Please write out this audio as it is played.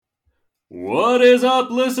What is up,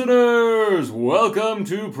 listeners? Welcome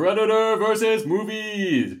to Predator vs.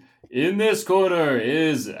 Movies. In this corner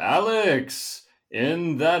is Alex.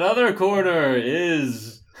 In that other corner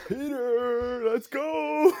is Peter. Let's go.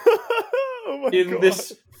 Oh my in god.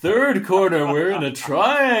 this third corner, we're in a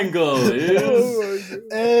triangle. Is Oh my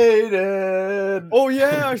god. Aiden. Oh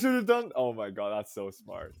yeah, I should have done. Oh my god, that's so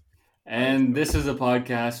smart. and this is a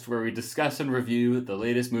podcast where we discuss and review the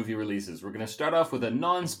latest movie releases. We're going to start off with a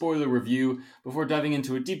non-spoiler review before diving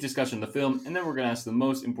into a deep discussion of the film, and then we're going to ask the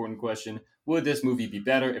most important question: would this movie be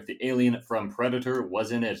better if the alien from Predator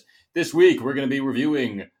was in it? This week, we're going to be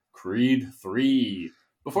reviewing Creed 3.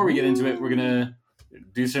 Before we get into it, we're going to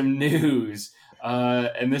do some news.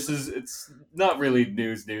 And it's not really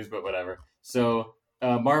news, but whatever. So,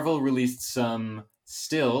 Marvel released some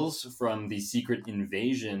stills from the Secret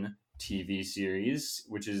Invasion TV series,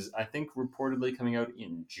 which is, I think, reportedly coming out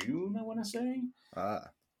in June, I want to say.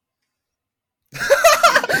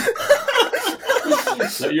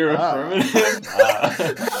 So you're affirmative?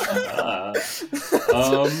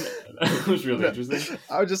 It was really interesting.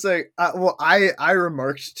 I was just saying, I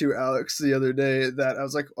remarked to Alex the other day that I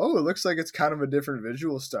was like, oh, it looks like it's kind of a different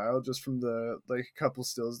visual style just from the couple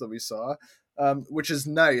stills that we saw, which is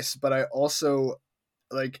nice. But I also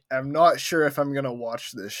I'm not sure if I'm gonna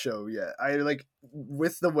watch this show yet.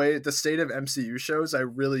 With the state of MCU shows, I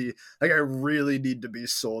really need to be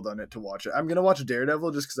sold on it to watch it. I'm gonna watch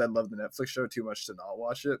Daredevil just because I love the Netflix show too much to not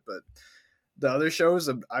watch it, but the other shows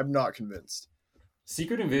I'm not convinced.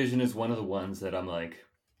 Secret Invasion is one of the ones that I'm I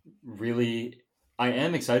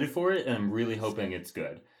am excited for it, and I'm really hoping it's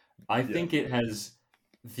good. I think it has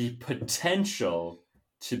the potential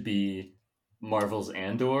to be Marvel's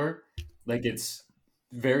Andor. It's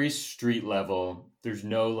very street level. There's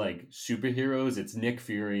no superheroes. It's Nick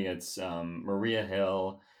Fury, it's Maria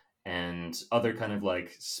Hill, and other kind of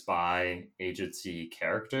spy agency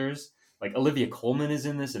characters. Olivia Colman is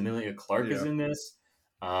in this, Emilia Clarke is in this.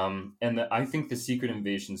 I think the Secret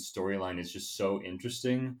Invasion storyline is just so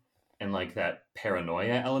interesting, and that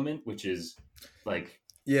paranoia element, which is a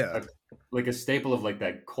staple of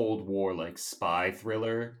that Cold War spy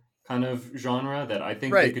thriller kind of genre, that I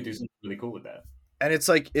think they could do something really cool with that. And it's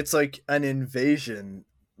like an invasion,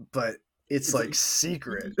 but it's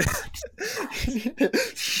secret.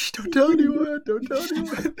 Shh, don't tell anyone.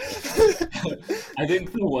 I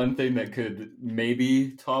think the one thing that could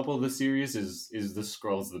maybe topple the series is the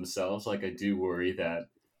Skrulls themselves. I do worry that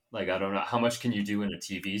I don't know how much can you do in a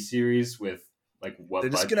TV series with what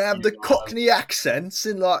they're just gonna have the Cockney accents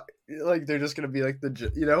and they're just gonna be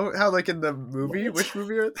the how in the movie. What? Which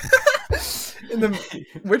movie are in the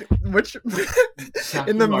which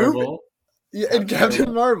in the Marvel. movie? Yeah, in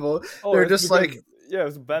Captain Marvel, they're just it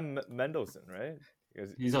was Ben Mendelsohn, right?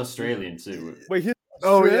 He's Australian too. Wait, he's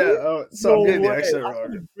so I'm getting the accent I've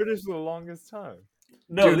wrong. been British for the longest time.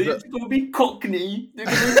 No, Dude, they're going to be Cockney. They're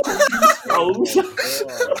going to be Cockney Skrulls.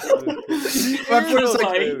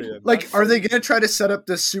 Are they gonna try to set up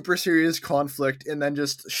this super serious conflict and then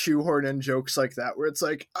just shoehorn in jokes like that, where it's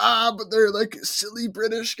but they're silly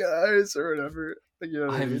British guys or whatever?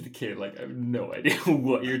 I have no idea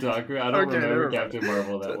what you're talking about. I don't remember Captain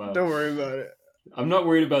Marvel that well. Don't worry about it. I'm not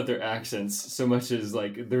worried about their accents so much as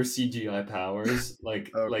their CGI powers.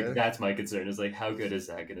 That's my concern. Is how good is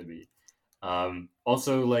that going to be?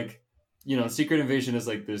 Also, Secret Invasion is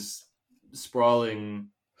this sprawling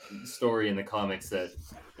story in the comics that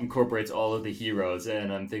incorporates all of the heroes,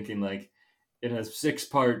 and I'm thinking it has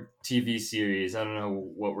 6-part TV series. I don't know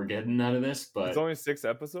what we're getting out of this, but it's only 6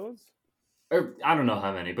 episodes. Or I don't know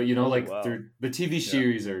how many, but wow. the TV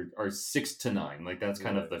series are 6 to 9. That's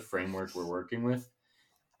kind of the framework we're working with.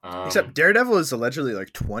 Except Daredevil is allegedly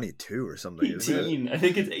 22 or something. 18. I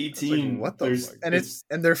think it's 18. What the fuck?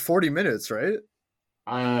 And they're 40 minutes, right?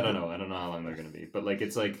 I don't know how long they're going to be, but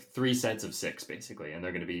it's 3 sets of 6 basically, and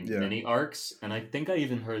they're going to be mini arcs. And I think I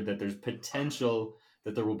even heard that there's potential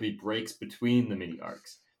that there will be breaks between the mini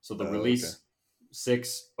arcs. So they'll release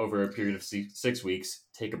 6 over a period of 6 weeks,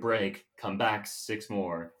 take a break, come back 6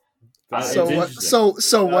 more.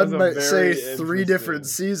 So one might say 3 different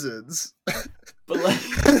seasons.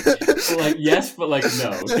 But yes, but no.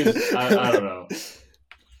 I don't know.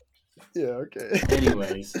 Yeah, okay.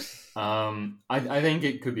 Anyways, I think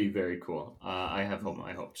it could be very cool. I have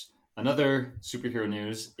my hopes. Another superhero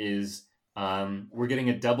news is we're getting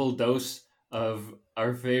a double dose of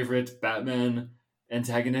our favorite Batman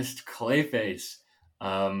antagonist, Clayface.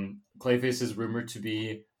 Clayface is rumored to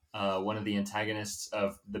be one of the antagonists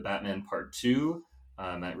of the Batman Part 2,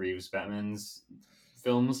 Matt Reeves' Batman's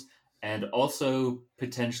films, and also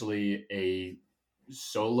potentially a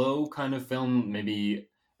solo kind of film, maybe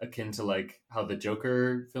akin to like how the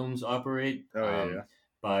Joker films operate. Oh yeah.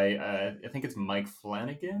 By I think it's Mike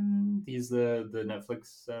Flanagan. He's the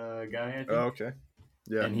Netflix guy, I think. Oh, okay.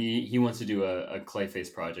 Yeah. And he wants to do a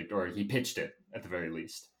Clayface project, or he pitched it at the very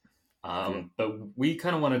least. Cool. But we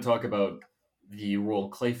kind of want to talk about the role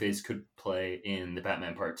Clayface could play in the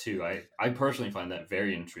Batman Part 2. I personally find that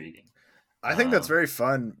very intriguing. I think that's very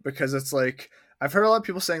fun because it's like I've heard a lot of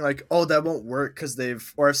people saying like, "Oh, that won't work because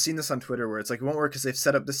they've," or I've seen this on Twitter where it's like it won't work because they've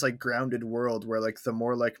set up this like grounded world where like the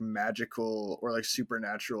more like magical or like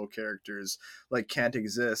supernatural characters like can't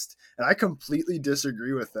exist. And I completely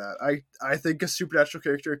disagree with that. I think a supernatural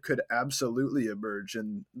character could absolutely emerge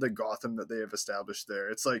in the Gotham that they have established there.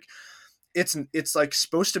 It's like it's like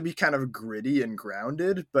supposed to be kind of gritty and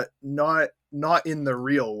grounded, but not in the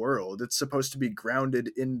real world. It's supposed to be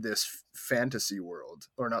grounded in this fantasy world,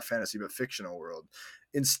 or not fantasy but fictional world,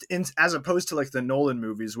 in as opposed to like the Nolan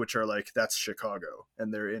movies, which are like that's Chicago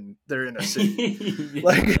and they're in a city.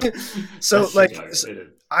 Like so That's like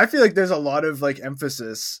Chicago. I feel like there's a lot of like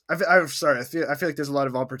emphasis. I'm sorry, I feel like there's a lot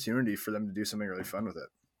of opportunity for them to do something really fun with it.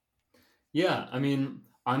 Yeah, I mean,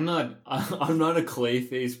 I'm not a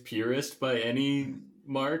Clayface purist by any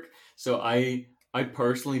mark, so I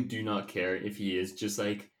personally do not care if he is just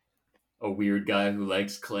like a weird guy who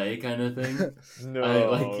likes clay kind of thing. No,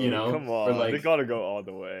 come on, or like, they gotta go all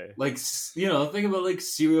the way. Like, think about like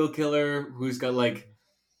serial killer who's got like,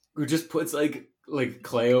 who just puts like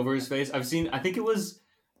clay over his face. I think it was,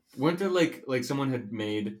 weren't there like someone had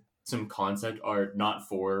made some concept art, not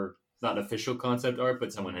official concept art,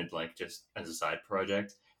 but someone had like just as a side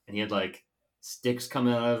project, and he had like sticks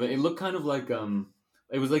coming out of it. It looked kind of like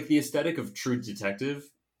it was like the aesthetic of True Detective,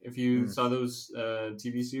 if you saw those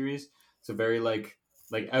TV series. So very like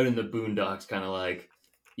out in the boondocks, kind of like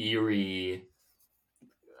eerie.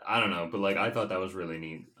 I don't know, but like I thought that was really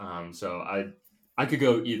neat. So I could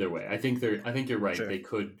go either way. I think you're right. Sure. They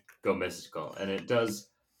could go mystical, and it does.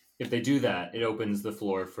 If they do that, it opens the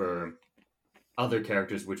floor for other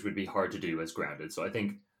characters, which would be hard to do as grounded. So I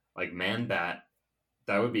think like Man Bat,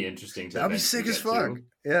 that would be interesting to. That'd be sick as fuck.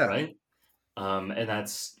 Yeah. Right. And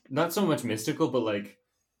that's not so much mystical, but like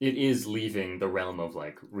it is leaving the realm of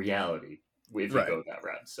like reality if you go that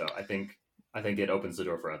route. So I think it opens the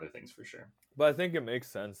door for other things for sure. But I think it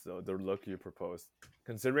makes sense though, the look you proposed,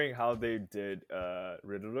 considering how they did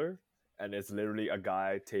Riddler, and it's literally a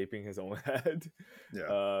guy taping his own head.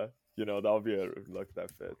 Yeah. That would be a look that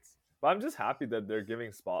fits. But I'm just happy that they're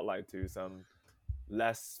giving spotlight to some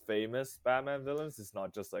less famous Batman villains. It's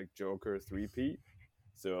not just like Joker 3-peat.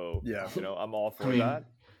 So yeah, I'm all for that.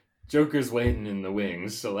 Joker's waiting in the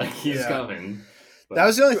wings, so like he's coming. But that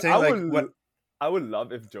was the only thing. I would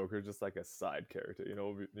love if Joker just like a side character. You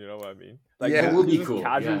know what I mean? Like, yeah, it would be cool.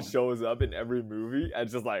 Casually shows up in every movie and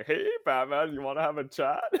just like, hey, Batman, you want to have a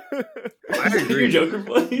chat? I agree. Your Joker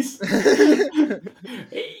voice.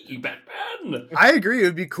 Hey, Batman. I agree. It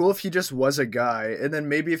would be cool if he just was a guy, and then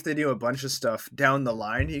maybe if they do a bunch of stuff down the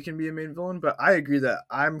line, he can be a main villain. But I agree that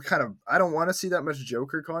I don't want to see that much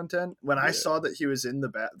Joker content. When I saw that he was in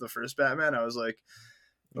the first Batman, I was like,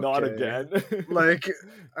 not again. Like,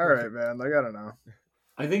 all right, man. Like, I don't know.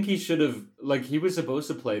 I think he should have, like, he was supposed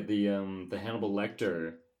to play the Hannibal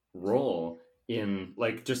Lecter role in,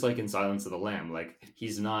 like, just like in Silence of the Lamb. Like,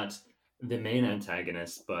 he's not the main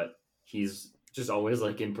antagonist, but he's just always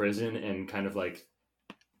like in prison and kind of like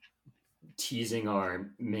teasing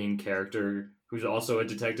our main character, who's also a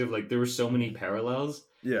detective. Like, there were so many parallels.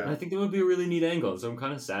 Yeah, and I think that would be a really neat angle. So I'm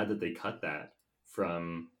kind of sad that they cut that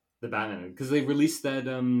from the Batman, because they released that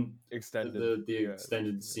extended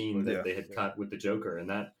extended scene that they had cut with the Joker, and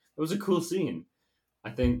that was a cool scene.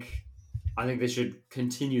 I think they should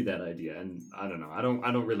continue that idea, and I don't know. I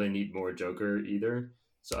don't really need more Joker either,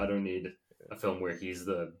 so I don't need a film where he's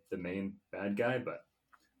the main bad guy. But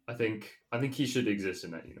I think he should exist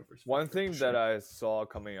in that universe. One thing that I saw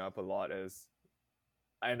coming up a lot is,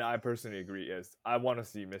 and I personally agree, is I want to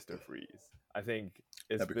see Mr. Freeze. I think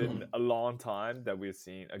it's been a long time that we've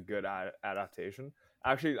seen a good adaptation.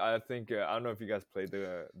 Actually, I think I don't know if you guys played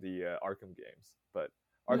the Arkham games, but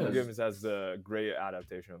Arkham games has a great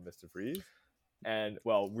adaptation of Mr. Freeze. And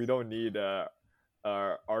well, we don't need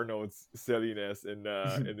Arnold's silliness in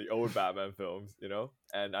the old Batman films,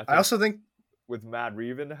 And I also think with Matt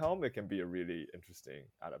Reeves in the helm, it can be a really interesting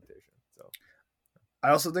adaptation. So I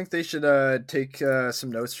also think they should take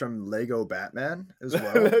some notes from Lego Batman as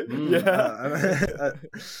well.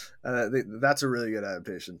 That's a really good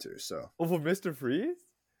adaptation too. So for Mr. Freeze?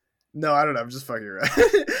 No, I don't know. I'm just fucking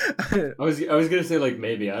around. I was gonna say like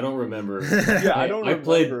maybe I don't remember. I don't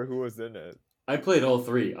remember who was in it. I played all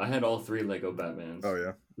three. I had all three Lego Batmans. Oh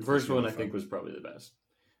yeah. The first one I think was probably the best.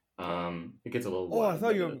 It gets a little. Oh, I wild thought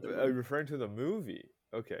by you the were referring to the movie.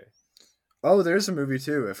 Okay. Oh, there's a movie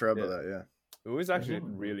too. I forgot about that. Yeah. It was actually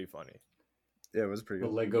really funny. Yeah, it was pretty The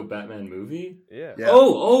good. Lego Batman movie. Yeah. Yeah.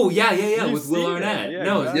 Yeah, You've with Will seen it. Arnett. Yeah,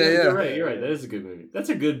 No, exactly. Yeah. you're right. You're Yeah. right. That is a good movie. That's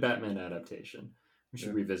a good Batman adaptation. We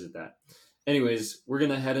should revisit that. Anyways, we're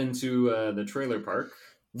gonna head into the trailer park.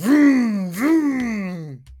 Vroom,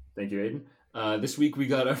 vroom. Thank you, Aiden. This week we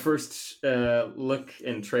got our first look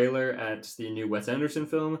and trailer at the new Wes Anderson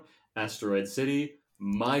film, Asteroid City.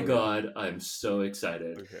 My God, I'm so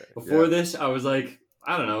excited. Okay. Before this, I was like,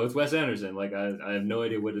 I don't know, it's Wes Anderson. Like, I have no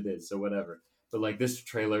idea what it is, so whatever. But like, this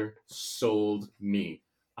trailer sold me.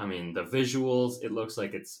 I mean, the visuals, it looks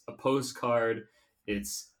like it's a postcard.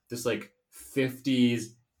 It's this like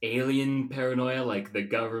 50s alien paranoia, like the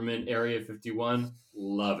government Area 51.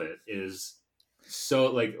 Love it. It is so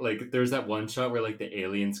like there's that one shot where like the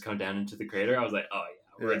aliens come down into the crater. I was like, oh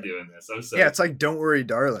yeah, we're doing this. I'm so it's like Don't Worry,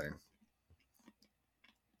 Darling.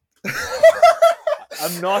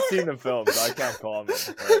 I've not seen the film, so I can't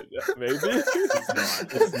comment. But yeah, maybe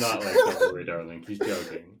It's not like Don't Worry, Darling. He's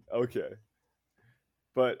joking. Okay.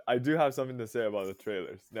 But I do have something to say about the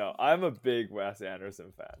trailers. Now, I'm a big Wes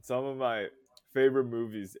Anderson fan. Some of my favorite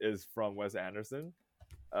movies is from Wes Anderson.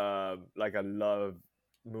 Like I love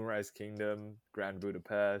Moonrise Kingdom, Grand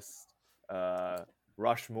Budapest,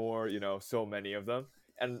 Rushmore. You know, so many of them,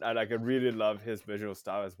 and I really love his visual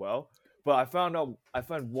style as well. But I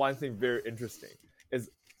found one thing very interesting is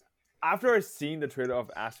after I seen the trailer of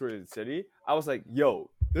Asteroid City, I was like, yo,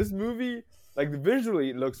 this movie, like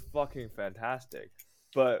visually, looks fucking fantastic.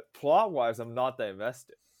 But plot-wise, I'm not that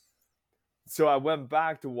invested. So I went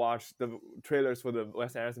back to watch the trailers for the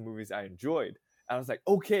Wes Anderson movies I enjoyed. And I was like,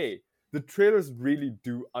 okay, the trailers really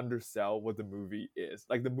do undersell what the movie is.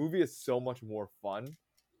 Like, the movie is so much more fun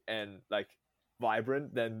and, like,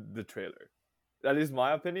 vibrant than the trailer. That is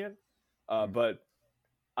my opinion. But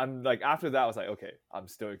I'm, like, after that, I was like, okay, I'm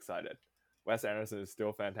still excited. Wes Anderson is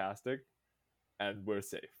still fantastic. And we're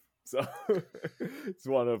safe. So, just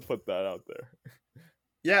want to put that out there.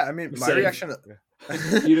 Yeah, I mean, my Safe. reaction...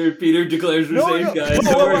 Peter declares we're safe, guys.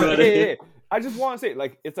 Don't worry about it. I just want to say,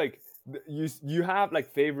 like, it's like you have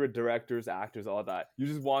like favorite directors, actors, all that. You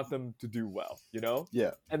just want them to do well, you know?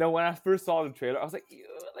 Yeah. And then when I first saw the trailer, I was like,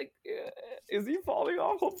 is he falling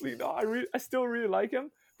off? Hopefully not. I still really like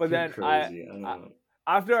him. But then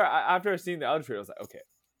after I seen the other trailer, I was like, okay,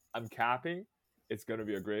 I'm capping. It's gonna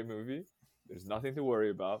be a great movie. There's nothing to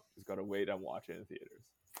worry about. Just gotta wait and watch it in theaters.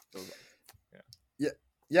 So,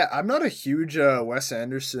 Yeah, I'm not a huge Wes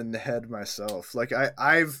Anderson head myself. Like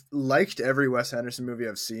I've liked every Wes Anderson movie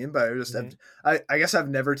I've seen, but I just I guess I've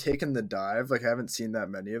never taken the dive. Like I haven't seen that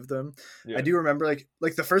many of them. Yeah. I do remember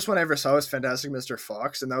like the first one I ever saw was Fantastic Mr.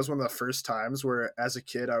 Fox, and that was one of the first times where as a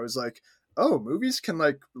kid I was like, oh, movies can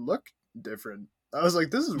like look different. I was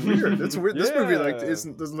like, this is weird. It's weird. This movie like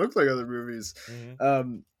doesn't look like other movies.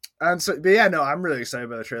 And so, but yeah, no, I'm really excited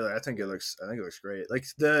about the trailer. I think it looks great.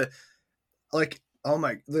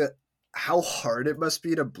 How hard it must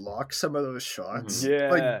be to block some of those shots.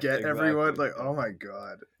 Yeah, like get everyone like, oh my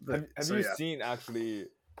god. But, have you seen actually?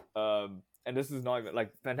 And this is not even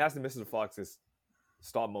like Fantastic Mr. Fox is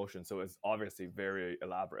stop motion, so it's obviously very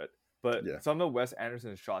elaborate. But some of Wes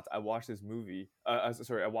Anderson's shots, I watched this movie. I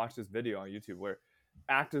watched this video on YouTube where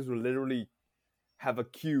actors will literally have a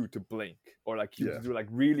cue to blink or like cue to do like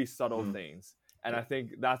really subtle things. And I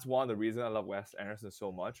think that's one of the reasons I love Wes Anderson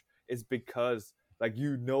so much is because like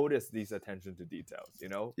you notice these attention to details, you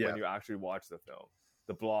know, when you actually watch the film,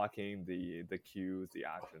 the blocking, the cues, the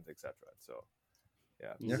actions, etc. So,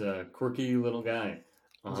 he's a quirky little guy.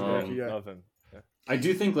 Love him. Yeah. I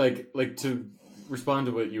do think like to respond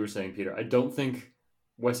to what you were saying, Peter. I don't think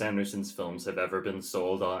Wes Anderson's films have ever been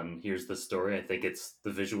sold on here's the story. I think it's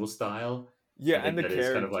the visual style. Yeah, and the characters.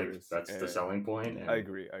 Is kind of like that's the selling point. And I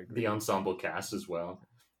agree. The ensemble cast as well.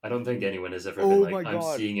 I don't think anyone has ever been like, I'm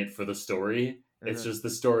seeing it for the story. It's just the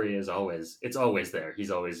story is always there. He's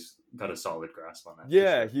always got a solid grasp on that.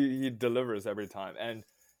 Yeah, he delivers every time. And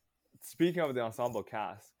speaking of the ensemble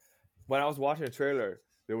cast, when I was watching the trailer,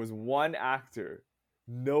 there was one actor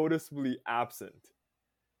noticeably absent.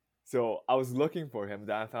 So I was looking for him,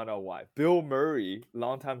 then I found out why. Bill Murray,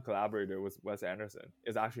 longtime collaborator with Wes Anderson,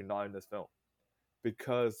 is actually not in this film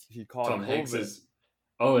because he caught Tom COVID. Hanks is...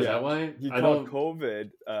 Oh, is that why? He caught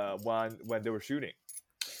COVID when they were shooting,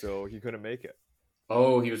 so he couldn't make it.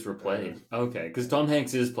 Oh, he was replayed. Okay, because Tom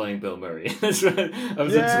Hanks is playing Bill Murray. That's right. I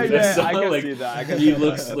can see that. He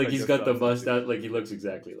looks like he's got the mustache. Like he looks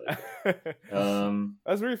exactly like.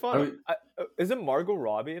 That's really fun. Isn't Margot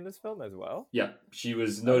Robbie in this film as well? Yeah, she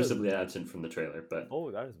was noticeably absent from the trailer, but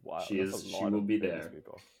that is wild. She will be there.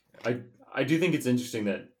 I do think it's interesting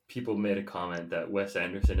that people made a comment that Wes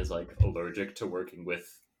Anderson is like allergic to working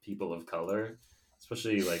with people of color,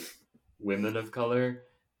 especially like women of color.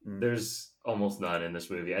 There's almost none in this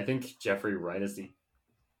movie. I think Jeffrey Wright is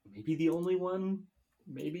maybe the only one,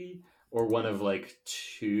 maybe, or one of like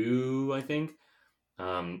two, I think.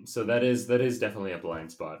 So that is definitely a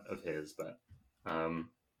blind spot of his, but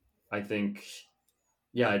I think,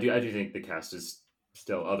 yeah, I do think the cast is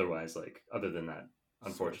still otherwise, like, other than that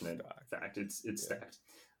unfortunate fact, it's stacked.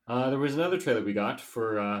 There was another trailer we got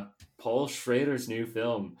for Paul Schrader's new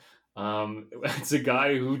film. It's a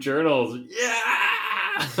guy who journals. Yeah.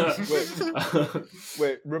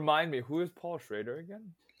 Wait, remind me, who is Paul Schrader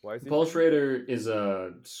again? Why is he Paul Schrader is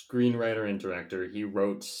a screenwriter and director. He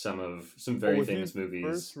wrote some very famous movies.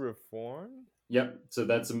 First Reformed? Yep. So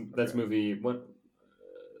that's movie. What?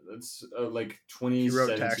 That's like 2017. He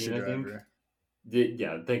wrote Taxi Driver.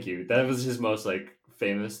 Yeah, thank you. That was his most like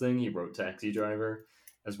famous thing. He wrote Taxi Driver,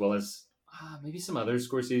 as well as maybe some other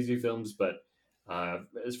Scorsese films. But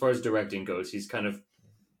as far as directing goes, he's kind of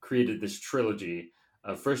created this trilogy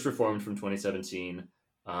of First Reformed from 2017.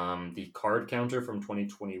 The Card Counter from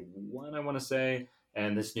 2021, I want to say,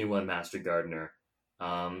 and this new one, Master Gardener.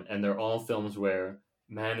 And they're all films where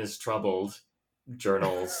man is troubled,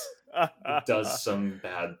 journals, does some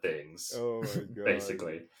bad things. Oh my god!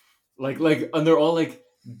 Basically, like, and they're all like,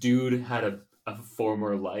 dude had a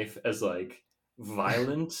former life as like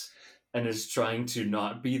violent and is trying to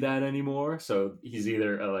not be that anymore. So he's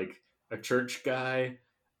either a church guy,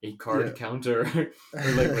 a card counter,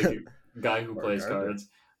 or like a guy who plays cards,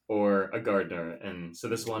 or a gardener. And so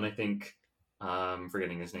this one, I think, I'm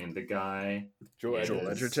forgetting his name, the guy, Joel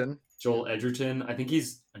Edgerton. Joel Edgerton. I think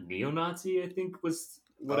he's a neo-Nazi, I think was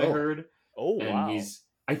what I heard. Oh, and wow. He's,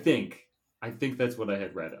 I think that's what I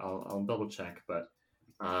had read. I'll double check, but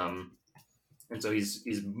and so he's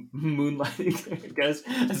moonlighting, I guess,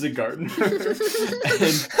 as a gardener. And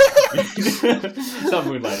it's not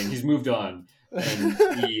moonlighting. He's moved on,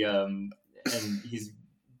 and he's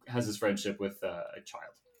has his friendship with a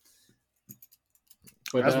child.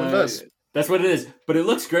 But as one does. That's what it is. But it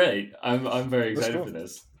looks great. I'm very excited for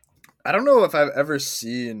this. I don't know if I've ever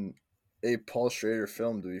seen a Paul Schrader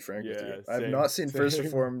film, to be frank with you. I've not seen First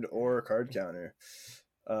Reformed or Card Counter.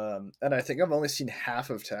 And I think I've only seen half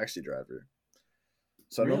of Taxi Driver.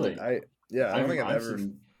 So really? I don't think I've ever...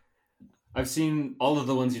 I've seen all of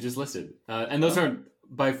the ones you just listed. And those aren't,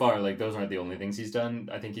 by far, like, those aren't the only things he's done.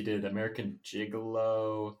 I think he did American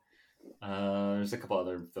Gigolo. There's a couple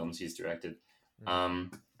other films he's directed.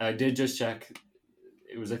 I did just check.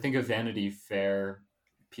 It was, I think, a Vanity Fair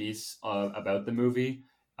piece about the movie.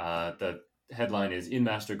 The headline is, "In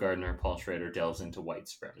Master Gardener, Paul Schrader delves into white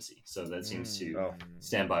supremacy." So that seems to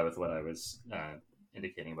stand by with what I was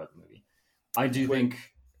indicating about the movie. I do think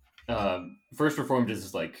First Reformed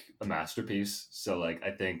is like a masterpiece. So like, I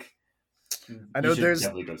think you should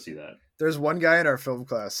definitely go see that. There's one guy in our film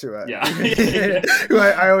class who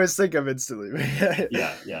I always think of instantly.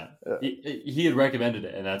 yeah. He had recommended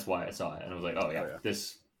it, and that's why I saw it. And I was like, oh yeah.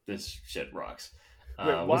 This shit rocks.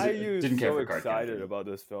 Wait, why are you so excited about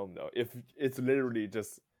this film, though? If it's literally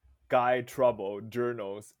just guy trouble,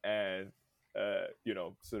 journals, and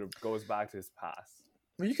sort of goes back to his past.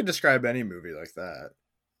 Well, you could describe any movie like that.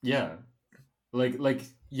 Yeah, like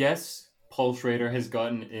yes, Paul Schrader has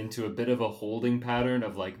gotten into a bit of a holding pattern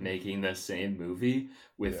of like making the same movie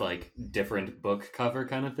with like different book cover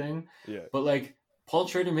kind of thing. Yeah, but like Paul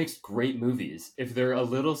Schrader makes great movies. If they're a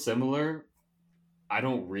little similar, I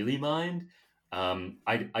don't really mind.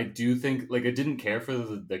 I do think, like, I didn't care for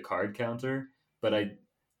the Card Counter, but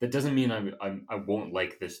that doesn't mean I won't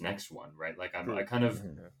like this next one, right? Like I kind of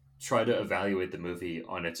try to evaluate the movie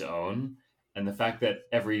on its own, and the fact that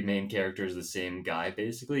every main character is the same guy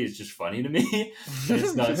basically is just funny to me. And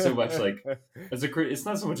it's not so much like it's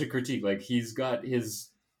not so much a critique. Like, he's got his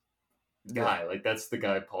guy, like that's the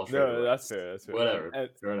guy Paul Schrader. No, that's fair. Whatever.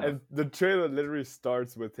 And the trailer literally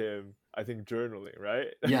starts with him, I think, journaling,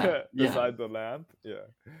 right? Yeah. Beside the lamp. Yeah.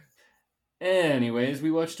 Anyways,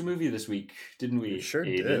 we watched a movie this week, didn't we? We sure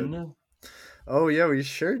Aiden? did. Oh yeah, we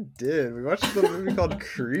sure did. We watched the movie called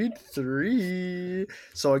Creed 3.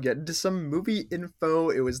 So I'll get into some movie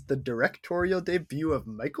info. It was the directorial debut of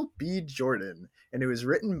Michael B. Jordan, and it was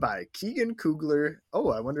written by Keegan Coogler.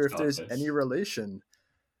 Oh, I wonder if there's any relation.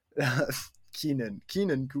 Keenan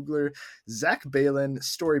Coogler, Zach Balin,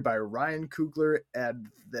 story by Ryan Coogler and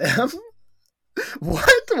them. What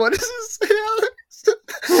does it say, Alex?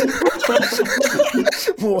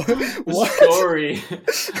 What?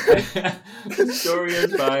 The story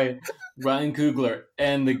is by Ryan Coogler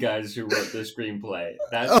and the guys who wrote the screenplay.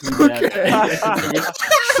 That's who that is.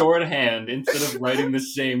 shorthand instead of writing the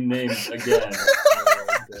same names again.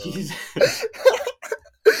 Jesus.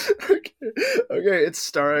 Okay, it's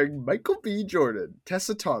starring Michael B. Jordan,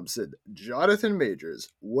 Tessa Thompson, Jonathan Majors,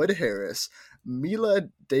 Wood Harris, Mila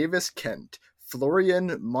Davis Kent, Florian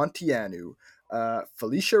Montianu,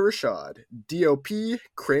 Felicia Rashad, DOP,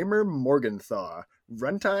 Kramer Morgenthau.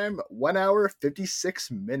 Runtime 1 hour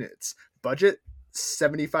 56 minutes. Budget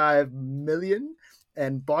 75 million.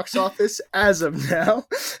 And box office as of now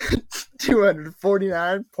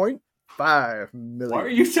 249.5 million. Why are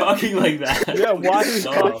you talking like that? Yeah, why are you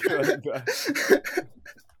talking like that?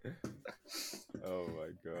 Oh my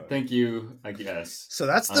god. Thank you, I guess. So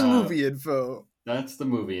that's the movie info. That's the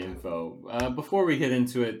movie info. Before we get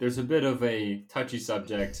into it, there's a bit of a touchy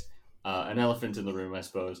subject, an elephant in the room, I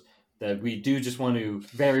suppose, that we do just want to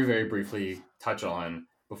very, very briefly touch on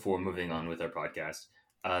before moving on with our podcast.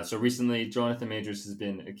 So recently, Jonathan Majors has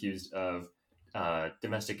been accused of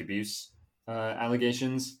domestic abuse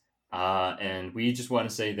allegations, and we just want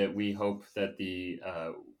to say that we hope that the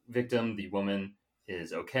victim, the woman,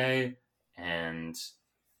 is okay, and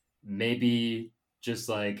maybe just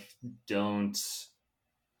like don't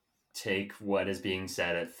take what is being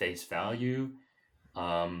said at face value.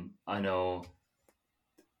 I know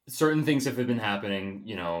certain things have been happening,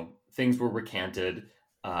 things were recanted.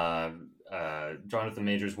 Jonathan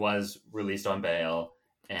Majors was released on bail,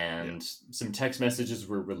 and some text messages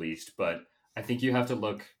were released, but I think you have to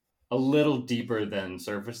look a little deeper than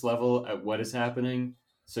surface level at what is happening.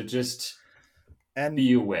 So just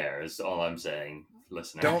be aware is all I'm saying,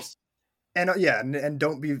 listeners.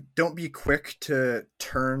 Don't be quick to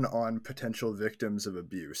turn on potential victims of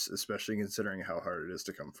abuse, especially considering how hard it is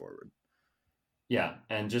to come forward. Yeah,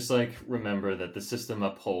 and just remember that the system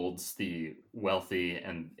upholds the wealthy,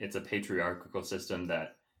 and it's a patriarchal system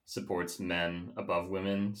that supports men above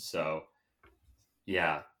women. So,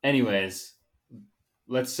 yeah. Anyways,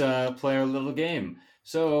 let's play our little game.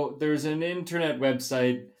 So there's an internet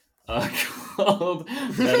website called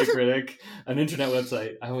Predacritic, an internet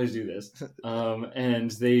website. I always do this.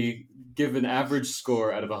 And they give an average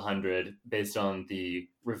score out of 100 based on the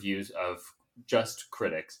reviews of just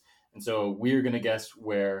critics. And so we're going to guess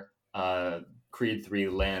where Creed 3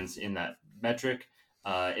 lands in that metric.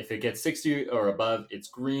 If it gets 60 or above, it's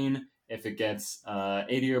green. If it gets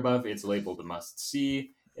 80 or above, it's labeled a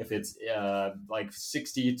must-see. If it's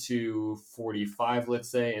 60 to 45, let's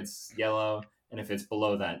say, it's yellow. And if it's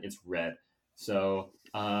below that, it's red. So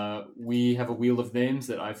we have a wheel of names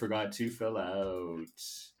that I forgot to fill out.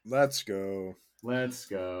 Let's go.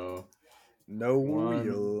 No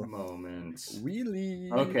wheel. Moment.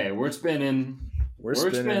 Wheelie. Okay, we're spinning. We're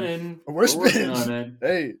spinning. We're spinning on it.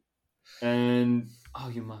 Hey. And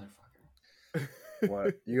you motherfucker.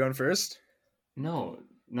 What? You going first? No.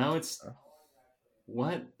 Now it's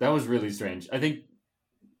what? That was really strange. I think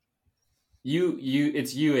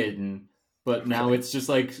it's you, Aiden, but now it's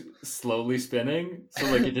just slowly spinning.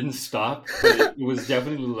 So it didn't stop, but it was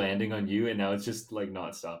definitely landing on you, and now it's just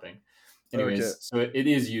not stopping. Anyways, So it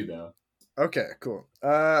is you though. Okay, cool.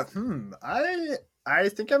 I think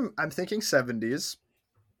I'm thinking 70s.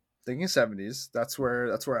 Thinking 70s. That's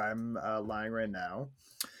where I'm lying right now.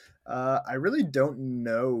 I really don't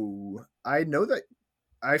know. I know that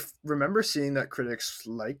I remember seeing that critics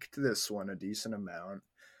liked this one a decent amount.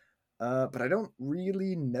 But I don't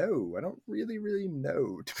really know. I don't really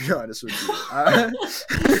know, to be honest with you.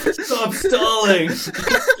 Stop stalling.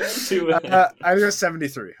 I'm going to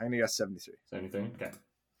 73. I'm going to guess 73. 73? Okay.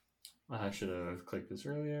 I should have clicked this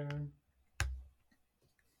earlier.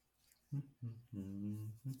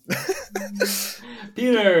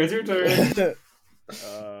 Peter, it's your turn.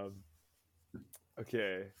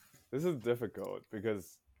 Okay. This is difficult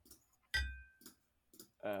because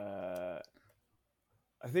I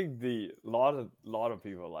think lot of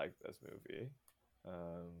people like this movie.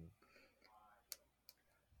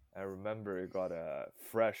 I remember it got a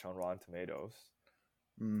fresh on Rotten Tomatoes.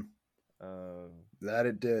 That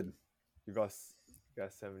it did. You got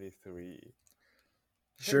 73.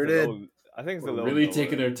 Sure did. I think it's a little really lower.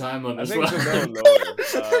 taking our time on this one. I think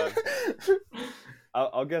it's a little lower.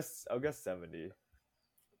 I'll guess 70.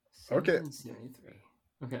 Okay. 73.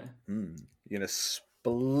 Okay. You're gonna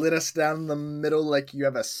split us down the middle like you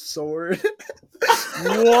have a sword.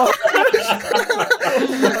 What?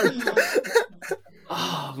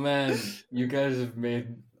 Oh man, you guys have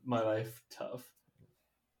made my life tough.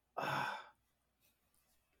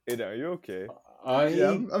 Hey, are you okay?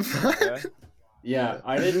 I'm fine. Yeah,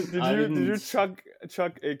 I didn't. Did you chug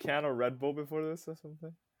a can of Red Bull before this or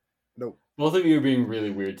something? Nope. Both of you are being really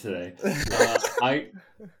weird today.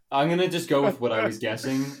 I'm gonna just go with what I was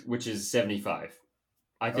guessing, which is 75.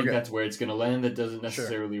 I think that's where it's going to land. That doesn't Sure.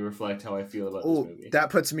 necessarily reflect how I feel about this movie.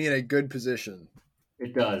 That puts me in a good position.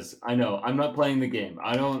 It does. I know. I'm not playing the game.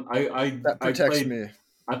 I don't. That protects me.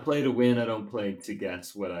 I play to win. I don't play to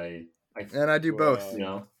guess what I and I do both. You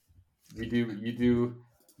know, you do,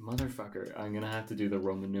 motherfucker. I'm gonna have to do the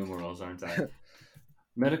Roman numerals, aren't I?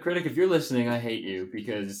 Metacritic, if you're listening, I hate you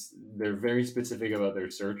because they're very specific about their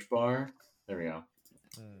search bar. There we go.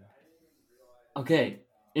 Okay,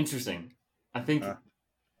 interesting. I think,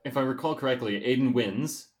 if I recall correctly, Aiden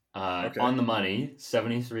wins. On the money,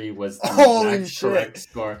 73 was the exact correct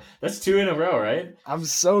score. That's 2 in a row, right? I'm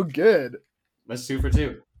so good. That's 2 for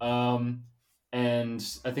 2. And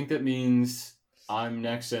I think that means I'm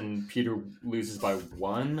next, and Peter loses by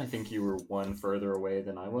 1. I think you were 1 further away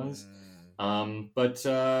than I was. But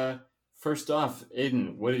first off,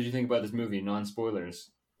 Aiden, what did you think about this movie? Non-spoilers.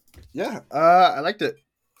 Yeah, I liked it.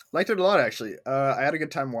 Liked it a lot, actually. I had a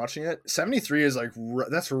good time watching it. 73 is like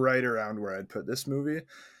that's right around where I'd put this movie.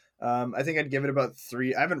 I think I'd give it about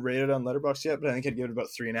 3. I haven't rated it on Letterboxd yet, but I think I'd give it about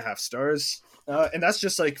 3.5 stars. And that's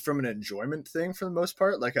just like from an enjoyment thing for the most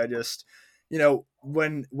part. Like I just,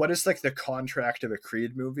 what is like the contract of a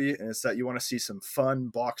Creed movie? And it's that you want to see some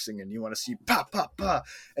fun boxing, and you want to see pa pa pa,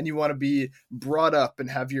 and you want to be brought up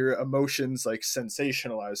and have your emotions like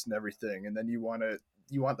sensationalized and everything. And then you want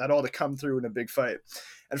that all to come through in a big fight.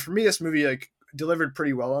 And for me, this movie like delivered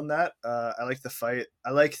pretty well on that. I like the fight.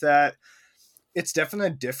 I like that. It's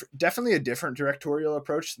definitely a different directorial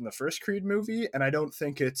approach than the first Creed movie, and I don't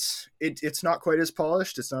think it's not quite as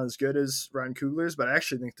polished. It's not as good as Ryan Coogler's, but I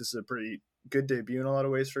actually think this is a pretty good debut in a lot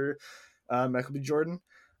of ways for Michael B. Jordan.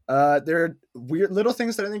 There are weird little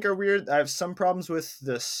things that I think are weird. I have some problems with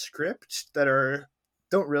the script that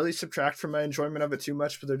don't really subtract from my enjoyment of it too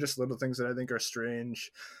much, but they're just little things that I think are strange.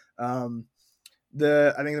 I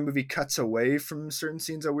think the movie cuts away from certain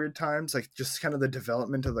scenes at weird times, like just kind of the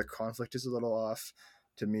development of the conflict is a little off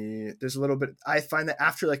to me. There's a little bit, I find that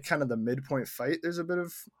after like kind of the midpoint fight, there's a bit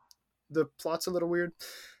of the plot's a little weird.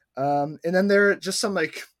 And then there are just some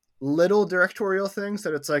like little directorial things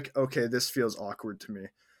that it's like, okay, this feels awkward to me.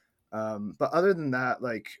 But other than that,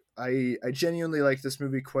 like I genuinely like this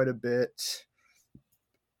movie quite a bit.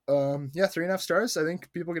 3.5 stars. I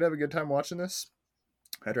think people could have a good time watching this.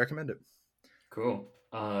 I'd recommend it. Cool.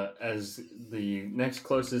 As the next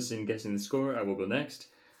closest in guessing the score, I will go next.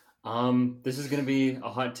 This is going to be a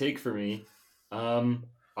hot take for me.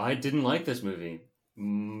 I didn't like this movie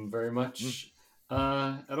very much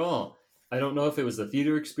at all. I don't know if it was the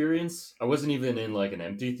theater experience. I wasn't even in like an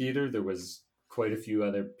empty theater. There was quite a few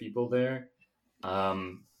other people there.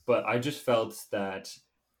 But I just felt that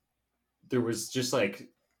there was just like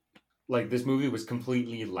this movie was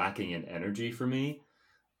completely lacking in energy for me.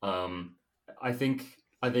 I think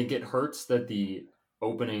it hurts that the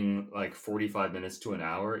opening like 45 minutes to an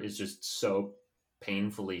hour is just so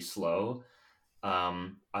painfully slow.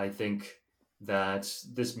 I think that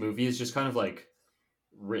this movie is just kind of like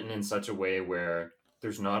written in such a way where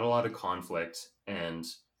there's not a lot of conflict and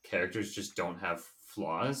characters just don't have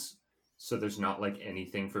flaws. So there's not like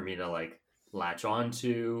anything for me to like latch on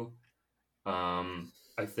to.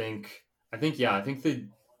 I think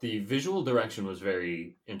the visual direction was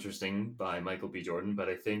very interesting by Michael B. Jordan, but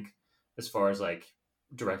I think as far as like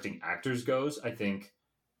directing actors goes, I think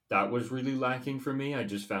that was really lacking for me. I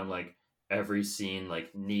just found like every scene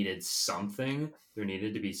like needed something. There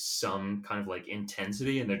needed to be some kind of like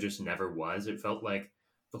intensity, and there just never was. It felt like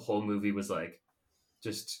the whole movie was like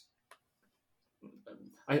just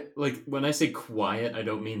I like when I say quiet, I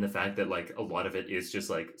don't mean the fact that like a lot of it is just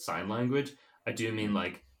like sign language. I do mean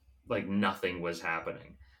like nothing was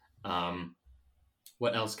happening.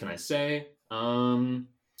 What else can I say? Yeah,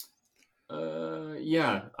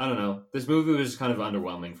 I don't know. This movie was kind of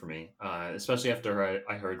underwhelming for me, especially after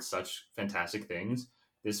I heard such fantastic things.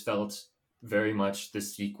 This felt very much the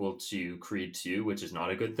sequel to Creed 2, which is not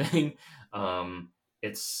a good thing.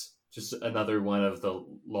 It's just another one of the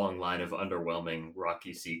long line of underwhelming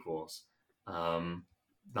Rocky sequels.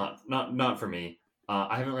 Not for me.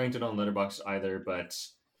 I haven't ranked it on Letterboxd either, but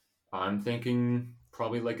I'm thinking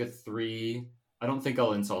probably like a 3. I don't think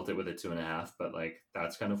I'll insult it with a 2.5, but like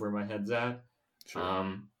that's kind of where my head's at.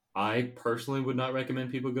 Sure. I personally would not recommend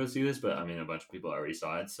people go see this, but I mean a bunch of people already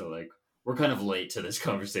saw it, so like we're kind of late to this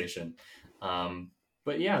conversation.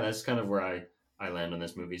 But yeah, that's kind of where I land on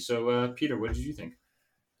this movie. So Peter, what did you think?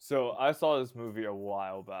 So I saw this movie a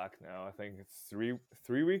while back now. I think it's three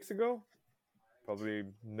weeks ago, probably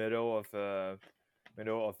middle of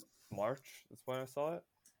March. That's when I saw it.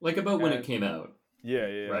 Like about when it came out.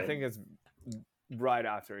 Yeah. Right. I think it's right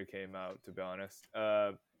after it came out, to be honest.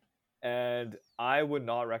 And I would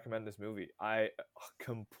not recommend this movie. I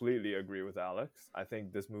completely agree with Alex. I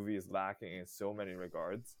think this movie is lacking in so many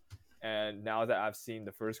regards. And now that I've seen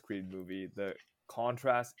the first Creed movie, the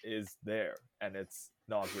contrast is there, and it's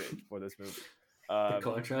not great for this movie. The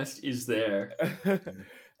contrast is there.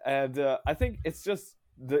 And I think it's just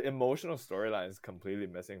the emotional storyline is completely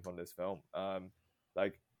missing from this film.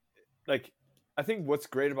 Like, I think what's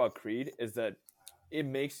great about Creed is that it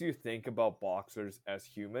makes you think about boxers as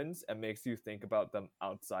humans and makes you think about them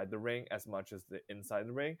outside the ring as much as the inside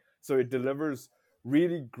the ring. So it delivers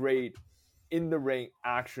really great in the ring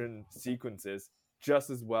action sequences just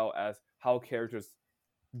as well as how characters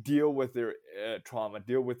deal with their trauma,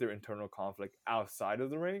 deal with their internal conflict outside of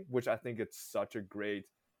the ring, which I think it's such a great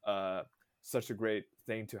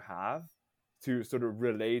thing to have, to sort of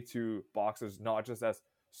relate to boxers not just as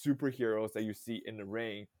superheroes that you see in the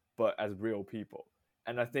ring, but as real people.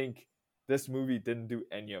 And I think this movie didn't do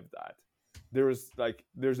any of that.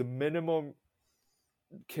 There's a minimum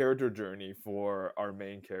character journey for our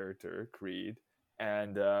main character, Creed,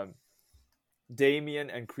 and Damien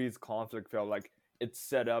and Creed's conflict felt like it's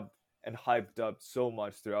set up and hyped up so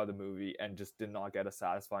much throughout the movie and just did not get a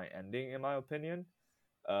satisfying ending, in my opinion.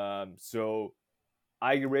 So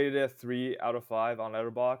I rated it 3 out of 5 on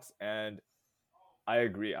Letterboxd, and I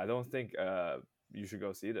agree. I don't think you should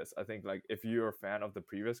go see this. I think like if you're a fan of the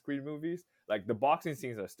previous Creed movies, like the boxing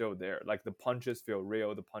scenes are still there. Like the punches feel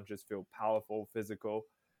real, the punches feel powerful, physical.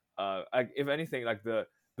 If anything, like the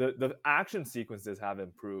action sequences have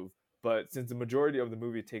improved, but since the majority of the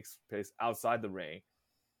movie takes place outside the ring,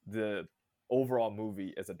 the overall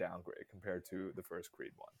movie is a downgrade compared to the first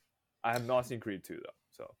Creed one. I have not seen Creed 2 though,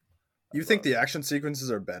 so. You think the action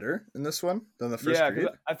sequences are better in this one than the first Creed? Yeah,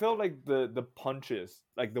 I felt like the punches,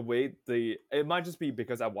 like the way it might just be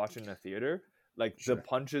because I watched it in a theater, like Sure. the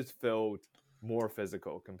punches felt more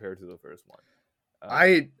physical compared to the first one.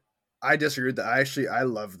 I disagree with that. I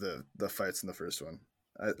love the fights in the first one.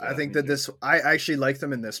 I think that I actually like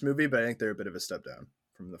them in this movie, but I think they're a bit of a step down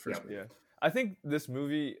from the first movie. Yeah, I think this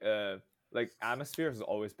movie, like atmosphere has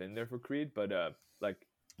always been there for Creed, but like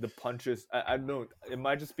the punches, I don't know, it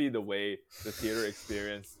might just be the way the theater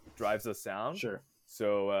experience drives the sound. Sure.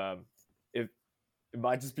 So it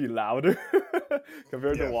might just be louder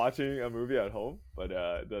compared to watching a movie at home, but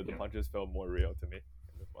the punches felt more real to me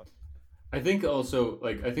in this one. I think also,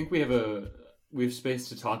 like, I think we have space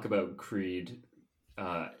to talk about Creed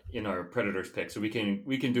in our Predators pick, so we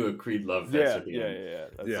can do a Creed love fest at the end.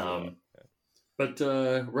 Yeah. But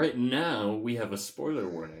right now we have a spoiler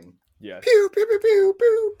warning. Yes. Pew pew pew pew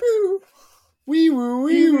pew pew. Wee woo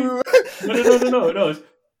wee woo. No. It's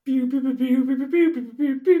pew pew pew pew pew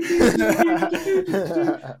pew pew pew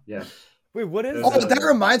pew. Yeah. Wait, what is Oh, that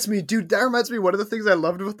reminds me, dude. That reminds me. One of the things I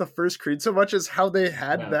loved with the first Creed so much is how they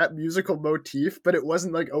had that musical motif, but it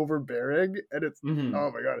wasn't like overbearing. And it's oh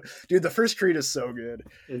my god, dude. The first Creed is so good.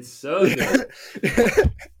 It's so good.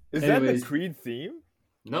 Is that the Creed theme?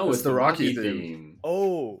 No, it's the Rocky theme.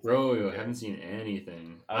 Oh, bro, you haven't seen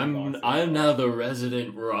anything. I'm now the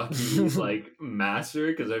resident Rocky like master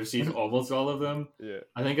because I've seen almost all of them. Yeah,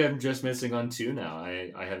 I think I'm just missing on 2 now.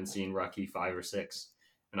 I haven't seen Rocky 5 or 6,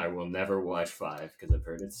 and I will never watch 5 because I've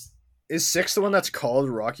heard it's. Is 6 the one that's called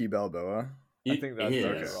Rocky Balboa? I think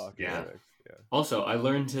that's Rocky. Yeah. Also, I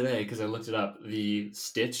learned today because I looked it up. The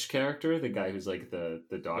Stitch character, the guy who's like the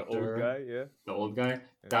doctor, the old guy,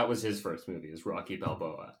 that was his first movie. Is Rocky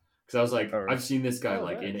Balboa? Because I was like, I've seen this guy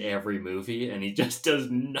in every movie, and he just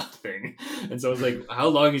does nothing. And so I was like, how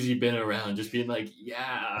long has he been around? Just being like,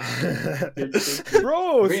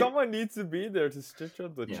 bro, someone needs to be there to stitch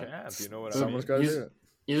up the champ. You know what I mean? Someone's got to do it.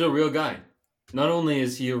 He's a real guy. Not only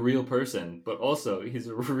is he a real person, but also he's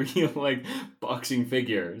a real like boxing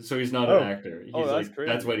figure. So he's not an actor. He's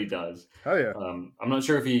that's what he does. Oh yeah. I'm not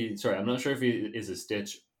sure if he is a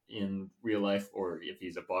Stitch in real life or if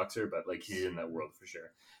he's a boxer, but like he's in that world for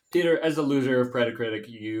sure. Peter, as a loser of Predacritic,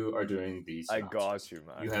 you are doing these. I got you,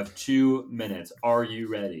 man. You have 2 minutes. Are you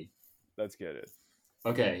ready? Let's get it.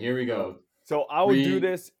 Okay, here we go. So I will do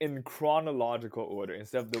this in chronological order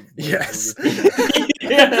instead of the yes.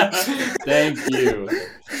 Yeah. Thank you.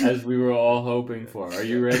 As we were all hoping for. Are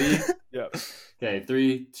you ready? Yeah. Okay,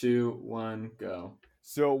 3, 2, 1, go.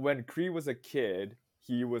 So when Creed was a kid,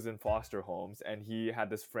 he was in foster homes, and he had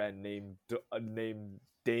this friend named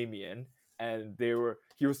Damien, and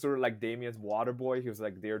he was sort of like Damien's water boy. He was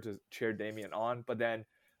like there to cheer Damien on, but then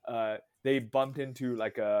they bumped into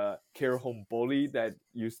like a care home bully that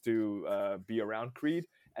used to be around Creed,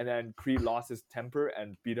 and then Creed lost his temper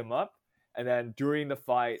and beat him up. And then during the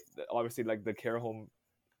fight, obviously like the care home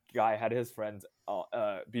guy had his friends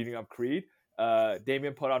beating up Creed.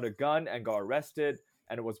 Damien put out a gun and got arrested,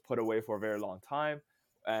 and it was put away for a very long time.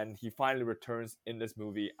 And he finally returns in this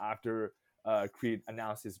movie after Creed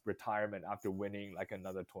announced his retirement after winning like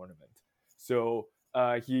another tournament. So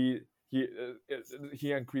he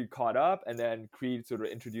and Creed caught up, and then Creed sort of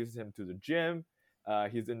introduces him to the gym.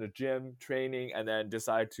 He's in the gym training, and then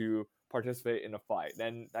decide to participate in a fight.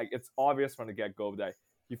 Then like it's obvious from the get go that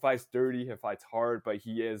he fights dirty, he fights hard, but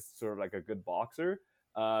he is sort of like a good boxer.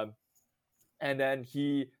 And then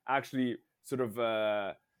he actually sort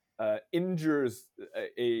of injures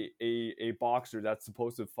a boxer that's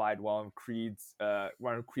supposed to fight one of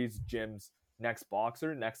Creed's gym's next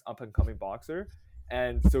up and coming boxer,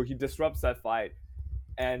 and so he disrupts that fight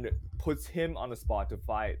and puts him on the spot to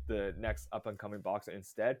fight the next up and coming boxer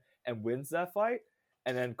instead, and wins that fight,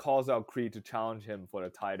 and then calls out Creed to challenge him for the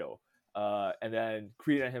title. And then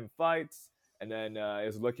Creed and him fights, and then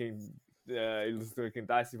it's looking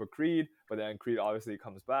dicey for Creed, but then Creed obviously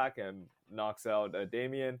comes back and knocks out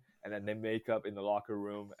Damien, and then they make up in the locker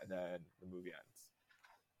room, and then the movie ends.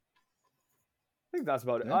 I think that's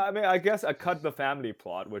about it. I mean, I guess I cut the family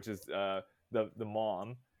plot, which is the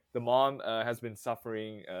mom. The mom has been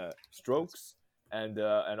suffering strokes, and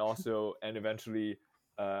eventually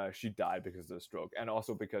she died because of the stroke, and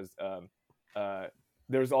also because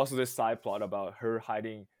there's also this side plot about her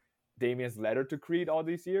hiding Damien's letter to Creed all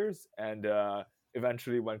these years, and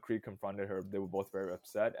eventually when Creed confronted her, they were both very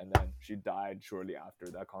upset, and then she died shortly after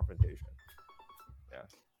that confrontation. Yeah.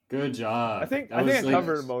 Good job. I think I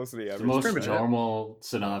covered mostly everything. The most normal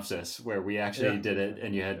synopsis where we actually did it,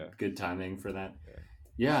 and you had good timing for that.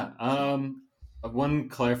 Yeah. One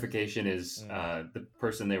clarification is the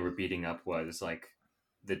person they were beating up was like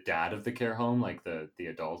the dad of the care home, like the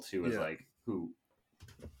adult who was like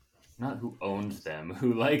not who owned them,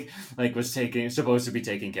 who like was supposed to be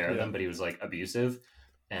taking care of them, but he was like abusive,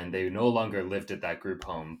 and they no longer lived at that group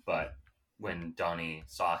home. But when Donnie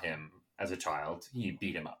saw him as a child, he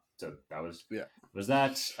beat him up. So that was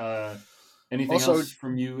that. Anything also, else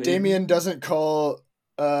from you, Aiden? Damien doesn't call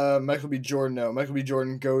Michael B. Jordan out. Michael B.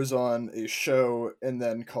 Jordan goes on a show and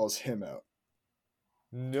then calls him out.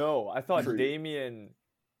 No, I thought Damien.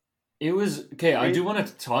 It was okay. I do want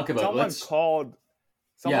to talk about.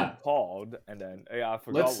 Someone called, and then I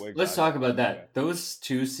forgot. Let's talk about that. Yeah. Those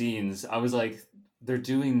two scenes, I was like, they're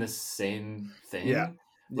doing the same thing,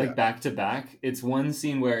 back to back. It's one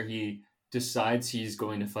scene where he decides he's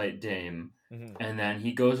going to fight Dame, and then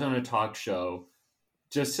he goes on a talk show,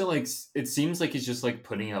 just to like. It seems like he's just like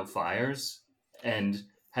putting out fires and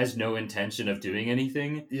has no intention of doing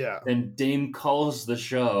anything. Yeah. Then Dame calls the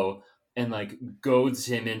show and like goads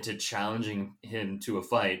him into challenging him to a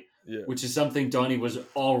fight. Yeah. Which is something Donnie was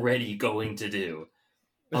already going to do.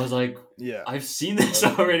 I was like, I've seen this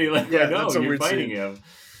already. Like, I know you're fighting him.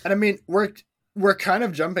 And I mean, we're kind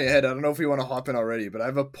of jumping ahead. I don't know if we want to hop in already, but I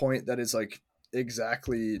have a point that is like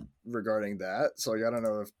exactly regarding that. So like, I don't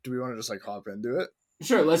know do we want to just like hop into it?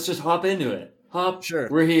 Sure, let's just hop into it. Sure.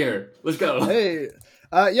 We're here. Let's go. Hey.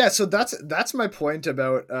 So that's my point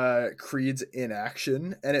about Creed's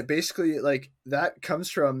inaction, and it basically like that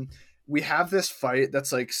comes from. We have this fight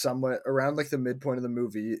that's like somewhat around like the midpoint of the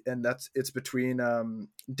movie, and it's between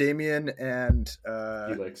Damien and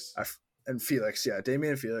Felix. And Felix,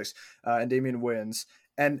 Damien and Felix, and Damien wins.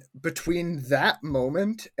 And between that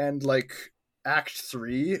moment and like Act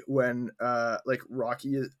 3, when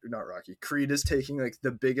Creed is taking like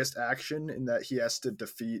the biggest action in that he has to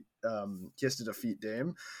defeat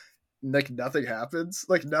Dame. Like nothing happens.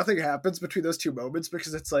 Like nothing happens between those two moments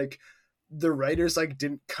because it's like. The writers like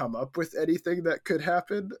didn't come up with anything that could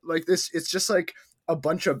happen like this. It's just like a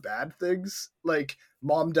bunch of bad things, like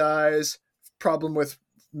mom dies, problem with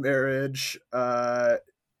marriage, call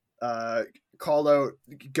out,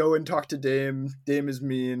 go and talk to Dame is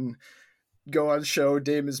mean, go on show,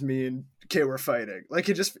 Dame is mean, okay, we're fighting. Like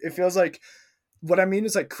it feels like what I mean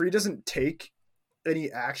is like Creed doesn't take any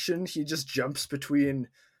action. He just jumps between,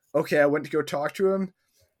 okay, I went to go talk to him,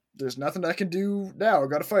 there's nothing I can do now. I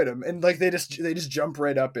gotta fight him. And like they just jump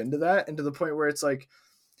right up into that, and to the point where it's like,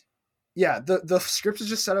 the script is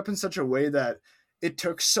just set up in such a way that it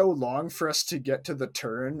took so long for us to get to the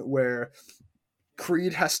turn where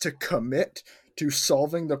Creed has to commit to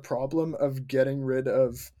solving the problem of getting rid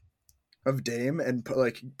of Dame and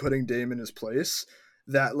putting Dame in his place,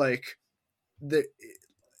 that like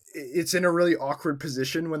it's in a really awkward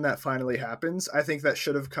position when that finally happens. I think that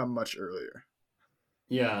should have come much earlier.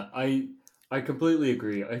 Yeah, I completely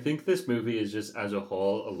agree. I think this movie is just as a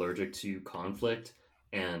whole allergic to conflict,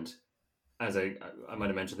 and as I might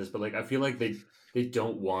have mentioned this, but like I feel like they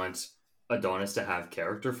don't want Adonis to have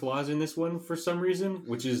character flaws in this one for some reason,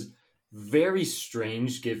 which is very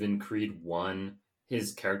strange given Creed 1.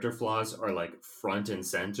 His character flaws are like front and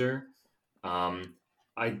center.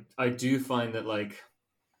 I do find that like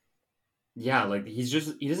yeah, like he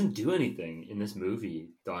doesn't do anything in this movie,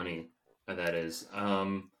 Donnie. That is.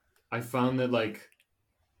 I found that like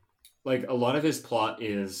a lot of his plot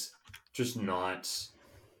is just not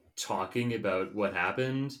talking about what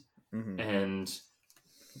happened, and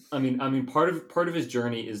I mean part of his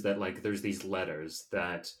journey is that like there's these letters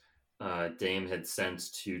that Dame had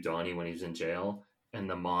sent to Donnie when he was in jail, and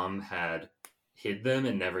the mom had hid them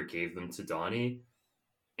and never gave them to Donnie,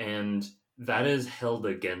 and that is held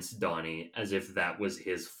against Donnie as if that was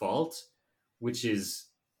his fault, which is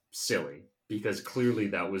silly because clearly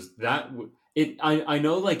that was that. I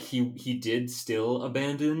know like he did still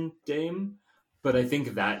abandon Dame, but I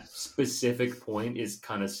think that specific point is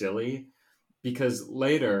kind of silly because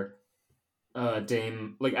later,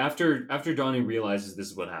 Dame like after Donnie realizes this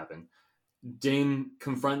is what happened, Dame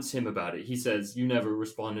confronts him about it. He says, "You never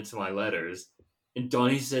responded to my letters," and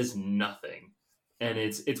Donnie says nothing. And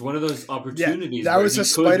it's one of those opportunities. That was a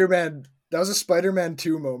Spider-Man. That was a Spider-Man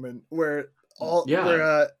 2 moment where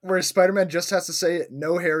where Spider-Man just has to say,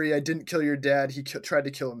 "No, Harry, I didn't kill your dad. He tried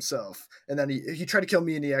to kill himself." And then he tried to kill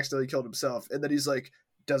me and he accidentally killed himself. And then he's like,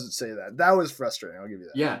 doesn't say that. That was frustrating. I'll give you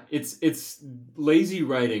that. Yeah, it's lazy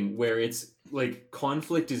writing where it's like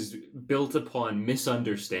conflict is built upon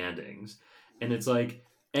misunderstandings. And it's like,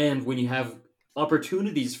 and when you have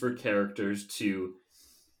opportunities for characters to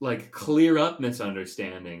like clear up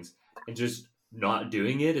misunderstandings and just not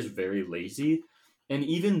doing it is very lazy. And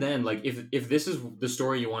even then, like if this is the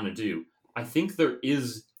story you want to do, I think there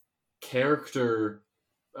is character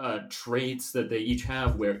traits that they each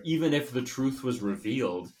have where even if the truth was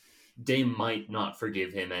revealed, they might not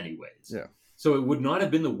forgive him anyways. Yeah. So it would not have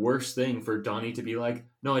been the worst thing for Donnie to be like,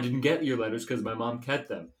 "No, I didn't get your letters because my mom kept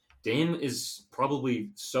them." Dame is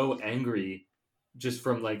probably so angry just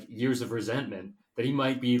from like years of resentment that he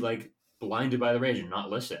might be like blinded by the rage and not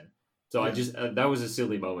listen. So I just that was a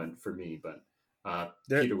silly moment for me. But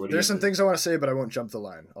Peter, there's some things I want to say, but I won't jump the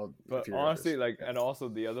line. But honestly, like, and also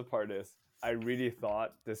the other part is, I really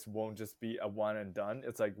thought this won't just be a one and done.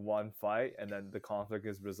 It's like one fight and then the conflict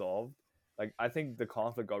is resolved. Like I think the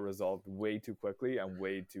conflict got resolved way too quickly and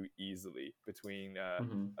way too easily between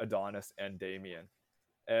Adonis and Damien.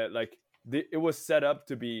 It was set up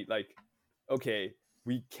to be like, okay,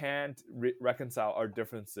 we can't reconcile our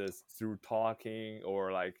differences through talking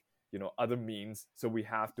or like other means, so we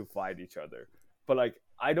have to fight each other. But like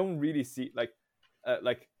I don't really see like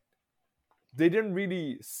they didn't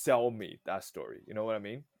really sell me that story. You know what I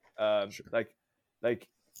mean? Sure. Like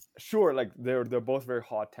sure, like they're both very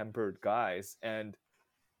hot tempered guys, and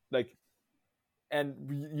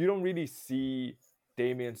you don't really see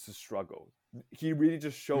Damien's struggle. He really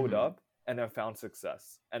just showed up and then found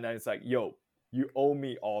success, and then it's like, yo, you owe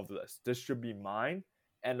me all of this. This should be mine.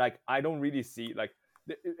 And like I don't really see like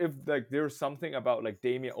if like there's something about like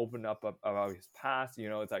Damien opened up about his past.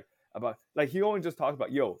 It's like about like he only just talked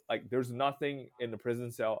about, yo, like there's nothing in the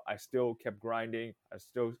prison cell. I still kept grinding. I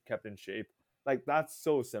still kept in shape. Like that's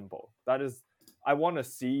so simple. That is, I want to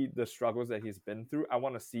see the struggles that he's been through. I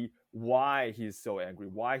want to see why he's so angry,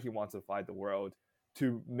 why he wants to fight the world,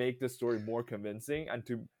 to make the story more convincing and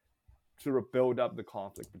to sort of build up the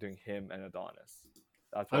conflict between him and Adonis.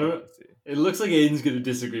 That's what I want to see. It looks like Aiden's going to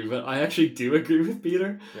disagree, but I actually do agree with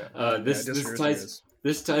Peter. Yeah.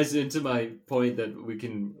 This ties into my point that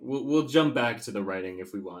we'll jump back to the writing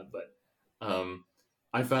if we want, but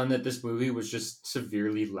I found that this movie was just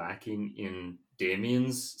severely lacking in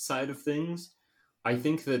Damien's side of things. I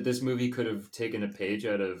think that this movie could have taken a page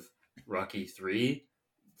out of Rocky 3,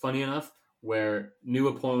 funny enough, where new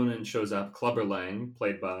opponent shows up, Clubber Lang,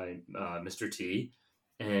 played by Mr. T,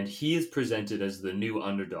 and he is presented as the new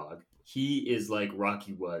underdog. He is like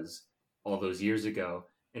Rocky was all those years ago,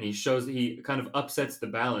 and he kind of upsets the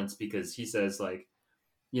balance because he says like,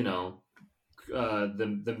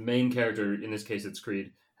 the main character, in this case it's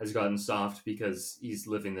Creed, has gotten soft because he's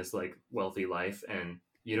living this like wealthy life, and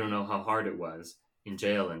you don't know how hard it was in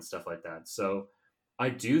jail and stuff like that. So I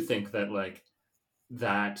do think that like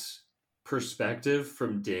that perspective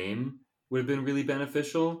from Dame would have been really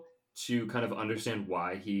beneficial to kind of understand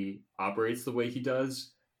why he operates the way he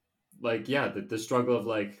does. Like, yeah, the struggle of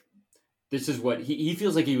like, this is what he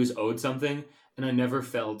feels like he was owed something, and I never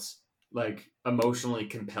felt like emotionally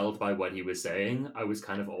compelled by what he was saying. I was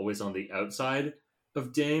kind of always on the outside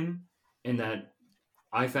of Dame, and that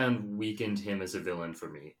I found weakened him as a villain for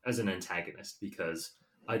me, as an antagonist, because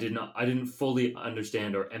I didn't fully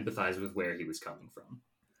understand or empathize with where he was coming from.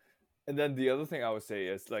 And then the other thing I would say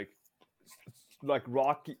is like like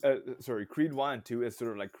Creed 1 and 2 is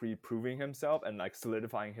sort of like Creed proving himself and like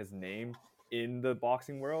solidifying his name in the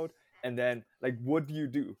boxing world. And then like, what do you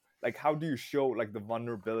do? Like, how do you show like the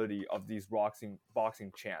vulnerability of these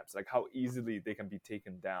boxing champs? Like how easily they can be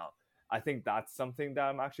taken down. I think that's something that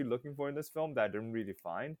I'm actually looking for in this film that I didn't really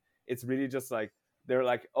find. It's really just like, they're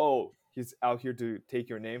like, oh, he's out here to take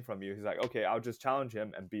your name from you. He's like, okay, I'll just challenge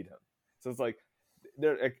him and beat him. So it's like,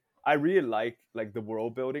 they're like, I really like the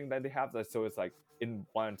world building that they have. So it's like in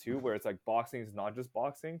 1 and 2, where it's like boxing is not just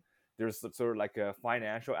boxing. There's sort of like a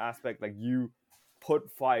financial aspect. Like you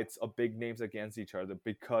put fights of big names against each other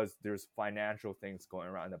because there's financial things going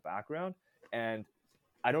around in the background. And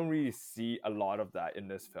I don't really see a lot of that in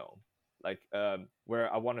this film. Like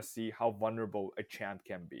where I want to see how vulnerable a champ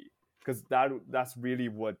can be, because that's really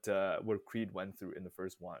what Creed went through in the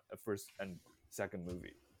first and second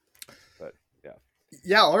movie. But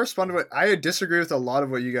yeah, I'll respond to it. I disagree with a lot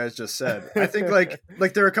of what you guys just said. I think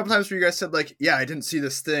like there are a couple times where you guys said like, yeah, I didn't see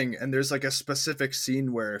this thing, and there's like a specific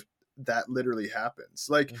scene where that literally happens.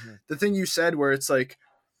 Like the thing you said where it's like,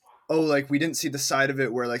 oh, like we didn't see the side of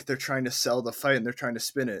it where like they're trying to sell the fight and they're trying to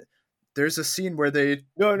spin it. There's a scene where they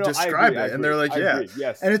describe it and they're like, yeah.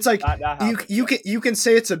 Yes. And it's like, that happens, you can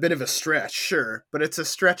say it's a bit of a stretch, sure, but it's a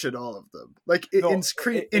stretch at all of them. Like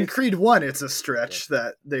in Creed 1, it's a stretch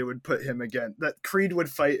that they would put him again, that Creed would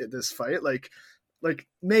fight at this fight.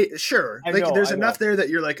 Sure. There's enough there that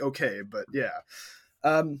you're like, okay, but yeah.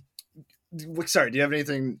 Sorry, do you have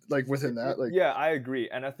anything like within that? Like, yeah, I agree.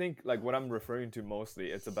 And I think like what I'm referring to mostly,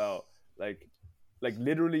 it's about like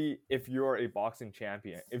literally, if you're a boxing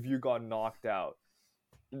champion, if you got knocked out,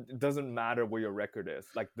 it doesn't matter what your record is.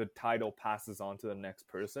 Like the title passes on to the next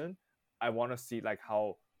person. I want to see like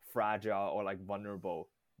how fragile or like vulnerable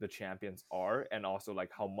the champions are, and also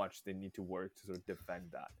like how much they need to work to sort of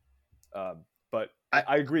defend that. But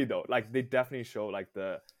I agree though. Like they definitely show like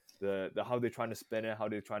the how they're trying to spin it, how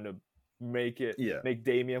they're trying to make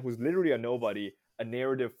Damien, who's literally a nobody, a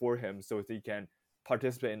narrative for him so that he can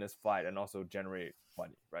participate in this fight and also generate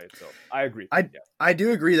money, right? So I agree. I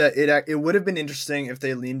do agree that it would have been interesting if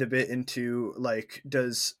they leaned a bit into like,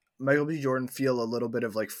 does Michael B. Jordan feel a little bit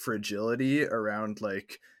of like fragility around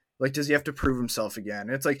like does he have to prove himself again?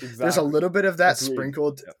 It's like There's a little bit of that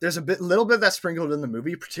sprinkled. Yeah. There's little bit of that sprinkled in the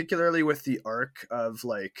movie, particularly with the arc of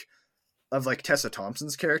Tessa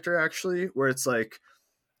Thompson's character, actually, where it's like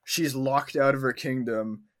she's locked out of her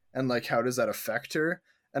kingdom and like how does that affect her?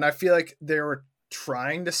 And I feel like they were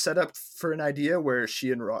trying to set up for an idea where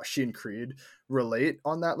she and Creed relate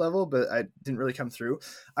on that level, but I didn't really come through.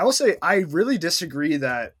 I will say I really disagree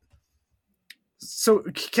that. So,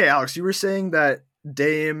 okay, Alex, you were saying that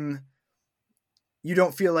Dame, you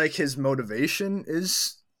don't feel like his motivation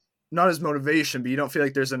is not his motivation, but you don't feel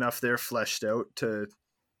like there's enough there fleshed out to.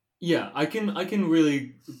 Yeah, I can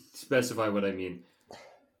really specify what I mean.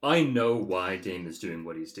 I know why Dame is doing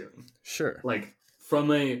what he's doing. Sure. Like, from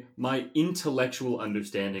my intellectual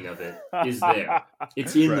understanding of it is there.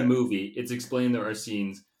 It's in the movie. It's explained. There are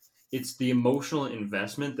scenes. It's the emotional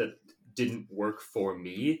investment that didn't work for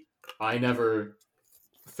me. I never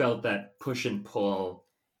felt that push and pull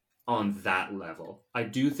on that level. I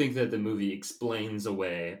do think that the movie explains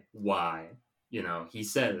away why. He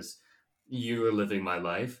says, "You are living my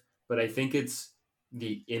life," but I think it's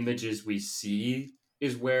the images we see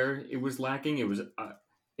is where it was lacking. It was.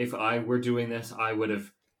 If I were doing this, I would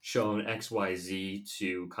have shown XYZ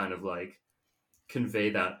to kind of like convey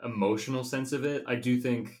that emotional sense of it. I do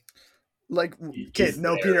think. Like, okay,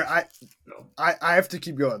 no, Peter, I have to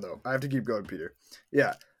keep going though. I have to keep going, Peter.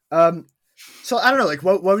 Yeah. So I don't know, like,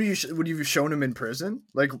 what would you have shown him in prison?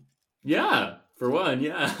 Like, yeah, for one,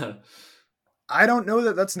 yeah. I don't know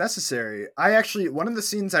that that's necessary. One of the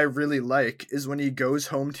scenes I really like is when he goes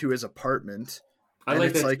home to his apartment. I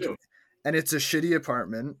like that too. And it's a shitty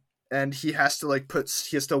apartment, and he has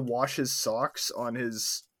to wash his socks on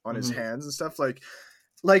his hands and stuff, like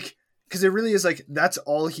because it really is like that's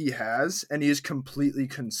all he has, and he is completely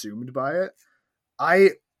consumed by it.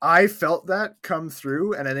 I felt that come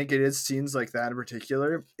through, and I think it is scenes like that in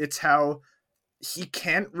particular. It's how he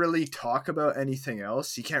can't really talk about anything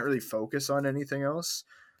else. He can't really focus on anything else.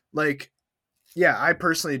 Like, yeah, I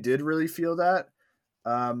personally did really feel that.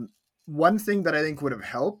 One thing that I think would have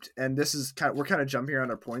helped, and this is we're kind of jumping around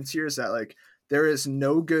our points here, is that like there is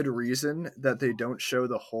no good reason that they don't show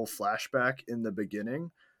the whole flashback in the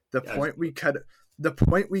beginning. The point we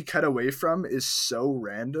cut away from is so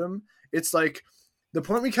random. It's like the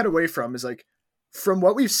point we cut away from is like, from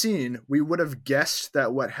what we've seen, we would have guessed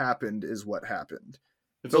that what happened is what happened.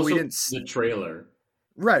 It's also the trailer,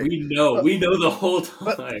 right? We know the whole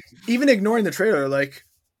time. But even ignoring the trailer, like,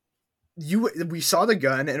 we saw the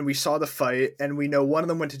gun and we saw the fight and we know one of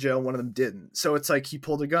them went to jail and one of them didn't. So it's like he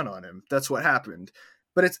pulled a gun on him. That's what happened.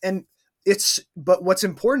 But but what's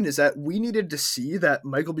important is that we needed to see that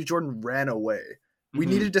Michael B. Jordan ran away. We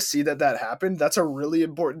needed to see that happened. That's a really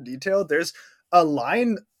important detail. There's a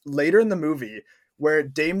line later in the movie where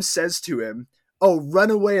Dame says to him, "Oh,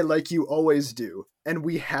 run away like you always do." And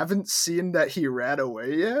we haven't seen that he ran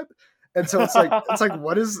away yet. And so it's like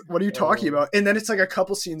what are you talking about? And then it's like a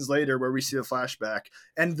couple scenes later where we see the flashback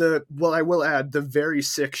and I will add the very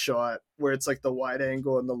sick shot where it's like the wide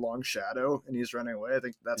angle and the long shadow and he's running away. I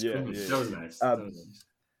think that's cool. That was nice.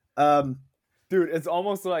 Dude, it's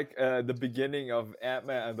almost like the beginning of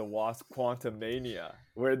Ant-Man and the Wasp: Quantumania,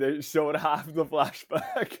 where they showed half the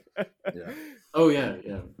flashback. Yeah. Oh yeah.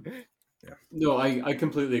 No, I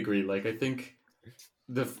completely agree. Like, I think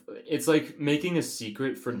it's like making a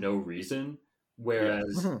secret for no reason.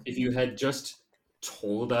 Whereas if you had just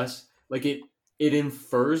told us, like, it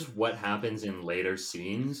infers what happens in later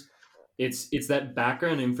scenes. It's that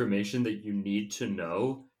background information that you need to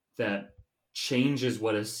know that changes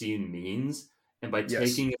what a scene means. And by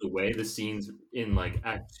taking it away, the scenes in like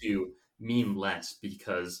Act 2 mean less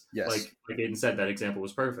because, like Aiden said, that example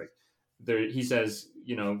was perfect. He says,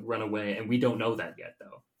 run away, and we don't know that yet,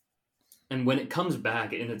 though. And when it comes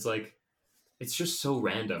back, and it's like, it's just so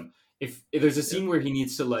random. If there's a scene where he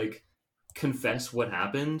needs to like confess what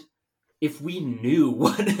happened, if we knew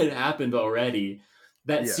what had happened already,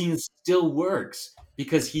 that scene still works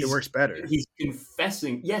because it works better. He's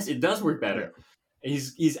confessing. Yes, it does work better. Yeah.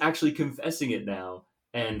 He's actually confessing it now,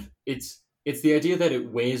 and it's the idea that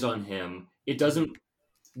it weighs on him. It doesn't.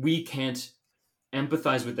 We can't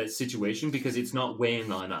empathize with that situation because it's not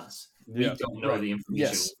weighing on us. We don't know the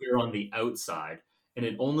information. We're on the outside, and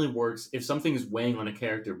it only works if something is weighing on a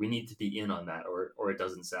character. We need to be in on that, or it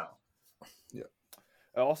doesn't sell. Yeah,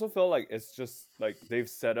 I also feel like it's just like they've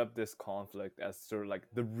set up this conflict as sort of like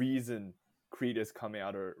the reason Creed is coming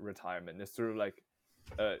out of retirement. It's sort of like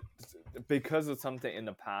because of something in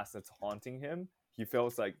the past that's haunting him. He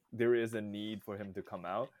feels like there is a need for him to come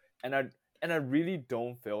out, and I really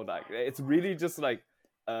don't feel that. It's really just like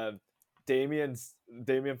Damien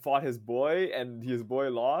fought his boy and his boy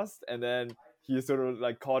lost, and then he sort of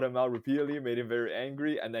like called him out repeatedly, made him very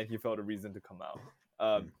angry, and then he felt a reason to come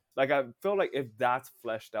out. Like, I feel like if that's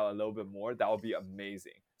fleshed out a little bit more, that would be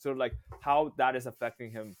amazing. Sort of like how that is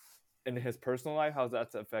affecting him in his personal life, how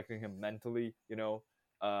that's affecting him mentally,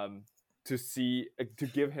 to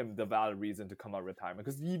give him the valid reason to come out of retirement,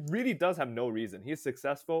 because he really does have no reason. He's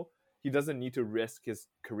successful. He doesn't need to risk his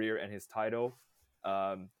career and his title.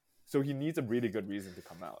 So he needs a really good reason to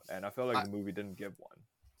come out. And I feel like the movie didn't give one.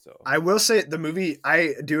 So I will say the movie,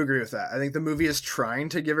 I do agree with that. I think the movie is trying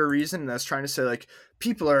to give a reason, and that's trying to say like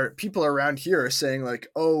people around here are saying like,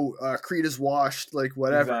 oh, Creed is washed, like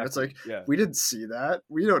whatever. Exactly. It's like we didn't see that.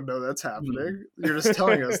 We don't know that's happening. You're just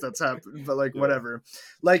telling us that's happening, but like whatever.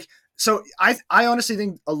 Like, so I honestly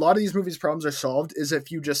think a lot of these movies' problems are solved is if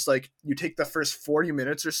you just like you take the first 40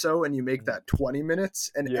 minutes or so and you make that 20 minutes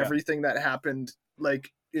and everything that happened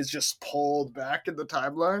like is just pulled back in the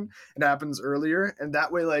timeline and happens earlier. And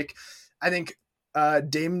that way, like, I think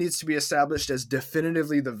Dame needs to be established as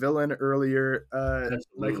definitively the villain earlier.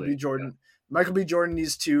 Michael B. Jordan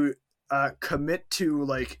needs to commit to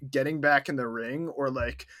like getting back in the ring, or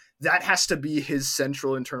like that has to be his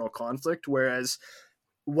central internal conflict. Whereas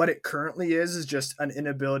what it currently is just an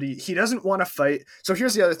inability. He doesn't want to fight. So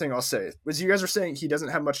here's the other thing I'll say was you guys were saying he doesn't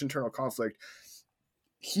have much internal conflict.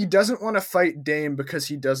 He doesn't want to fight Dame because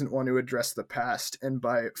he doesn't want to address the past. And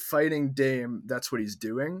by fighting Dame, that's what he's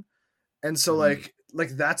doing. And so like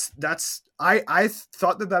that's I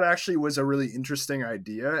thought that actually was a really interesting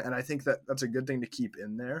idea. And I think that that's a good thing to keep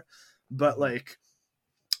in there. But like,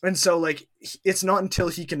 and so like, it's not until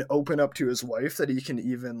he can open up to his wife that he can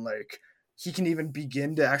even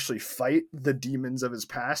begin to actually fight the demons of his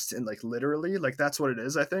past. And like, literally, like that's what it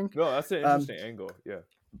is, I think. No, that's an interesting angle. Yeah.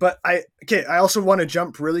 But I also want to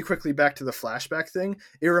jump really quickly back to the flashback thing.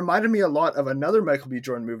 It reminded me a lot of another Michael B.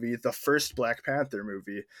 Jordan movie, the first Black Panther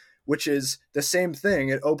movie, which is the same thing.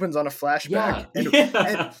 It opens on a flashback,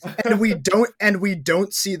 and we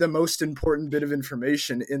don't see the most important bit of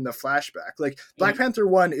information in the flashback. Like Black Panther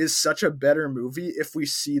 1 is such a better movie if we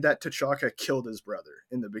see that T'Chaka killed his brother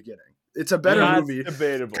in the beginning. It's a better movie.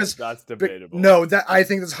 That's debatable. No, that I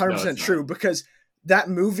think that's 100% true, because that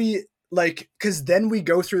movie, like, because then we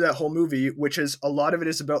go through that whole movie, which is a lot of it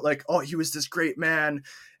is about like, oh, he was this great man,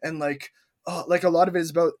 and like, oh, like a lot of it is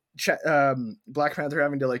about Black Panther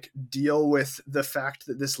having to like deal with the fact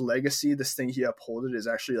that this legacy, this thing he upholded, is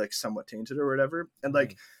actually like somewhat tainted or whatever. And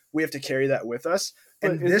like we have to carry that with us.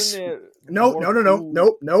 But And this, isn't it no, more no, no, no,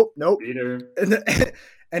 cool- nope. Peter.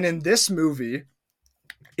 And in this movie,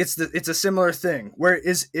 it's a similar thing.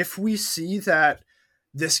 Whereas if we see that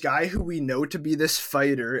this guy who we know to be this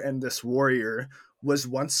fighter and this warrior was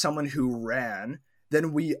once someone who ran,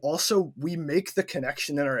 then we make the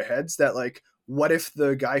connection in our heads that like, what if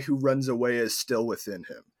the guy who runs away is still within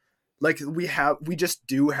him? Like we just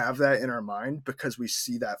do have that in our mind because we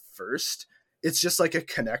see that first. It's just like a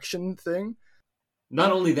connection thing.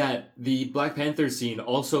 Not only that, the Black Panther scene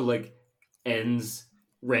also like ends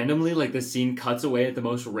randomly. Like the scene cuts away at the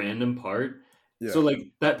most random part. Yeah. So like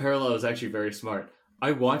that parallel is actually very smart.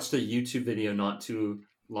 I watched a YouTube video not too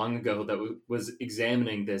long ago that was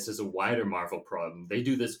examining this as a wider Marvel problem. They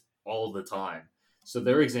do this all the time. So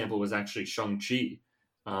their example was actually Shang-Chi.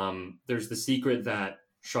 There's the secret that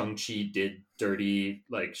Shang-Chi did dirty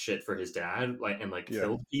like shit for his dad, like and like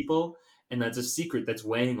killed people, and that's a secret that's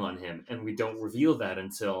weighing on him, and we don't reveal that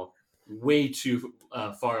until way too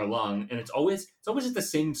far along, and it's always at the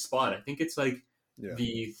same spot. I think it's like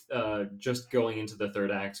the just going into the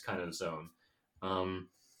third act kind of zone,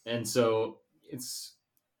 and so it's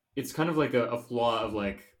kind of like a flaw of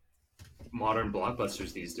like modern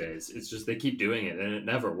blockbusters these days. It's just they keep doing it and it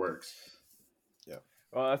never works. Yeah.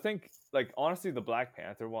 Well, I think like honestly, the Black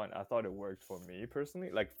Panther one, I thought it worked for me personally.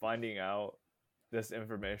 Like finding out this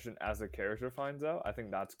information as a character finds out, I think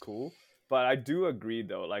that's cool. But I do agree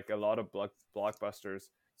though, like a lot of blockbusters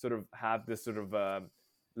sort of have this sort of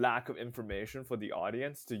lack of information for the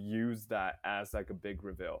audience to use that as like a big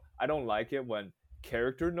reveal. I don't like it when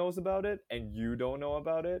character knows about it and you don't know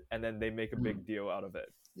about it, and then they make a big deal out of it.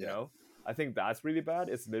 You know, I think that's really bad.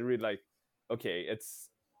 It's literally like, okay, it's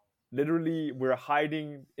literally we're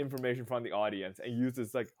hiding information from the audience and use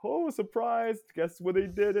this like, oh, surprise, guess what they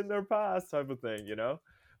did in their past type of thing, you know.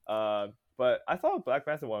 But I thought Black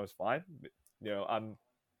Panther one was fine. You know, I'm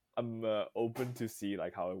open to see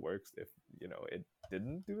like how it works if you know it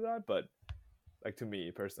didn't do that, but like to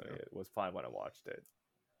me personally, it was fine when I watched it.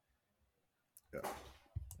 Yeah.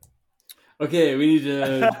 Okay, we need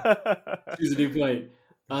to choose a new point.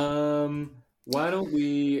 Why don't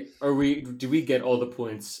we? Do we get all the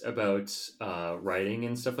points about writing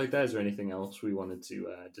and stuff like that? Is there anything else we wanted to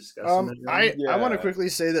discuss? I want to quickly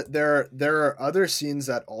say that there are other scenes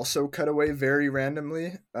that also cut away very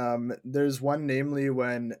randomly. There's one, namely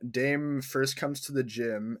when Dame first comes to the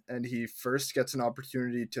gym and he first gets an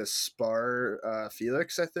opportunity to spar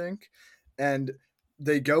Felix, I think, and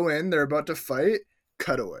they go in, they're about to fight,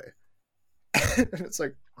 cut away. It's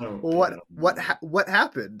like, what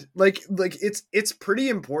happened? Like it's pretty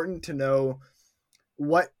important to know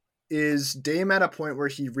what is Dame at a point where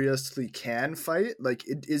he realistically can fight. Like,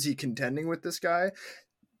 is he contending with this guy?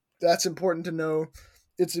 That's important to know.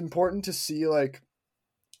 It's important to see like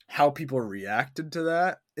how people reacted to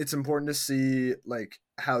that. It's important to see like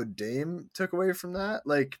how Dame took away from that.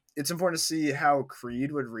 Like, it's important to see how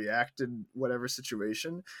Creed would react in whatever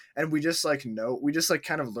situation. And we just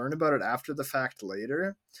kind of learn about it after the fact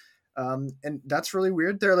later. And that's really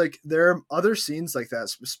weird. There are other scenes like that,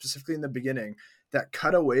 specifically in the beginning, that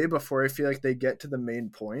cut away before I feel like they get to the main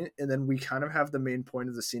point, and then we kind of have the main point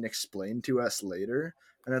of the scene explained to us later,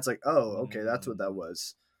 and it's like, oh, okay, that's what that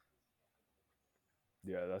was.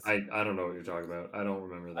 Yeah, that's. I don't know what you're talking about. I don't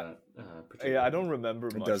remember that. Yeah, I don't remember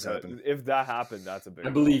much. It does happen. If that happened, that's a big. I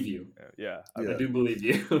believe you. Yeah, I do believe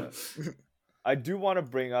you. Yeah. I do want to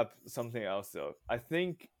bring up something else though. I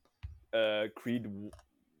think Creed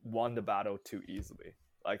won the battle too easily.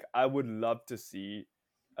 Like, I would love to see,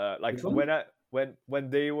 like when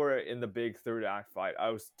they were in the big third act fight, I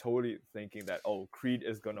was totally thinking that, oh, Creed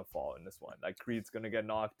is gonna fall in this one. Like, Creed's gonna get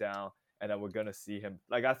knocked down, and then we're gonna see him.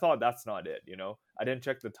 Like, I thought that's not it. You know, I didn't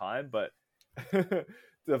check the time, but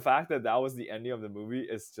the fact that was the ending of the movie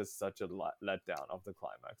is just such a letdown of the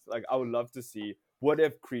climax. Like, I would love to see what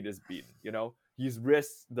if Creed is beaten. You know, he's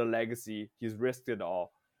risked the legacy, he's risked it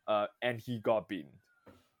all, and he got beaten.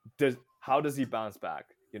 How does he bounce back?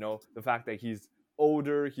 You know, the fact that he's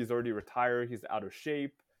older, he's already retired, he's out of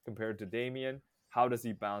shape compared to Damien. How does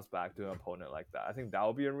he bounce back to an opponent like that? I think that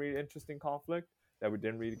would be a really interesting conflict that we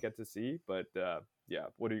didn't really get to see. But yeah,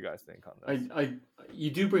 what do you guys think on this?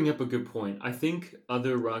 You do bring up a good point. I think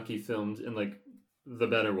other Rocky films, and like the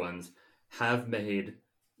better ones, have made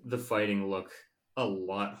the fighting look a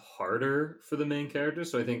lot harder for the main character.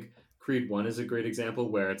 So I think Creed 1 is a great example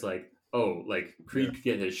where it's like, oh, like Creed could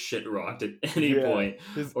get his shit rocked at any point.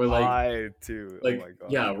 His or like eye too. Like, oh my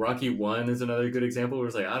god. Yeah, Rocky 1 is another good example where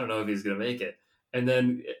it's like, I don't know if he's gonna make it. And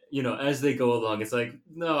then, you know, as they go along, it's like,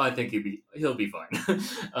 no, I think he'll be fine.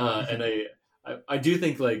 And I do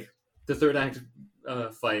think like the third act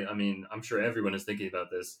fight, I mean, I'm sure everyone is thinking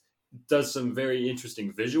about this, does some very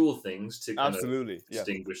interesting visual things to kind of Absolutely, yeah.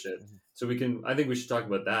 distinguish it. Mhm. So I think we should talk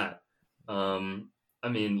about that. I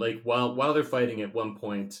mean, like while they're fighting at one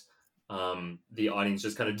point, the audience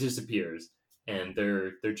just kind of disappears, and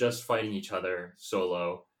they're just fighting each other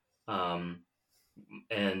solo.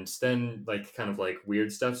 And then like kind of like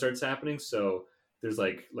weird stuff starts happening. So there's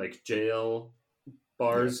like jail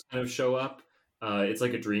bars kind of show up. It's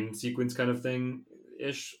like a dream sequence kind of thing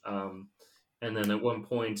ish. And then at one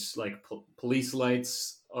point, like police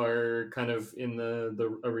lights are kind of in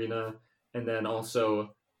the arena, and then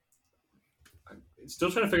also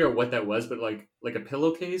still trying to figure out what that was, but like a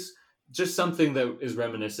pillowcase, just something that is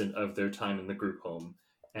reminiscent of their time in the group home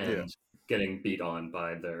and getting beat on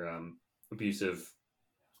by their abusive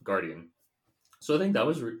guardian. So I think that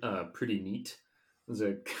was pretty neat. It was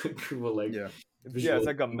a cool like yeah, it's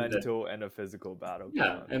like a mental and a physical battle.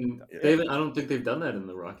 Yeah, and I don't think they've done that in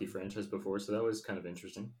the Rocky franchise before, so that was kind of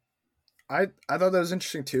interesting. I thought that was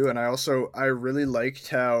interesting too, and I really liked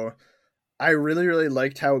how really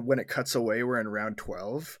liked how when it cuts away we're in round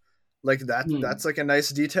 12. Like that's like a nice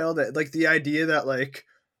detail, that like the idea that like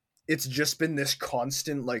it's just been this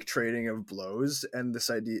constant like trading of blows, and this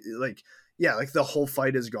idea like like the whole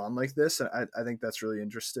fight is gone like this, and I think that's really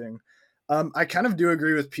interesting. I kind of do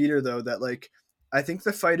agree with Peter though that like I think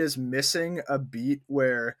the fight is missing a beat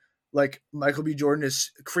where like Michael B. Jordan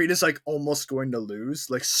Creed is like almost going to lose,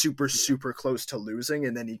 like super close to losing,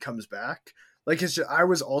 and then he comes back. Like it's just, I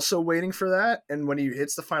was also waiting for that, and when he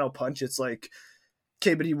hits the final punch, it's like,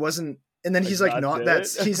 okay, but he wasn't. And then he's like not that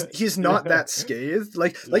he's not that scathed.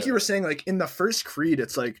 Like you were saying, like in the first Creed,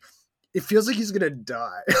 it's like it feels like he's gonna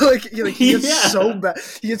die. like he gets so bad,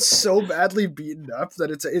 he gets so badly beaten up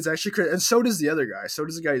that it's actually crazy. And so does the other guy. So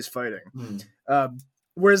does the guy he's fighting.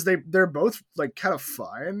 Whereas they're both like kind of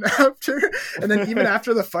fine after, and then even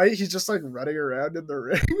after the fight, he's just like running around in the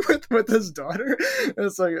ring with his daughter. And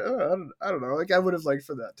it's like, oh, I don't know. Like I would have liked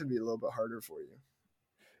for that to be a little bit harder for you.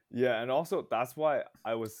 Yeah, and also that's why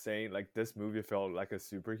I was saying like this movie felt like a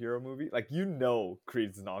superhero movie. Like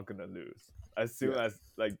Creed's not gonna lose as soon as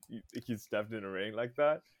like he stepped in a ring like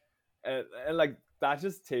that, and like that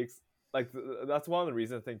just takes like that's one of the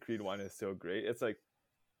reasons I think Creed 1 is so great. It's like,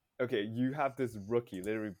 okay, you have this rookie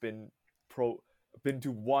literally been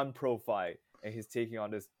to one pro fight, and he's taking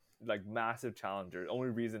on this like massive challenger. The only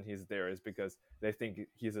reason he's there is because they think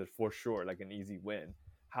he's a for sure like an easy win.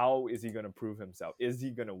 How is he going to prove himself? Is he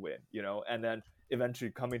going to win? You know, and then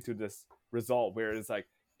eventually coming to this result where it's like,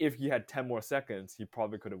 if he had 10 more seconds, he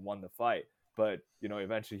probably could have won the fight. But, you know,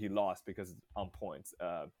 eventually he lost because on points.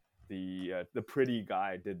 The pretty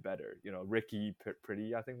guy did better. You know, Ricky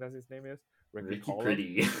Pretty, I think that's his name is. Ricky Collin.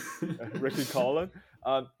 Pretty. Ricky Collin.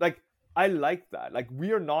 Like, I like that. Like,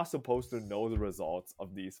 we are not supposed to know the results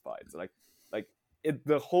of these fights.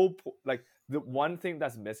 The one thing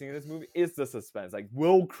that's missing in this movie is the suspense. Like,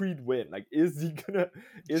 will Creed win? Like, is he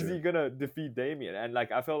gonna defeat Damien? And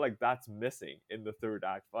like, I felt like that's missing in the third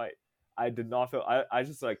act fight. I did not feel. I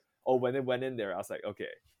just like, oh, when it went in there, I was like, okay,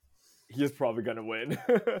 he's probably gonna win.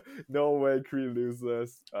 No way Creed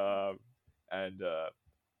loses. And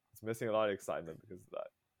it's missing a lot of excitement because of that.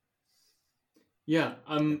 Yeah.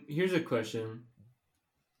 Here's a question.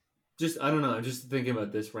 I don't know. I'm just thinking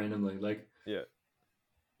about this randomly. Like, yeah.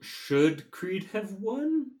 Should Creed have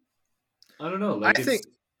won? I don't know. Like, I think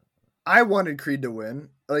I wanted Creed to win.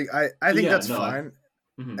 Like I think that's fine.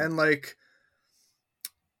 And like,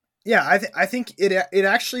 yeah, I think it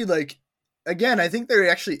actually like, again, I think there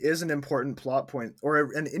actually is an important plot point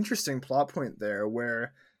or an interesting plot point there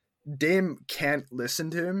where Dame can't listen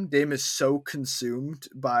to him. Dame is so consumed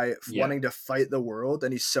by wanting to fight the world,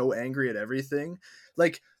 and he's so angry at everything.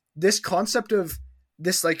 Like this concept of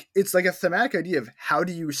this, like it's like a thematic idea of how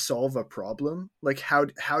do you solve a problem? Like how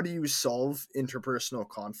do you solve interpersonal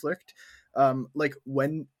conflict? Like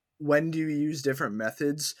when do you use different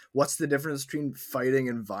methods? What's the difference between fighting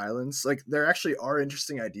and violence? Like there actually are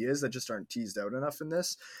interesting ideas that just aren't teased out enough in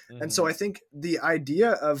this. And so I think the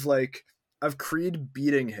idea of Creed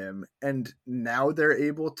beating him and now they're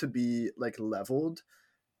able to be like leveled,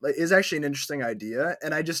 like is actually an interesting idea.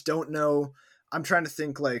 And I just don't know. I'm trying to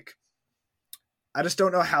think like, I just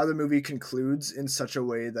don't know how the movie concludes in such a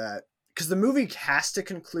way that, because the movie has to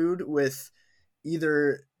conclude with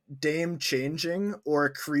either Dame changing or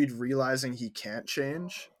Creed realizing he can't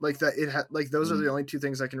change. Like that, like those are the only two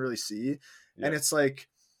things I can really see. Yeah. And it's like,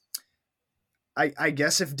 I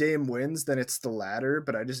guess if Dame wins, then it's the latter,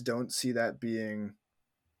 but I just don't see that being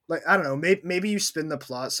like, I don't know. Maybe you spin the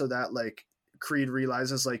plot so that like Creed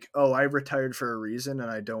realizes like, oh, I retired for a reason and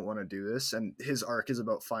I don't want to do this, and his arc is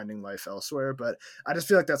about finding life elsewhere. But I just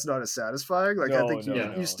feel like that's not as satisfying. Like I think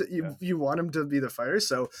you want him to be the fighter,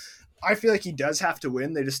 so I feel like he does have to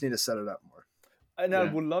win. They just need to set it up more. And I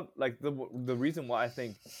would love, like, the reason why I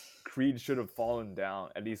think Creed should have fallen down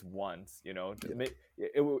at least once, you know,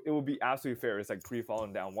 it will be absolutely fair. It's like Creed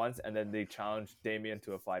fallen down once, and then they challenge Damien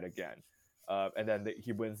to a fight again, and then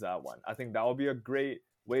he wins that one. I think that would be a great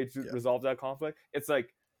way to resolve that conflict. It's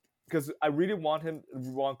like, because I really want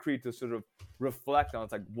Creed to sort of reflect on,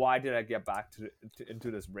 it's like, why did I get back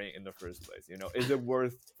into this ring in the first place? You know, is it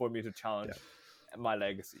worth for me to challenge my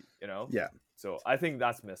legacy? You know, So I think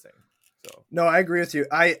that's missing. So no, I agree with you.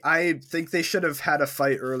 I think they should have had a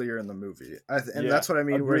fight earlier in the movie, that's what I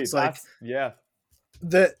mean. Agreed. Where it's like,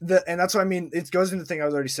 and that's what I mean. It goes into the thing I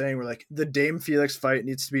was already saying, where like the Dame Felix fight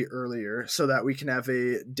needs to be earlier so that we can have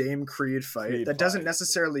a Dame Creed fight. Doesn't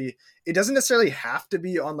necessarily have to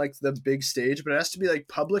be on like the big stage, but it has to be like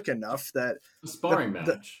public enough that a sparring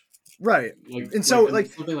match, right? Like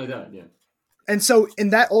something like that, yeah.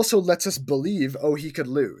 And that also lets us believe, oh, he could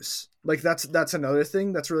lose. Like that's another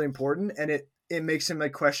thing that's really important, and it makes him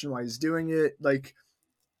like question why he's doing it. Like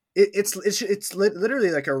it's literally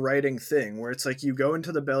like a writing thing where it's like you go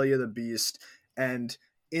into the belly of the beast, and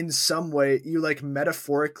in some way you like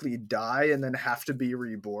metaphorically die and then have to be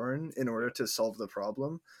reborn in order to solve the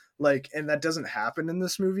problem. Like, and that doesn't happen in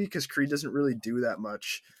this movie because Creed doesn't really do that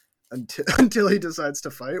much until he decides to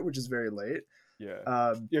fight, which is very late.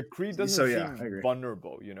 Creed doesn't seem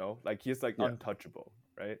vulnerable, you know, like he's like untouchable,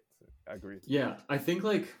 right? So I agree. Yeah, I think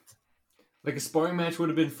like a sparring match would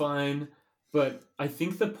have been fine, but I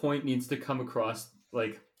think the point needs to come across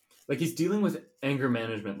like he's dealing with anger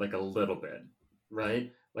management like a little bit,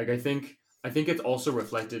 right? Like I think it's also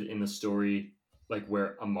reflected in the story, like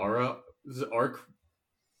where Amara's arc,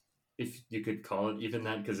 if you could call it even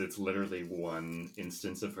that, because it's literally one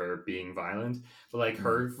instance of her being violent, but like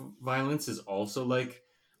her violence is also like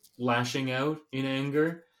lashing out in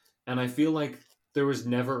anger. And I feel like there was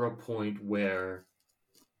never a point where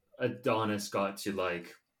Adonis got to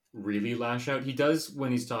like really lash out. He does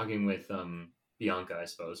when he's talking with Bianca, I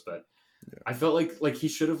suppose, but I felt like he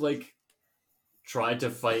should have like tried to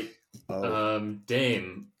fight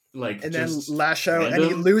Dame, like, and then lash out, and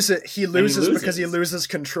he loses because he loses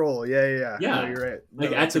control. Yeah. No, you're right.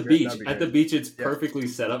 Like at the beach, it's perfectly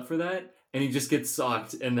set up for that, and he just gets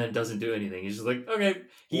socked and then doesn't do anything. He's just like, okay.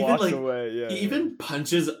 He even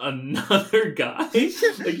punches another guy.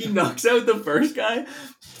 Like he knocks out the first guy,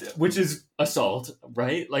 which is assault,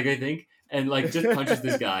 right? Like I think, and like just punches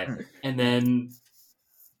this guy, and then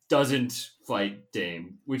doesn't fight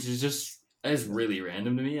Dame, which is really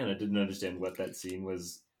random to me, and I didn't understand what that scene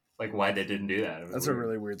was. Like why they didn't do that. That's weird. A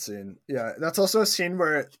really weird scene. Yeah, that's also a scene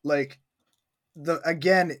where like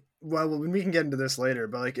well, we can get into this later,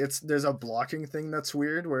 but like there's a blocking thing that's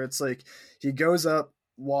weird where it's like he goes up,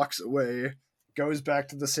 walks away, goes back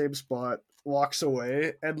to the same spot, walks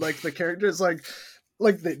away, and like the characters like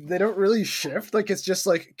they don't really shift. Like it's just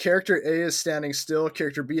like character A is standing still,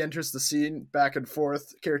 character B enters the scene, back and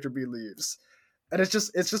forth, character B leaves. And it's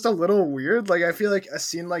just a little weird. Like I feel like a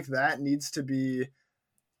scene like that needs to be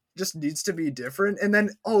different. And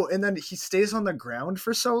then he stays on the ground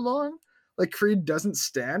for so long. Like Creed doesn't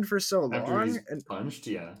stand for so long. After he's punched,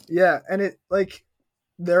 and it like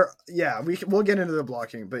we'll get into the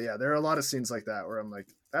blocking, but yeah, there are a lot of scenes like that where I'm like,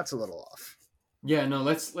 that's a little off. Yeah, no,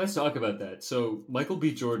 let's talk about that. So Michael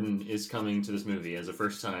B. Jordan is coming to this movie as a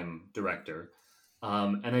first-time director,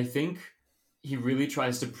 and I think he really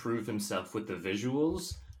tries to prove himself with the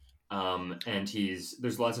visuals. And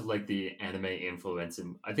there's lots of like the anime influence,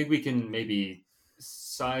 and I think we can maybe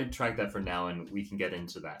sidetrack that for now, and we can get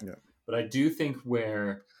into that. Yeah. But I do think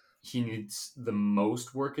where he needs the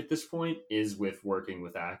most work at this point is with working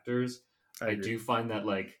with actors. I do find that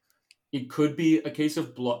like it could be a case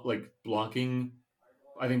of blocking.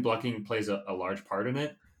 I think blocking plays a large part in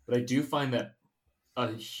it, but I do find that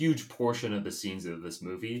a huge portion of the scenes of this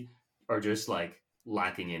movie are just like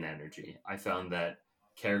lacking in energy. I found that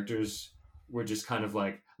characters were just kind of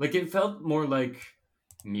like it felt more like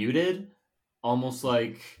muted, almost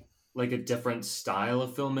like a different style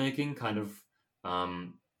of filmmaking, kind of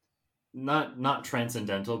not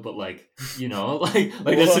transcendental, but like, you know, like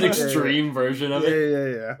that's an extreme version of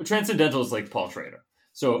it. Yeah. Transcendental is like Paul Schrader.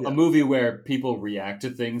 So a movie where people react to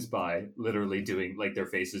things by literally doing like their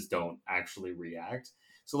faces don't actually react.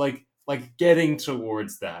 So like getting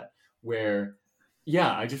towards that where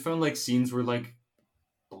I just found like scenes were like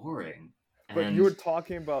boring. But you were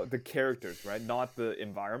talking about the characters, right? Not the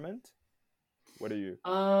environment. What are you?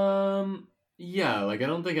 Yeah, like I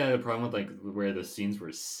don't think I had a problem with like where the scenes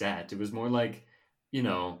were set. It was more like, you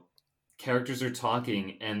know, characters are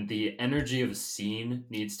talking and the energy of a scene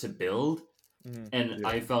needs to build. And Yeah,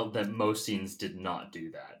 I felt that most scenes did not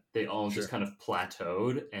do that. They all just sure. kind of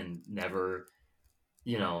plateaued and never,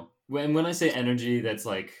 when I say energy, that's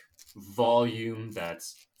like volume,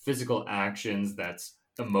 that's physical actions, that's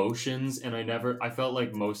emotions. And I felt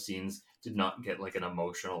like most scenes did not get like an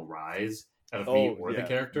emotional rise out of me Oh or the yeah.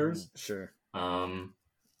 characters. Sure. Um,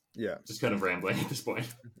 Yeah. just kind of rambling at this point.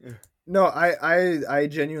 No, I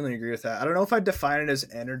genuinely agree with that. I don't know if I'd define it as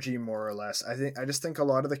energy more or less. I just think a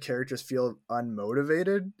lot of the characters feel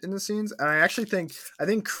unmotivated in the scenes. And I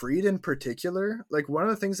think Creed in particular, like one of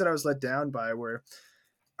the things that I was let down by where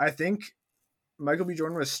I think Michael B.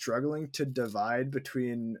 Jordan was struggling to divide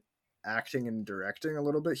between acting and directing a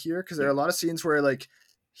little bit here, because there are a lot of scenes where like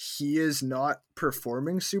he is not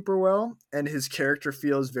performing super well and his character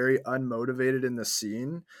feels very unmotivated in the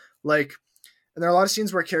scene. Like, and there are a lot of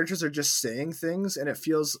scenes where characters are just saying things and it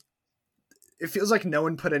feels like no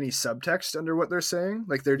one put any subtext under what they're saying.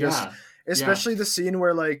 Like they're just, Yeah, yeah. especially the scene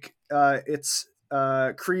where like it's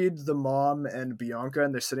Creed, the mom, and Bianca,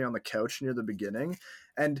 and they're sitting on the couch near the beginning,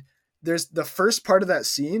 and there's the first part of that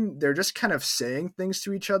scene. They're just kind of saying things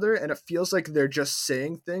to each other, and it feels like they're just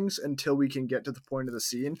saying things until we can get to the point of the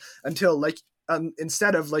scene. Until like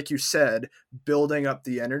instead of like you said, building up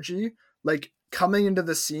the energy, like coming into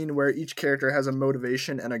the scene where each character has a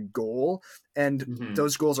motivation and a goal, and Hmm.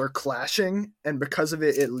 those goals are clashing, and because of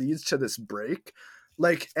it it leads to this break.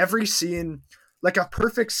 Like every scene, like a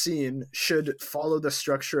perfect scene should follow the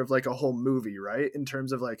structure of like a whole movie, right? In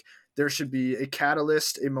terms of like there should be a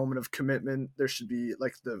catalyst, a moment of commitment, there should be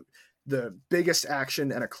like the biggest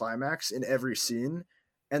action and a climax in every scene,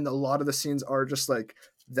 and a lot of the scenes are just like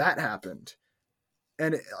that happened,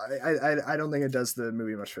 and I don't think it does the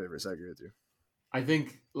movie much favors. I agree with you. I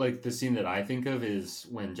think like the scene that I think of is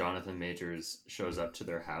when Jonathan Majors shows up to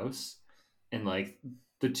their house, and like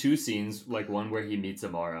the two scenes, like one where he meets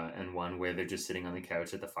Amara and one where they're just sitting on the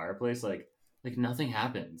couch at the fireplace, like nothing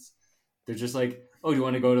happens. They're just like, "Oh, do you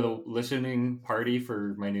want to go to the listening party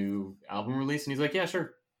for my new album release?" And he's like, "Yeah,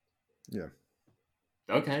 sure." Yeah.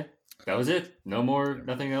 Okay, that was it. No more, Yeah.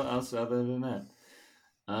 nothing else other than that.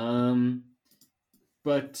 Um,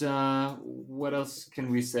 but what else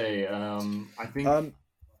can we say? I think Um.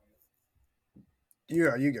 You go.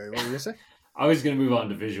 What were you gonna say? I was gonna move on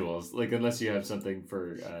to visuals, like unless you have something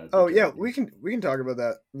for the Oh yeah, directing. we can talk about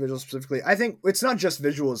that visual specifically. I think it's not just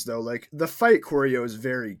visuals though. Like the fight choreo is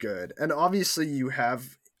very good, and obviously you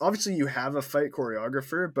have a fight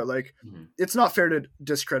choreographer, but like Mhm. it's not fair to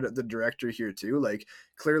discredit the director here too. Like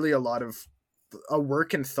clearly a lot of a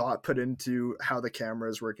work and thought put into how the camera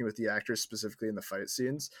is working with the actors specifically in the fight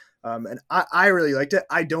scenes. And I really liked it.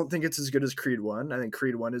 I don't think it's as good as Creed 1. I think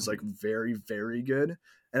Creed 1 is like very, very good.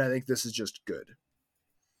 And I think this is just good.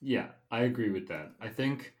 Yeah, I agree with that. I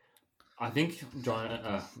think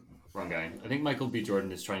John, wrong guy. I think Michael B.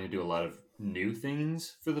 Jordan is trying to do a lot of new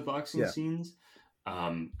things for the boxing Yeah. scenes.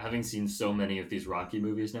 Having seen so many of these Rocky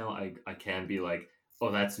movies now, I can be like, oh,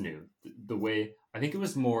 that's new. The way I think it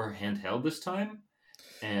was more handheld this time,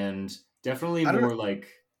 and definitely I don't know. more like,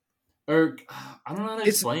 or I don't know how to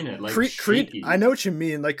It's explain it, like Creed. I shaky. know what you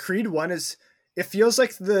mean. Like Creed 1 is, it feels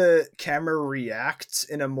like the camera reacts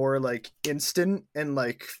in a more like instant and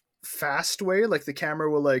like fast way. Like the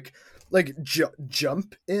camera will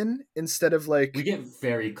jump in instead of We like, get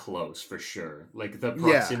very close for sure. Like the yeah.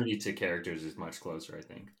 proximity to characters is much closer, I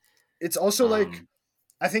think. It's also like Um,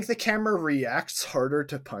 I think the camera reacts harder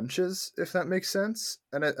to punches, if that makes sense.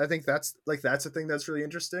 And I think that's a thing that's really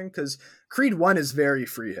interesting because Creed 1 is very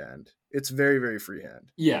freehand. It's very, very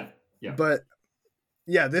freehand. yeah, yeah, But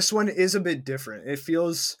yeah, this one is a bit different. It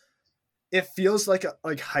feels like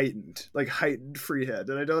heightened freehand.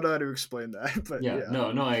 And I don't know how to explain that, but yeah. yeah.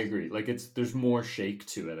 No, no, I agree. Like there's more shake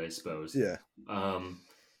to it, I suppose. Yeah. Um,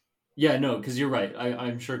 yeah, no, because you're right.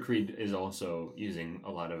 I'm sure Creed is also using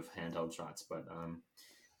a lot of handheld shots, but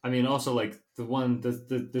I mean, also like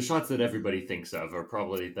the shots that everybody thinks of are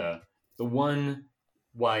probably the one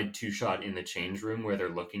wide two shot in the change room where they're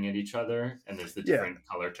looking at each other and there's the Yeah. different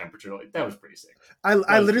color temperature. Like that was pretty sick. I That was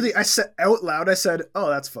pretty literally I sick. said out loud, I said, "Oh,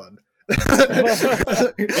 that's fun."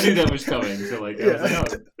 I knew that was coming, so like I was like, Yeah.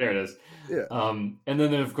 oh, there it is. Yeah. And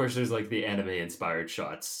then of course there's like the anime inspired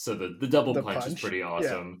shots. So the double The punch is punch. pretty Yeah.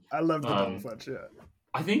 awesome. I love the double Um, punch. Yeah.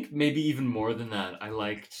 I think maybe even more than that, I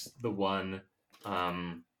liked the one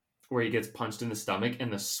where he gets punched in the stomach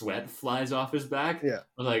and the sweat flies off his back. Yeah.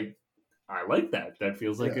 I was like, I like that. That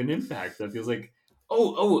feels like Yeah. an impact. That feels like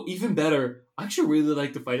oh, even better. I actually really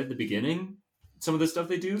like the fight at the beginning. Some of the stuff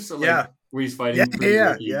they do. So like Yeah. where he's fighting Pretty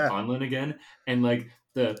yeah, Ricky yeah. Conlon again, and like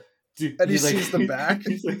And he he's like, sees the back.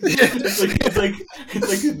 it's like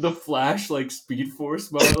the Flash like Speed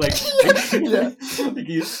Force mode, Yeah. like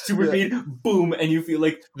he's super Yeah. speed, boom, and you feel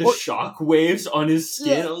like the Or- shock waves on his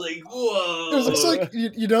skin. Yeah. I was like, It was whoa. just like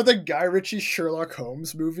you know the Guy Ritchie Sherlock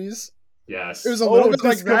Holmes movies. Yes. It was a little bit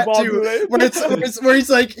like that too, discombobulate. where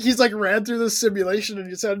he's like ran through the simulation and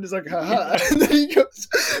he's like haha, and then he goes.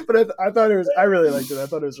 But I thought it was, I really liked it. I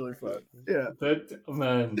thought it was really fun. Yeah, That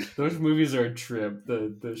man, those movies are a trip.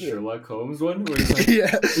 The Sherlock Holmes one where it's like,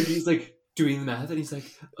 yeah, he's like doing the math and he's like,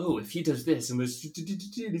 oh, if he does this and this, he's doing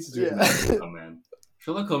Yeah. math. Oh man,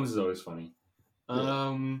 Sherlock Holmes is always funny.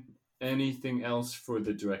 Yeah. Anything else for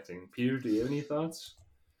the directing? Peter, do you have any thoughts?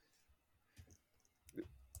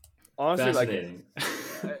 Honestly, like, Fascinating.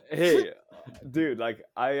 hey, dude, like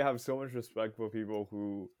I have so much respect for people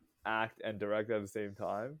who act and direct at the same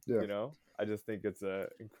time. Yeah. You know, I just think it's an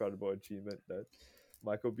incredible achievement that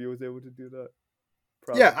Michael B was able to do that.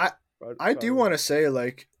 I do want to say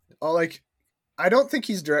like I don't think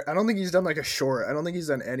he's I don't think he's done like a short. I don't think he's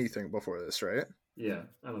done anything before this, right? Yeah,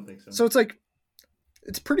 I don't think so. So it's like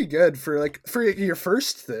it's pretty good for your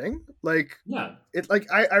first thing. Like yeah, it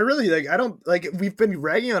like I really like I don't like we've been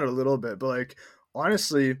ragging on it a little bit, but like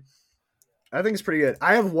honestly, I think it's pretty good.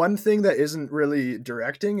 I have one thing that isn't really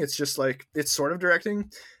directing. It's just like it's sort of directing,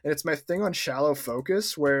 and it's my thing on shallow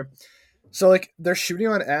focus where so like they're shooting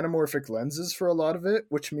on anamorphic lenses for a lot of it,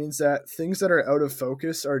 which means that things that are out of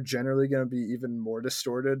focus are generally going to be even more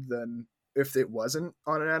distorted than if it wasn't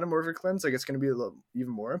on an anamorphic lens. Like it's going to be a little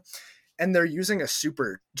even more. And they're using a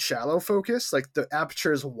super shallow focus, like the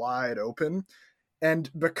aperture is wide open.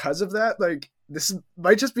 And because of that, like this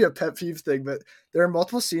might just be a pet peeve thing, but there are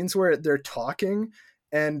multiple scenes where they're talking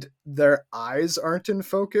and their eyes aren't in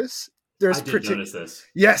focus. I did notice this.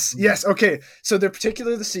 Yes. Okay. So they're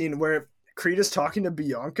particularly the scene where Creed is talking to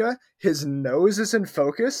Bianca. His nose is in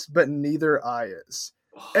focus, but neither eye is.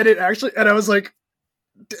 And it actually, and I was like,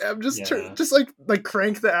 damn, just like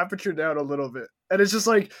crank the aperture down a little bit. And it's just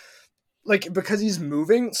like because he's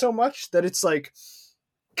moving so much that it's like,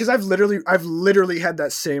 because I've literally had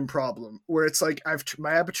that same problem where it's like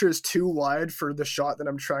my aperture is too wide for the shot that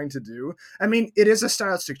I'm trying to do. I mean, it is a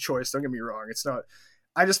stylistic choice. Don't get me wrong. It's not.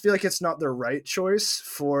 I just feel like it's not the right choice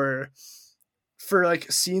for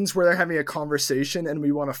like scenes where they're having a conversation and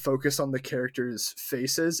we want to focus on the characters'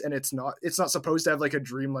 faces, and it's not supposed to have like a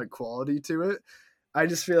dreamlike quality to it. I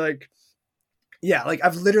just feel like, yeah, like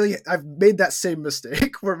I've made that same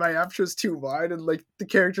mistake where my aperture is too wide and like the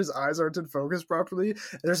character's eyes aren't in focus properly.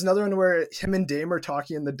 And there's another one where him and Dame are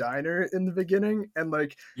talking in the diner in the beginning, and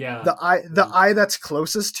like the eye that's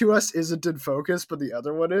closest to us isn't in focus, but the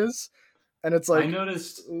other one is, and it's like I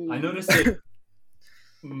noticed that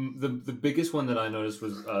the biggest one that I noticed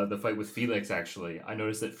was the fight with Felix. Actually, I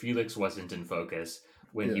noticed that Felix wasn't in focus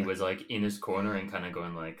when he was like in his corner and kind of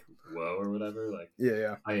going like whoa or whatever. Like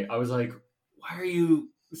I was like, why are you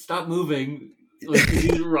stop moving? Like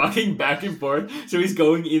he's rocking back and forth, so he's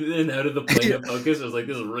going in and out of the plane of focus. I was like,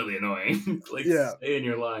 this is really annoying. Like stay in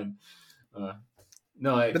your line.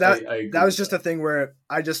 No, that was just a thing where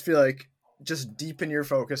I just feel like just deepen your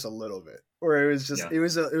focus a little bit, or it was just it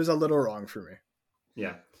was a little wrong for me.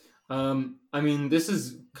 Yeah. I mean, this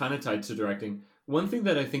is kind of tied to directing. One thing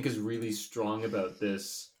that I think is really strong about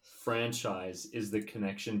this franchise is the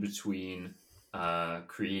connection between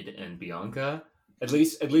Creed and Bianca. At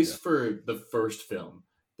least for the first film.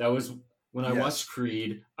 That was when I watched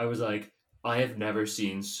Creed, I was like, I have never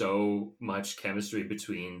seen so much chemistry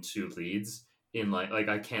between two leads in like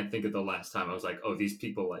I can't think of the last time I was like, oh, these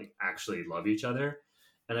people like actually love each other.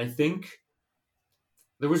 And I think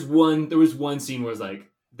there was one scene where it's like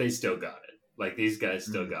they still got it. Like these guys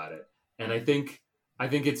still got it. And I think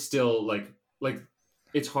it's still like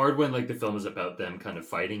it's hard when like the film is about them kind of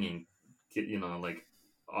fighting and like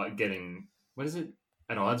getting what is it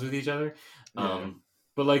at odds with each other.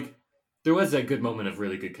 But like there was that good moment of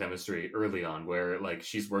really good chemistry early on where like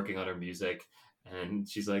she's working on her music and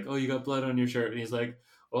she's like, oh, you got blood on your shirt, and he's like,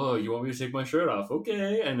 oh, you want me to take my shirt off?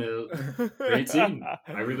 Okay. And great scene.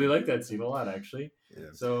 I really like that scene a lot, actually.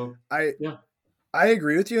 So I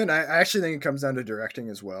agree with you, and I actually think it comes down to directing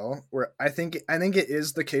as well, where I think it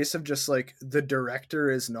is the case of just like the director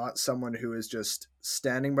is not someone who is just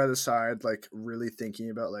standing by the side like really thinking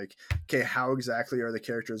about like, okay, how exactly are the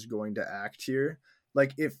characters going to act here?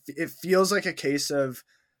 Like it feels like a case of,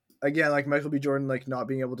 again, like Michael B. Jordan like not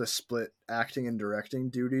being able to split acting and directing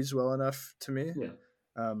duties well enough to me.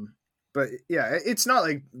 But yeah, it's not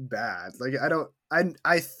like bad. Like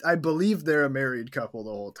I believe they're a married couple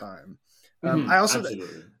the whole time. I also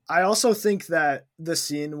Absolutely. I also think that the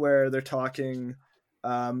scene where they're talking,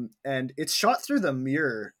 and it's shot through the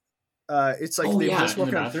mirror. It's like they've just in the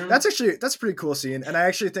woken up. bathroom. That's a pretty cool scene, and I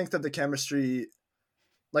actually think that the chemistry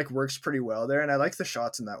like works pretty well there, and I like the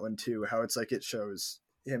shots in that one too. How it's like it shows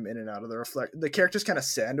him in and out of the character's kind of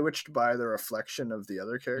sandwiched by the reflection of the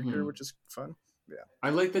other character, which is fun. Yeah, I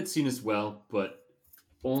like that scene as well, but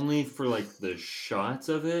only for like the shots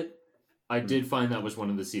of it. I did find that was one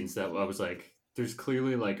of the scenes that I was like, there's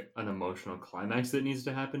clearly like an emotional climax that needs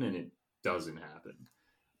to happen, and it doesn't happen.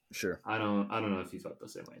 Sure. I don't know if you felt the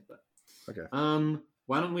same way, but okay.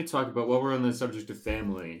 Why don't we talk about, while we're on the subject of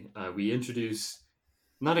family, we introduce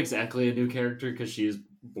not exactly a new character because she is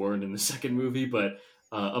born in the second movie, but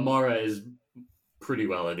Amara is pretty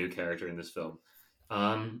well a new character in this film.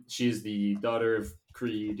 She is the daughter of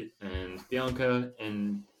Creed and Bianca,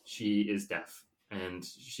 and she is deaf, and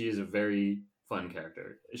she is a very fun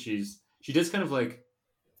character. She does kind of like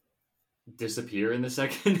disappear in the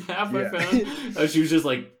second half. I found she was just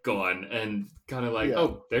like gone and kind of like,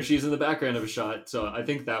 oh, there she is in the background of a shot. So I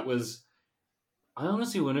think that was, I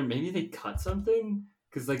honestly wonder, maybe they cut something,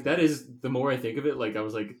 because like that is, the more I think of it, like I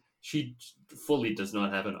was like, she fully does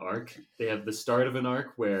not have an arc. They have the start of an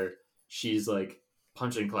arc where she's like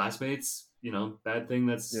punching classmates, bad thing.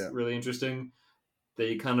 That's really interesting.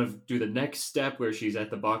 They kind of do the next step where she's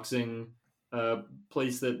at the boxing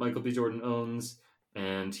place that Michael B. Jordan owns,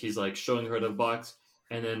 and he's like showing her the box,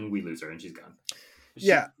 and then we lose her and she's gone.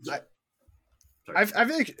 I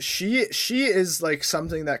feel like she is like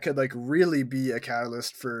something that could like really be a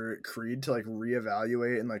catalyst for Creed to like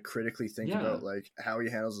reevaluate and like critically think about like how he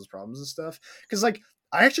handles his problems and stuff. Because like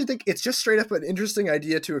I actually think it's just straight up an interesting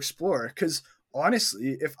idea to explore. Because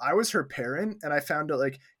honestly, if I was her parent and I found out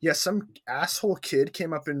like, some asshole kid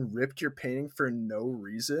came up and ripped your painting for no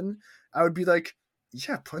reason, I would be like,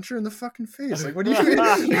 punch her in the fucking face. Like, what do you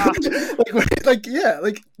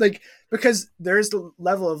like, because there's the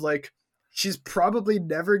level of like, she's probably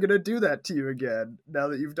never gonna do that to you again now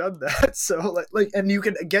that you've done that. So like, and you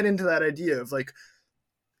can get into that idea of like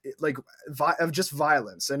of just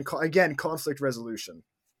violence and again conflict resolution.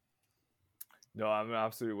 No, I'm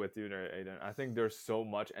absolutely with you there, Aiden. I think there's so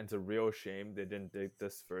much, and it's a real shame they didn't dig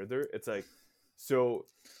this further. It's like, so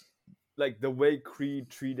like the way Creed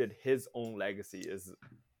treated his own legacy is,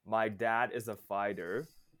 my dad is a fighter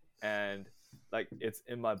and like it's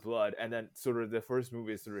in my blood, and then sort of the first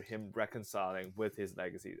movie is sort of him reconciling with his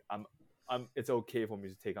legacy. It's okay for me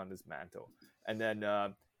to take on this mantle, and then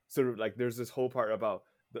sort of like there's this whole part about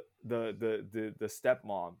the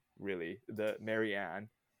stepmom, really, the Mary Ann,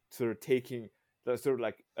 sort of taking the sort of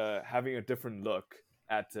like having a different look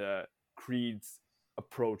at Creed's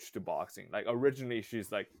approach to boxing. Like originally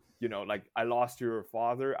she's like, like, I lost your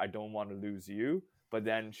father, I don't want to lose you, but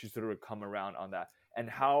then she sort of come around on that. And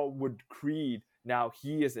how would Creed, now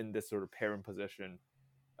he is in this sort of parent position,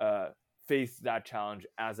 face that challenge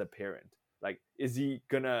as a parent? Like, is he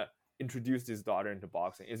gonna introduce his daughter into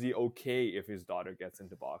boxing? Is he okay if his daughter gets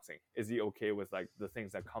into boxing? Is he okay with like the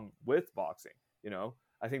things that come with boxing?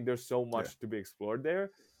 I think there's so much to be explored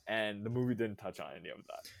there, and the movie didn't touch on any of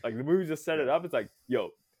that. Like the movie just set it up. It's like,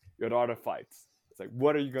 yo, your daughter fights. It's like,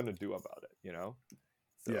 what are you gonna do about it?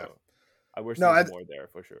 So I wish there was more there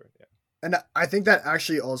for sure. Yeah. And I think that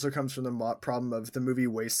actually also comes from the problem of the movie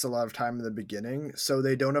wastes a lot of time in the beginning, so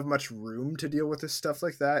they don't have much room to deal with this stuff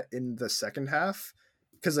like that in the second half,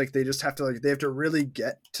 because like they just have to they have to really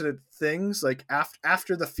get to things like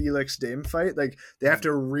after the Felix Dame fight, like they have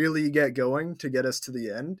to really get going to get us to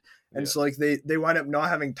the end, and so like they wind up not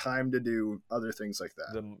having time to do other things like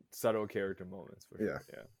that. The subtle character moments for sure.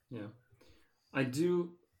 Yeah.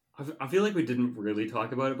 I feel like we didn't really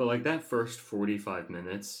talk about it, but like that first 45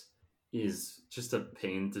 minutes is just a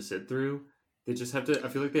pain to sit through. They just have to, I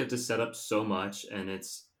feel like they have to set up so much, and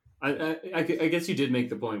it's, I guess you did make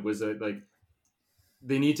the point, was that like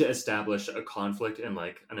they need to establish a conflict and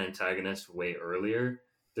like an antagonist way earlier.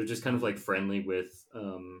 They're just kind of like friendly with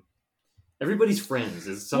everybody's friends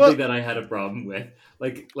is something that I had a problem with.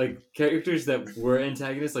 Like characters that were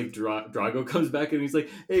antagonists, like Drago comes back and he's like,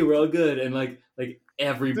 hey, we're all good, and like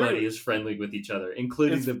everybody is friendly with each other,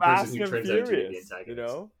 including the person who turns out to be the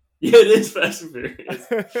antagonist. Yeah, it is Fast and Furious.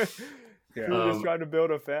 Just trying to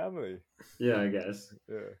build a family. Yeah, I guess.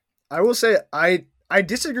 Yeah. I will say I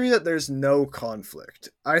disagree that there's no conflict.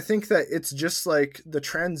 I think that it's just like the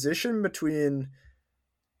transition between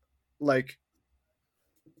like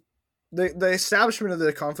the establishment of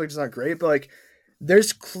the conflict is not great, but like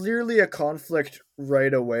there's clearly a conflict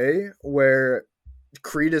right away where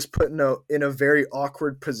Creed is put in a very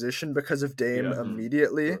awkward position because of Dame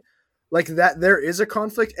immediately. like that there is a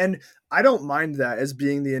conflict, and I don't mind that as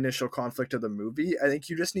being the initial conflict of the movie. I think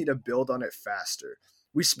you just need to build on it faster.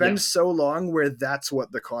 We spend so long where that's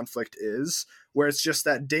what the conflict is, where it's just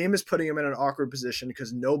that Dame is putting him in an awkward position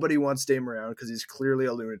because nobody wants Dame around because he's clearly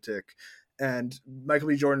a lunatic, and Michael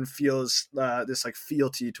B. Jordan feels this like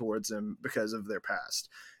fealty towards him because of their past,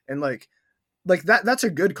 and like that's a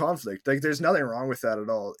good conflict. Like there's nothing wrong with that at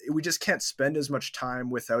all. We just can't spend as much time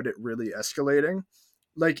without it really escalating.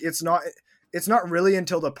 Like it's not really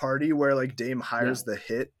until the party where like Dame hires the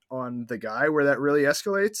hit on the guy where that really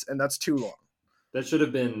escalates, and that's too long. That should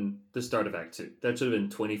have been the start of Act 2. That should have been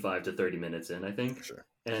 25 to 30 minutes in, I think. Sure.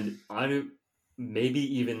 And I maybe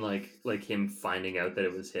even like him finding out that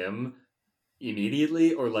it was him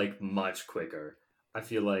immediately or like much quicker. I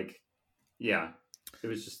feel like, yeah, it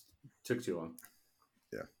was just took too long.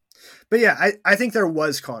 Yeah. But yeah, I think there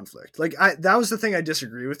was conflict. Like that was the thing I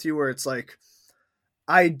disagree with you, where it's like,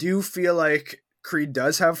 I do feel like Creed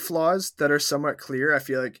does have flaws that are somewhat clear. I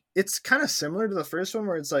feel like it's kind of similar to the first one,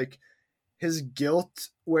 where it's like his guilt,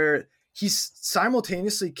 where he's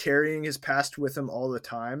simultaneously carrying his past with him all the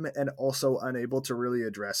time and also unable to really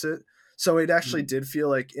address it. So it actually did feel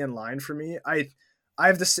like in line for me. I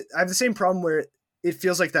have the same problem where it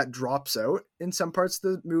feels like that drops out in some parts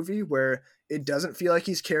of the movie where it doesn't feel like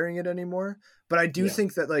he's carrying it anymore. But I do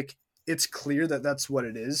think that like it's clear that that's what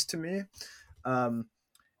it is to me.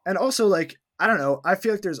 And also like, I don't know, I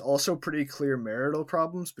feel like there's also pretty clear marital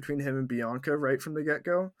problems between him and Bianca right from the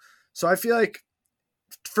get-go. So I feel like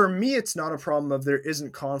for me, it's not a problem of there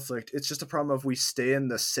isn't conflict. It's just a problem of we stay in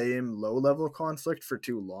the same low-level conflict for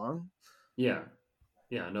too long. Yeah.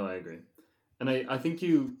 Yeah, no, I agree. And I think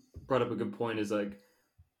you brought up a good point, is like,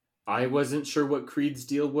 I wasn't sure what Creed's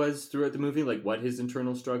deal was throughout the movie, like what his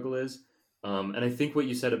internal struggle is. And I think what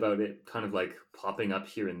you said about it kind of like popping up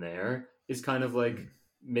here and there is kind of like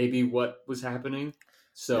maybe what was happening.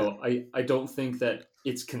 So I don't think that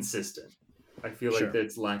it's consistent. I feel like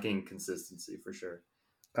that's lacking consistency for sure.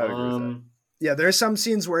 I agree with that. Yeah, there are some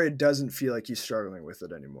scenes where it doesn't feel like he's struggling with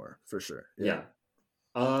it anymore, for sure. Yeah.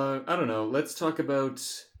 I don't know. Let's talk about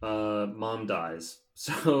Mom Dies.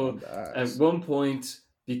 So at one point,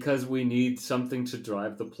 because we need something to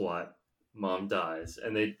drive the plot, Mom dies.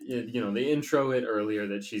 And they intro it earlier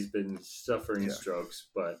that she's been suffering strokes,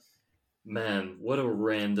 but man, what a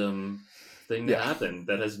random thing to happen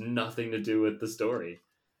that has nothing to do with the story.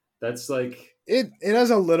 That's like it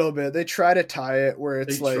has a little bit. They try to tie it where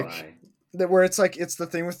it's like where it's like it's the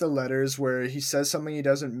thing with the letters where he says something he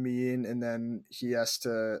doesn't mean, and then he has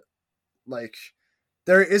to like.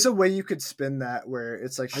 There is a way you could spin that where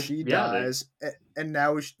it's like she dies, and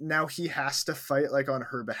now he has to fight like on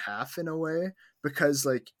her behalf in a way, because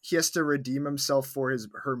like he has to redeem himself for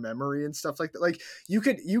her memory and stuff like that. Like you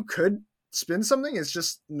could spin something. It's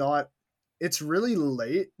just not. It's really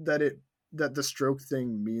late that the stroke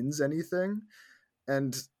thing means anything,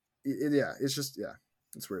 and it's just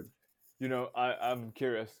it's weird. You know, I'm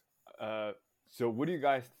curious. So what do you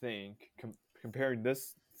guys think comparing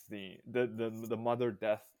this scene, the mother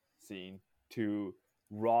death scene, to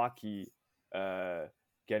Rocky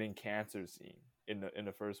getting cancer scene in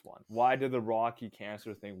the first one? Why did the Rocky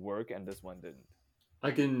cancer thing work and this one didn't?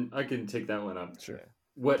 I can take that one up. Sure.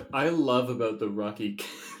 What I love about the Rocky,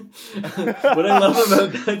 what I love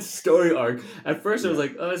about that story arc, at first I was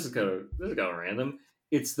like, oh, this is kind of random.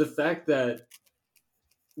 It's the fact that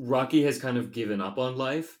Rocky has kind of given up on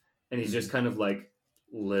life and he's just kind of like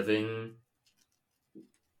living.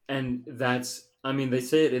 And that's, I mean, they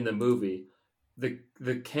say it in the movie.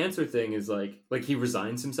 The cancer thing is like he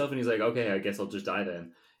resigns himself and he's like, okay, I guess I'll just die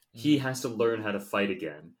then. He has to learn how to fight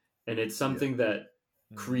again. And it's something that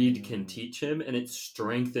Creed can teach him, and it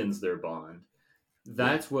strengthens their bond.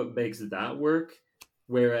 That's what makes that work.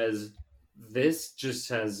 Whereas this just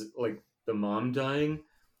has like the mom dying.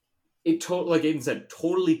 It like Aiden said,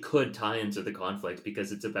 totally could tie into the conflict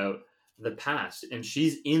because it's about the past, and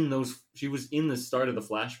she was in the start of the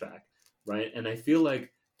flashback, right? And I feel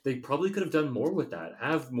like they probably could have done more with that.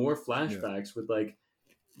 Have more flashbacks with like,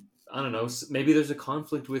 I don't know, maybe there's a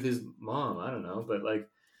conflict with his mom. I don't know, but like.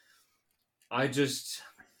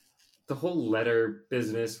 The whole letter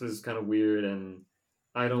business was kind of weird, and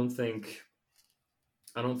I don't think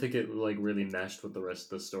it like really meshed with the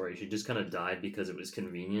rest of the story. She just kind of died because it was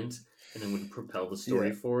convenient, and it would propel the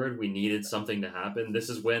story forward. We needed something to happen. This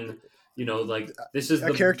is when, this is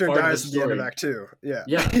the character dies at the end of Act 2. Yeah.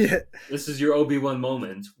 This is your Obi-Wan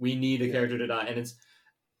moment. We need a character to die, and it's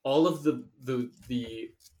all of the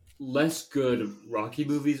less good Rocky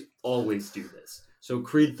movies always do this. So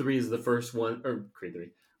Creed 3 is the first one, or Creed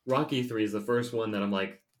 3. Rocky 3 is the first one that I'm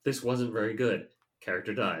like, this wasn't very good.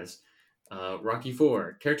 Character dies. Rocky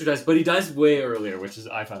 4, character dies, but he dies way earlier, which is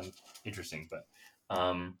I found interesting. But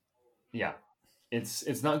yeah,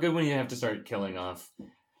 it's not good when you have to start killing off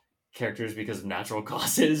characters because of natural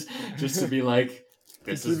causes, just to be like,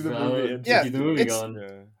 this is to keep the movie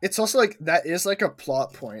going. It's also like that is like a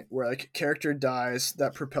plot point where like character dies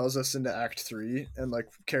that propels us into Act 3, and like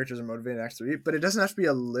characters are motivated in Act 3, but it doesn't have to be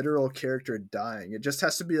a literal character dying. It just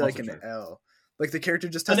has to be like an L. Like the character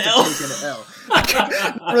just has to take an L.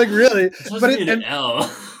 Like really, but an L.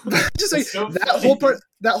 Just like so that whole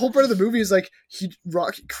part of the movie is like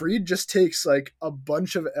Creed just takes like a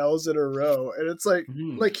bunch of L's in a row, and it's like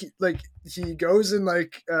he goes and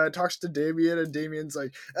like talks to Damien, and Damien's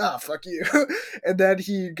like, fuck you, and then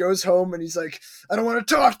he goes home and he's like, I don't want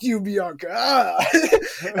to talk to you, Bianca,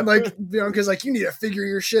 and like Bianca's like, you need to figure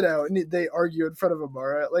your shit out, and they argue in front of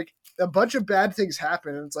Amara. Like a bunch of bad things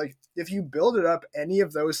happen, and it's like if you build it up, any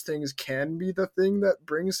of those things can be the thing that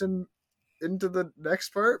brings him into the next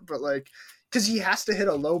part, but like because he has to hit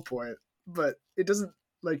a low point, but it doesn't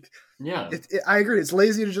like I agree, it's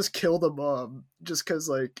lazy to just kill the mom just because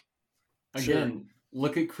like again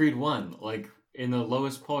look at Creed 1, like in the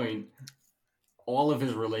lowest point all of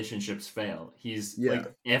his relationships fail. He's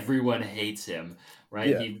like everyone hates him,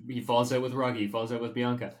 right? He falls out with Rocky, he falls out with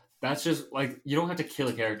Bianca. That's just like, you don't have to kill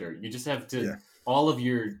a character, you just have to all of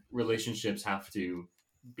your relationships have to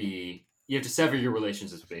be, you have to sever your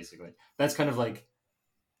relationships basically. That's kind of like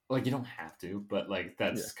you don't have to, but like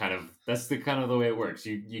that's kind of the way it works.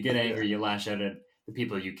 You get angry, you lash out at the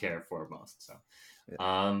people you care for most. So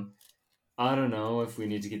I don't know if we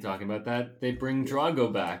need to keep talking about that. They bring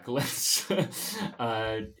Drago back. Let's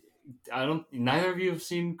neither of you have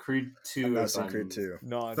seen Creed 2. I've not seen Creed 2.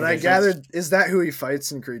 No, but I gathered, is that who he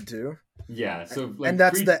fights in Creed 2? Yeah, so like, and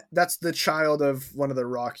that's the child of one of the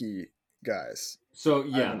Rocky guys. So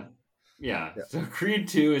yeah. So Creed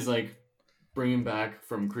 2 is like bringing back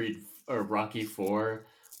from Rocky 4,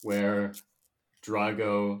 where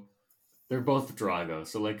Drago, they're both Drago.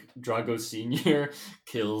 So like Drago Senior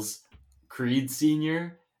kills Creed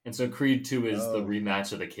Senior, and so Creed 2 is the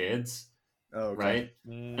rematch of the kids. Right?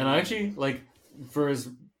 And I actually like, for as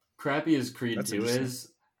crappy as Creed 2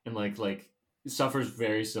 is, and like suffers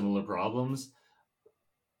very similar problems,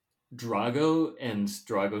 Drago and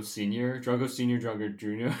Drago Senior, Drago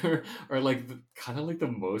Junior are like kind of like the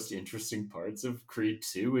most interesting parts of Creed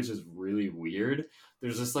 2, which is really weird.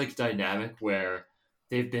 There's this like dynamic where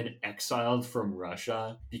they've been exiled from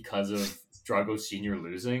Russia because of Drago Senior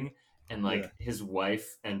losing, and like his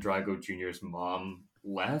wife and Drago Junior's mom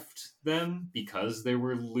left them because they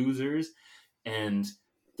were losers, and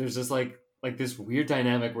there's this like this weird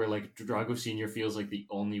dynamic where like Drago Senior feels like the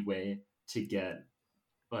only way to get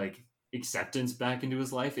like acceptance back into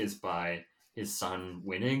his life is by his son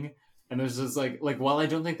winning. And there's this like while I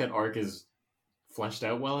don't think that arc is fleshed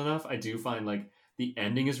out well enough, I do find like the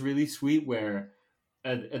ending is really sweet, where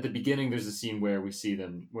at the beginning there's a scene where we see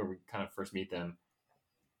them, where we kind of first meet them,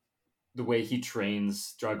 the way he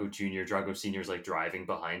trains Drago Jr., Drago Sr. is like driving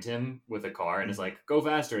behind him with a car and is like, go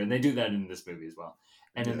faster. And they do that in this movie as well.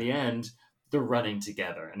 And in the end, they're running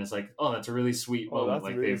together. And it's like, oh, that's a really sweet moment. That's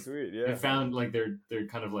like really sweet. Yeah. They found like they're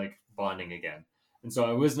kind of like bonding again. And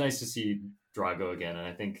so it was nice to see Drago again. And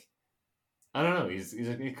I think, I don't know, he's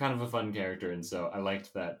a kind of a fun character. And so I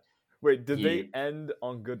liked that. Wait, did they end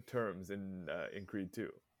on good terms in Creed 2?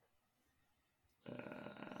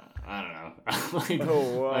 I don't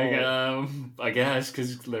know. I guess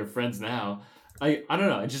because they're friends now. I don't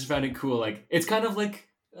know. I just found it cool. Like, it's kind of like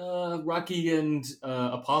Rocky and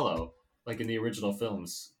Apollo, like in the original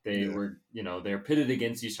films. They were, they're pitted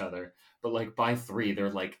against each other, but like by 3, they're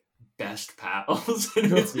like best pals.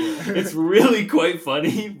 And it's really quite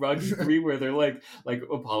funny. Rocky 3, where they're like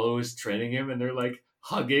Apollo is training him, and they're like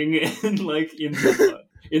hugging and like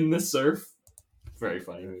in the surf. Very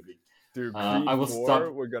funny movie. Dude, Creed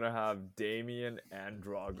 4, we're gonna have Damien and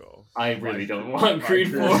Drago. I really don't want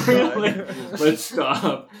Creed 4. Let's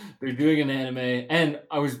stop. They're doing an anime, and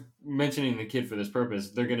I was mentioning the kid for this purpose.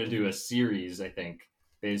 They're gonna do a series, I think,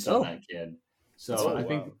 based on that kid. So I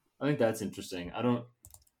think that's interesting. I'm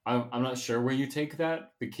not sure where you take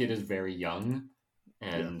that. The kid is very young,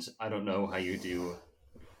 and I don't know how you do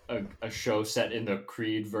a show set in the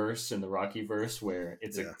Creed verse and the Rocky verse where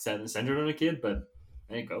it's centered on a kid, but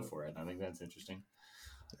hey, go for it. I think that's interesting.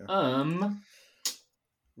 Yeah.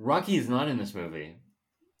 Rocky is not in this movie.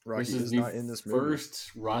 Rocky is not in this movie.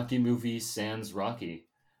 First Rocky movie sans Rocky.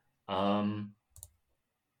 I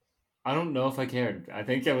don't know if I cared. I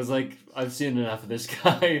think I was like, I've seen enough of this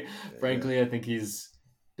guy. Frankly, I think he's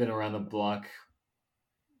been around the block,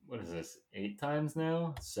 what is this, 8 times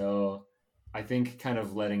now? So I think kind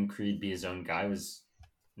of letting Creed be his own guy was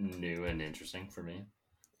new and interesting for me.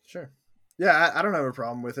 Sure. Yeah, I don't have a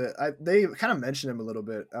problem with it. They kind of mention him a little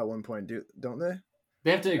bit at one point, don't they?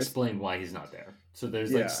 They have to explain why he's not there. So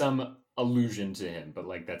there's like Yeah. some allusion to him, but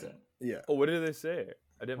like that's it. Yeah. Oh, what did they say?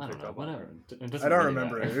 I didn't I pick don't know. up. Whatever. I don't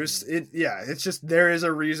remember it. It's just there is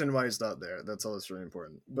a reason why he's not there. That's all that's really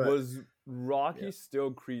important. But was Rocky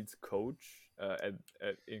still Creed's coach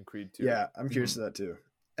in Creed 2? Yeah, I'm curious of that too.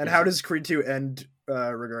 And how does Creed 2 end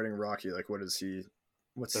regarding Rocky? Like, what is he?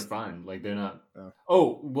 They're fine. Like they're not.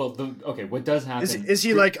 Oh well. What does happen? Is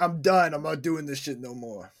he like, I'm done. I'm not doing this shit no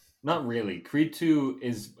more? Not really. Creed 2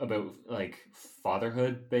 is about like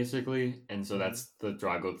fatherhood basically, and so that's the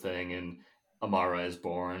Drago thing, and Amara is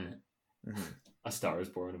born. Mm-hmm. A star is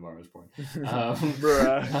born. Amara is born.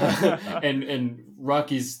 Bruh. And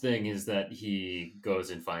Rocky's thing is that he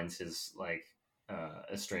goes and finds his like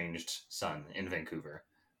estranged son in Vancouver.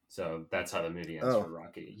 So that's how the movie ends for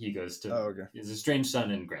Rocky. He goes to his estranged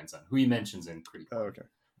son and grandson, who he mentions in Creed. Oh, okay.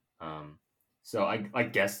 So I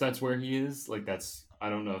guess that's where he is. Like that's, I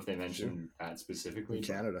don't know if they mentioned that specifically. In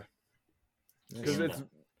Canada. Because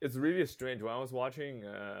it's really strange. When I was watching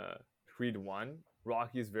Creed 1,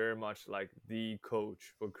 Rocky is very much like the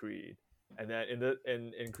coach for Creed. And then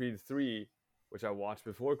in Creed 3, which I watched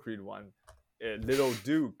before Creed 1, Little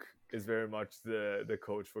Duke is very much the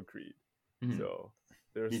coach for Creed. Mm-hmm. So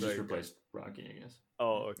there's he just replaced Rocky, I guess.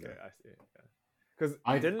 Oh, okay, I see. Because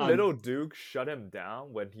didn't Little Duke shut him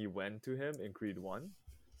down when he went to him in Creed 1?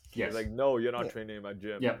 Yes. He's like, no, you're not training in my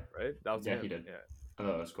gym. Yeah. Right? That was him. He did. Yeah. I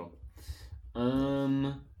thought that was cool.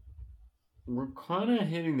 We're kind of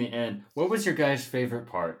hitting the end. What was your guys' favorite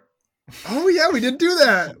part? Oh yeah, we didn't do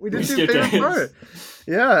that. We didn't do favorite part.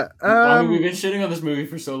 Yeah. I mean, we've been shitting on this movie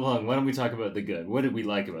for so long. Why don't we talk about the good? What did we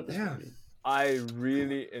like about this movie? I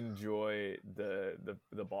really enjoy the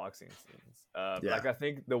boxing scenes. Like I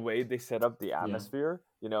think the way they set up the atmosphere,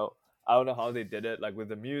 you know, I don't know how they did it. Like with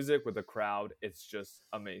the music, with the crowd, it's just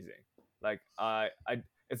amazing. Like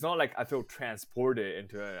it's not like I feel transported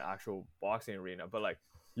into an actual boxing arena, but like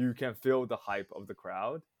you can feel the hype of the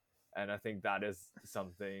crowd, and I think that is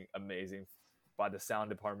something amazing by the sound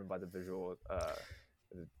department, by the visual.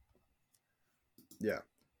 Yeah,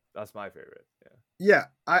 that's my favorite. Yeah,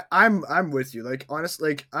 I'm with you. Like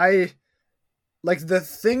honestly, like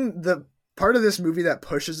the part of this movie that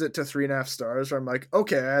pushes it to 3.5 stars, where I'm like,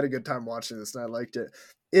 okay, I had a good time watching this and I liked it,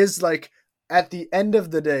 is like at the end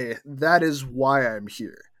of the day, that is why I'm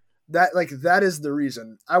here. That is the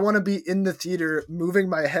reason. I want to be in the theater, moving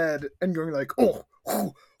my head and going like, oh.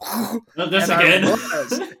 Not this again.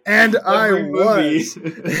 I was.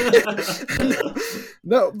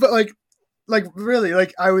 No, but like really,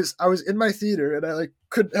 like I was in my theater and I like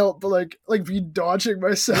couldn't help but like be dodging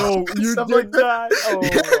myself. Oh, you did like that? Oh my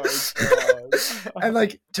god! And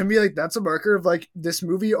like to me, like that's a marker of like this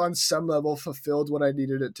movie on some level fulfilled what I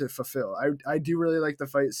needed it to fulfill. I do really like the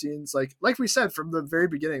fight scenes, like we said from the very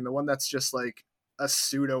beginning, the one that's just like a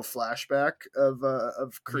pseudo flashback of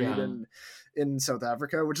Creed in South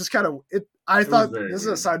Africa, which is kind of it. I thought this is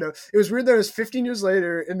a side note. It was weird that it was 15 years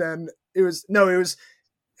later, and then it was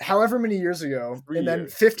however many years ago, and then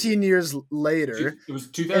 15 years later. It was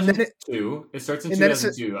 2002. It starts in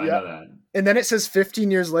 2002. I know that. And then it says 15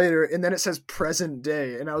 years later, and then it says present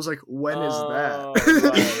day, and I was like, when is that?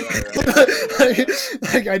 Right.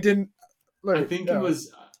 like I didn't. Like, I think it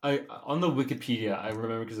was. On the Wikipedia, I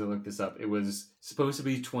remember because I looked this up. It was supposed to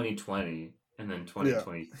be 2020 and then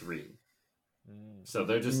 2023. So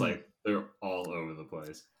they're just like they're all over the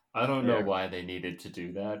place. I don't know why they needed to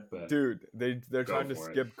do that, but dude, they're trying to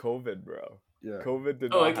skip COVID, bro. Yeah, COVID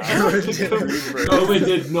did not happen. COVID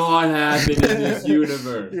did not happen in this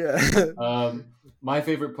universe. Yeah. My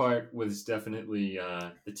favorite part was definitely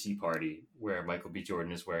the tea party where Michael B.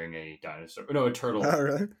 Jordan is wearing a turtle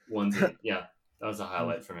onesie. Yeah, that was a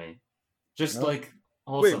highlight for me. Just like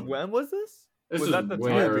wholesome. Wait, when was this? This was the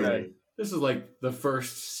way early. This is like the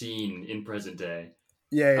first scene in present day.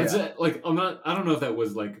 Yeah. Like I don't know if that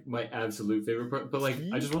was like my absolute favorite part, but like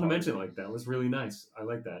I just want to mention like that was really nice. I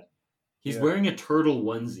like that. He's wearing a turtle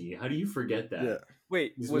onesie. How do you forget that? Yeah.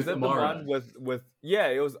 Wait, was that Amara. The one with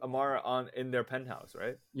it was Amara in their penthouse,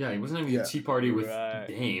 right? Yeah, he wasn't having a tea party with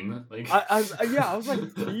Dame. Like I was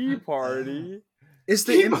like tea party. Is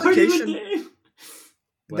the implication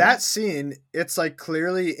that scene? It's like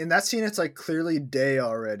clearly in that scene. It's like clearly day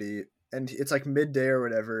already. And it's like midday or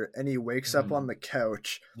whatever, and he wakes up on the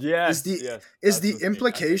couch. Yes. Is the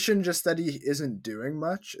implication just that he isn't doing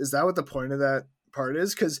much? Is that what the point of that part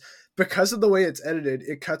is? Because of the way it's edited,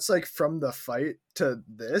 it cuts like from the fight to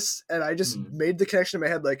this, and I just made the connection in my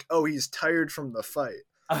head like, oh, he's tired from the fight.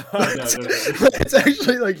 It's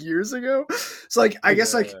actually like years ago. So like I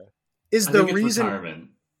guess like is the reason retirement.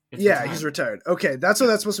 He's retired. Okay, that's what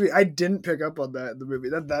that's supposed to be. I didn't pick up on that in the movie.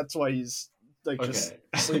 That's why he's like just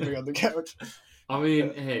sleeping on the couch. I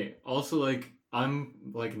mean, hey, also like I'm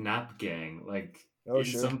like nap gang. Like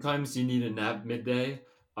sometimes you need a nap midday.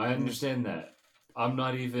 I understand that. I'm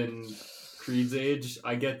not even Creed's age.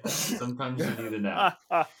 I get that. Sometimes you need a nap.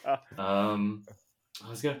 I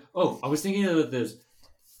was thinking about this.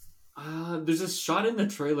 There's a shot in the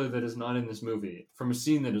trailer that is not in this movie, from a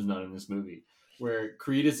scene that is not in this movie, where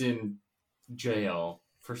Creed is in jail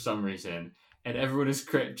for some reason, and everyone is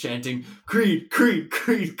chanting, Creed, Creed,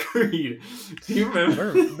 Creed, Creed. Do you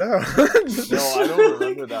remember? No. No, I don't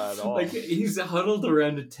remember that at all. Like, he's huddled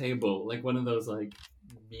around a table, like one of those, like,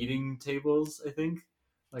 meeting tables, I think,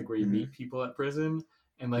 like, where you meet people at prison,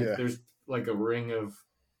 and, like, there's, like, a ring of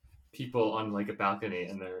people on like a balcony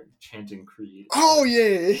and they're chanting Creed. Oh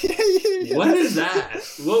yeah. What is that?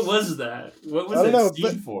 What was that? What was that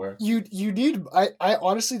scene for? You need. I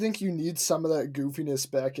honestly think you need some of that goofiness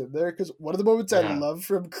back in there, because one of the moments I love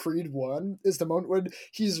from Creed 1 is the moment when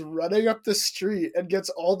he's running up the street and gets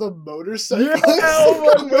all the motorcycles. Yeah, oh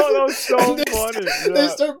my god, that was so funny. They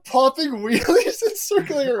start popping wheelies and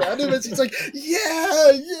circling around him, and he's like,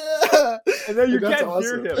 yeah. And then you can't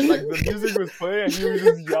hear him. Like the music was playing and he was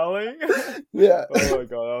just yelling. Yeah. Oh my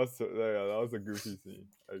god, that was a goofy scene.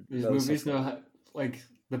 These movies know how, like,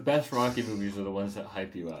 the best Rocky movies are the ones that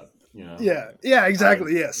hype you up, you know? Yeah,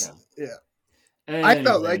 exactly. Yes. Yeah. I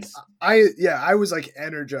felt like I was like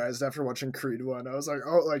energized after watching Creed 1. I was like,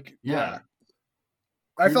 oh, like yeah.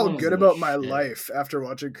 I felt good about my life after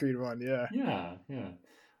watching Creed 1. Yeah.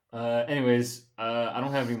 Anyways, I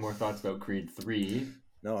don't have any more thoughts about Creed 3.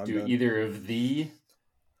 No, I'm Do done. either of the?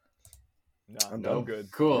 No, I'm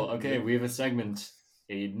good. Cool. Okay, we have a segment,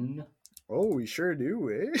 Aiden. Oh, we sure do,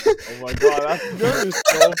 eh? Oh my god, that's gonna be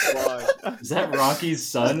so fun. Is that Rocky's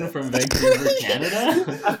son from Vancouver,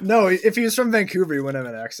 Canada? No, if he was from Vancouver, he wouldn't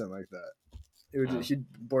have an accent like that. He'd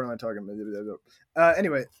borderline talking.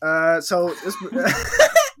 Anyway, so this.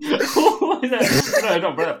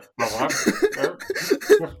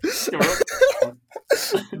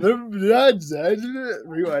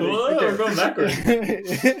 Rewind. We're going backwards.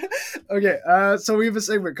 Okay, so we have a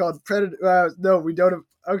segment called Predator. No, we don't have.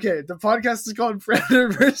 Okay, the podcast is called Predator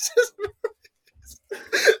versus Movies.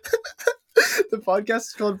 The podcast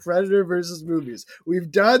is called Predator versus Movies.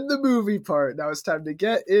 We've done the movie part. Now it's time to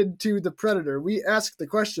get into the Predator. We ask the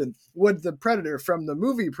question, would the Predator from the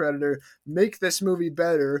movie Predator make this movie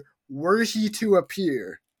better were he to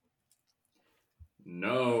appear?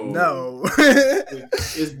 No.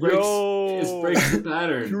 It breaks the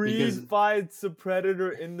pattern. Creed fights a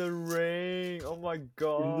Predator in the ring. Oh my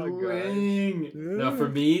god. In the ring. Now for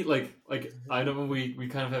me, like I know we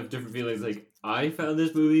kind of have different feelings. Like, I found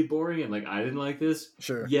this movie boring and like I didn't like this.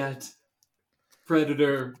 Sure. Yet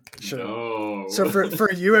Predator. Sure. No. So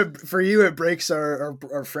for you it breaks our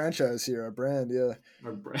franchise here, our brand, yeah.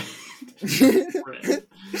 Our brand.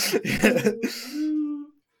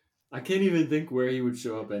 I can't even think where he would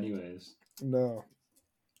show up anyways. No,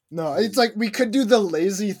 it's like we could do the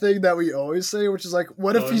lazy thing that we always say, which is like,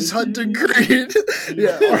 what if he's hunting Creed?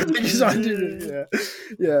 Yeah, or like he's hunting.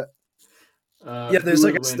 Yeah.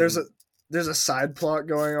 There's a side plot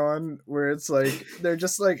going on where it's like they're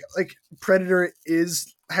just like Predator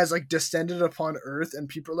has like descended upon Earth, and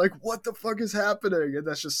people are like, what the fuck is happening? And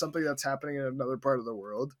that's just something that's happening in another part of the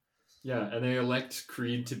world. Yeah, and they elect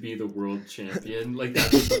Creed to be the world champion. Like,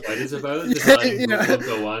 that's what the fight is about. Deciding who will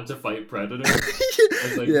go on to fight Predator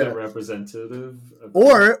as like the representative.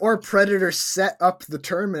 Or Predator set up the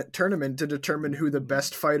tournament to determine who the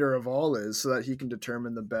best fighter of all is, so that he can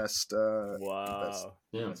determine the best. Wow. The best.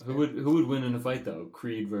 Yeah, who would win in a fight though?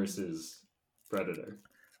 Creed versus Predator.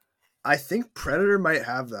 I think Predator might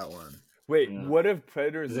have that one. Wait, what if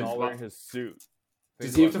Predator is not wearing his suit?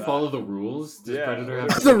 Does he have to follow the rules? Does Predator have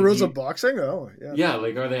to the rules of boxing? Oh, yeah. Yeah,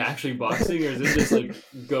 like, are they actually boxing, or is it just like,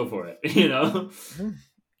 go for it, you know?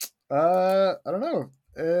 I don't know.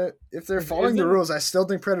 If they're following the rules, I still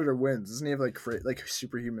think Predator wins. Doesn't he have like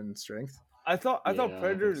superhuman strength? I thought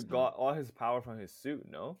Predator got all his power from his suit,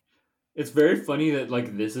 no? It's very funny that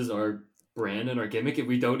like this is our brand and our gimmick, and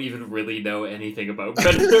we don't even really know anything about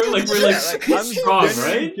Predator. Like, we're like I'm strong,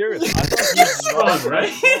 right? I thought he's strong,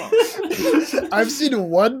 right? I've seen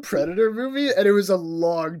one Predator movie, and it was a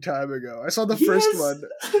long time ago. I saw the first one.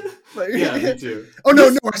 Like, yeah, me too. Oh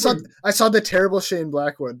no! I saw the terrible Shane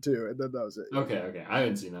Black one too, and then that was it. Okay, I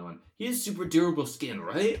haven't seen that one. He has super durable skin,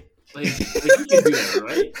 right? Like he can do that,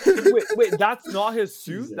 right? Wait, that's not his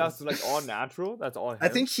suit. Jesus. That's like all natural. That's all. I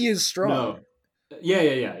think he is strong.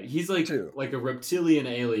 Yeah. He's like Too. a reptilian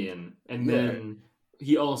alien, and then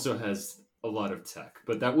he also has a lot of tech,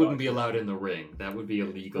 but that wouldn't be allowed in the ring. That would be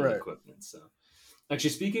illegal equipment. So, actually,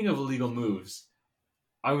 speaking of illegal moves,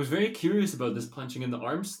 I was very curious about this punching in the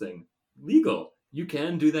arms thing. Legal. You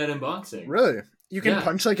can do that in boxing. Really? You can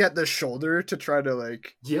punch like at the shoulder to try to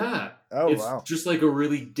like. Yeah. Oh, it's wow. just like a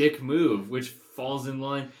really dick move, which falls in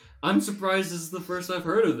line. I'm surprised this is the first I've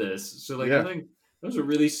heard of this. So, like, I think that was a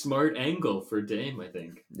really smart angle for Dame, I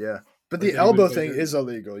think. Yeah. But the elbow thing is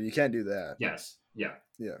illegal. You can't do that. Yes. Yeah.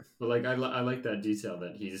 Yeah. But, like, I like that detail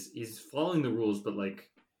that he's following the rules, but,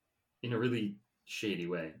 like, in a really shady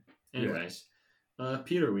way. Anyways,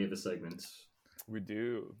 Peter, we have a segment. We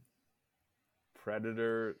do.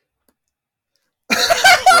 Predator.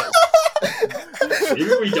 Maybe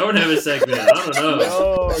we don't have a segment. I don't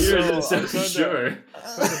know. Peter doesn't sound sure.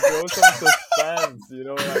 Throw some suspense. You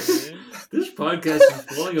know what I mean? This podcast is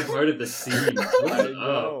falling apart at the seams. I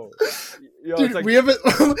know. Yo, dude, like... we have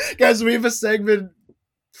guys. We have a segment.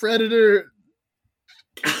 Predator.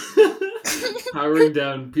 Powering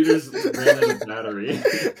down. Peter's ran out of battery.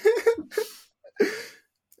 Do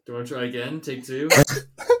you want to try again? Take two.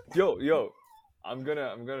 Yo. I'm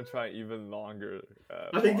gonna try even longer.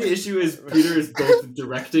 I think the issue is Peter is both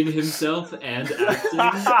directing himself and acting.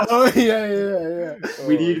 Oh yeah.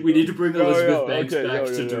 We need to bring Elizabeth Banks back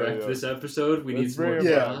to direct this episode. We need some more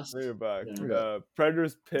cast. Bring it back.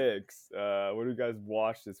 Predator's picks. What do you guys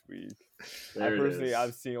watch this week?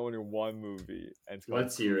 I've seen only one movie. And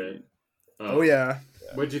let's hear it. Oh yeah.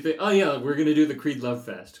 What'd you think? Oh yeah, we're gonna do the Creed Love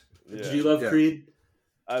Fest. Yeah. Did you love Creed?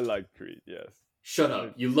 I like Creed. Yes. Shut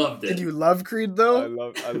up! You loved it. Did you love Creed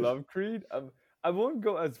though? I love Creed. I won't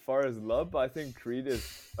go as far as love, but I think Creed is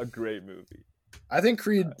a great movie. I think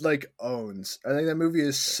Creed like owns. I think that movie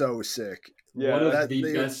is so sick. Yeah, one of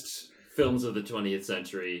the best films of the 20th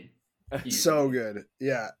century. So good.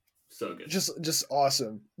 Yeah. So good. Just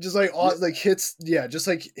awesome. Just like hits. Yeah. Just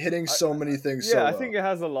like hitting so many things. Yeah, so I think it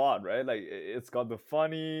has a lot, right? Like it's got the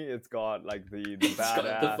funny. It's got like the badass.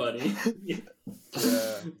 Got the funny.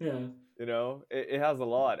 Yeah. You know, it has a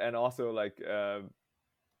lot, and also like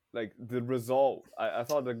the result. I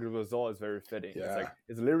thought the result is very fitting. Yeah.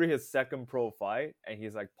 It's literally his second pro fight, and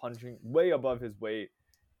he's like punching way above his weight,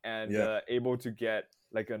 and able to get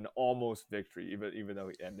like an almost victory, even though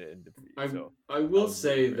he ended in defeat. I will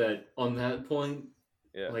say that on that point,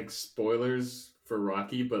 like spoilers for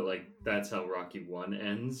Rocky, but like that's how Rocky 1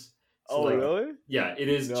 ends. So, really? Yeah, it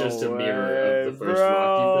is just a mirror of the first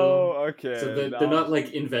Rocky film. Okay. So they're not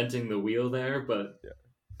like inventing the wheel there, but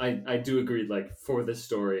I do agree. Like for the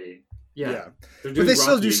story, but they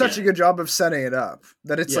still do such a good job of setting it up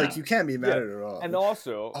that it's like you can't be mad at it at all. And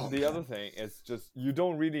also the other thing is just you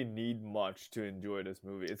don't really need much to enjoy this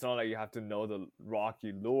movie. It's not like you have to know the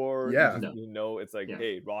Rocky lore. Yeah, you know, it's like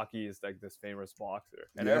hey, Rocky is like this famous boxer,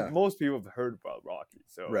 and most people have heard about Rocky.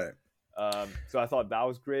 So so I thought that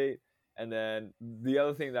was great. And then the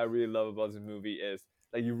other thing that I really love about this movie is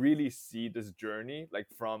like you really see this journey like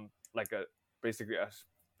from like basically a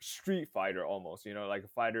street fighter almost, you know, like a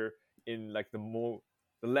fighter in like the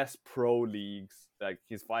less pro leagues, like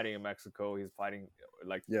he's fighting in Mexico, he's fighting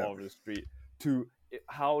like all over the street, to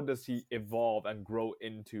how does he evolve and grow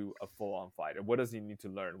into a full-on fighter? What does he need to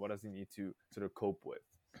learn? What does he need to sort of cope with?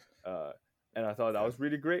 And I thought that was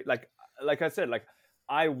really great. Like I said, like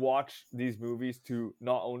I watch these movies to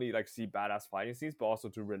not only like see badass fighting scenes, but also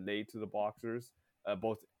to relate to the boxers,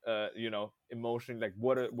 both you know, emotionally, like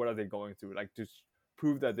what are they going through, like to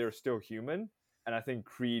prove that they're still human. And I think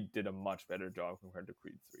Creed did a much better job compared to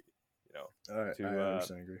Creed 3. You know, I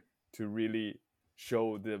 100% agree. To really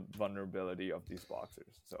show the vulnerability of these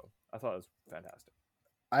boxers. So I thought it was fantastic.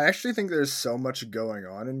 I actually think there's so much going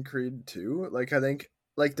on in Creed 2. Like I think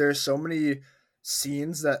like there's so many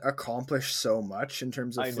scenes that accomplish so much in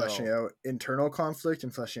terms of fleshing out internal conflict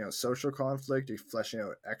and fleshing out social conflict and fleshing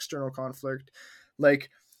out external conflict. Like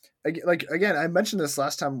again, I mentioned this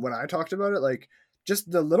last time when I talked about it, like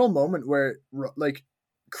just the little moment where like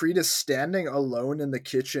Creed is standing alone in the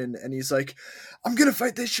kitchen and he's like, I'm gonna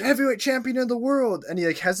fight the heavyweight champion of the world, and he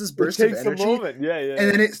like has this burst of energy,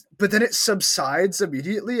 and then it subsides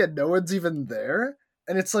immediately and no one's even there,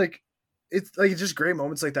 and it's just great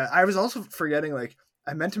moments like that. I was also forgetting, like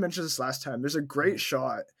I meant to mention this last time, there's a great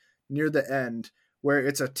shot near the end where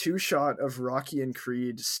it's a 2-shot of Rocky and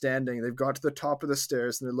Creed standing. They've got to the top of the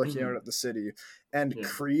stairs and they're looking out at the city, and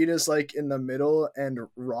Creed is like in the middle and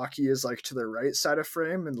Rocky is like to the right side of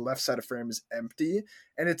frame and the left side of frame is empty.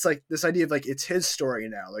 And it's like this idea of like it's his story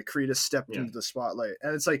now, like Creed has stepped into the spotlight,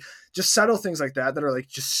 and it's like just subtle things like that are like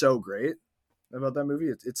just so great about that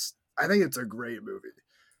movie. I think it's a great movie.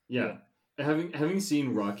 having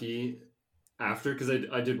seen Rocky after, because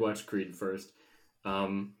I did watch Creed first,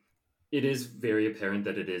 it is very apparent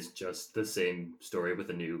that it is just the same story with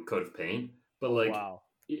a new coat of paint. But like, Wow.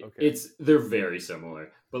 Okay. they're very similar,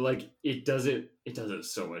 but like it does it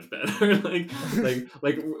so much better.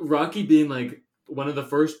 like Rocky being like one of the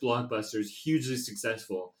first blockbusters, hugely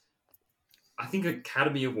successful. I think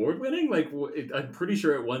Academy Award winning. Like I'm pretty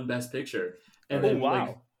sure it won Best Picture, and then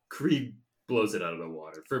like Creed blows it out of the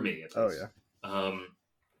water for me. At least. Oh yeah.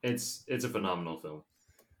 It's a phenomenal film.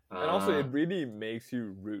 And also, it really makes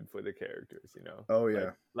you root for the characters, you know. Oh yeah.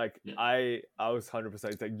 I was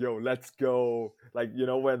 100% like, yo, let's go. Like, you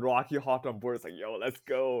know, when Rocky hopped on board, it's like, yo, let's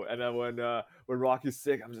go. And then when Rocky's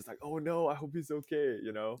sick, I'm just like, oh no, I hope he's okay,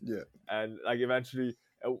 you know. Yeah. And like eventually,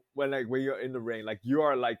 when you're in the ring, like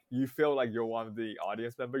you feel like you're one of the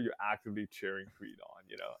audience member, you're actively cheering Creed on,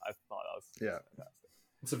 you know. I thought that was fantastic.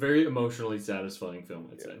 It's a very emotionally satisfying film,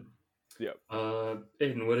 I'd say. Yep.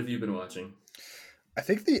 Aiden, what have you been watching? I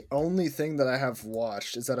think the only thing that I have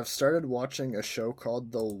watched is that I've started watching a show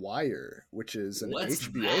called The Wire, which is an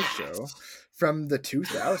HBO show from the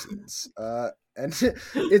 2000s. And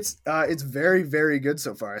it's very, very good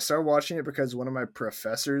so far. I started watching it because one of my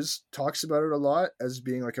professors talks about it a lot as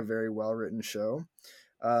being like a very well-written show.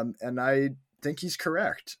 And I think he's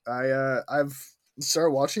correct. I've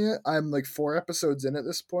started watching it. I'm like 4 episodes in at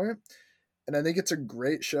this point, and I think it's a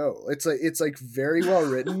great show. It's like very well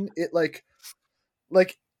written. It like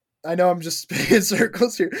I know I'm just spinning in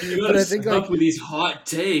circles here, but I think like with these hot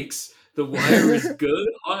takes. The Wire is good.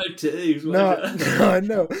 Hot takes.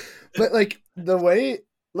 No, but like the way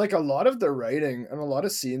like a lot of the writing and a lot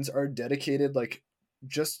of scenes are dedicated, like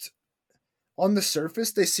just on the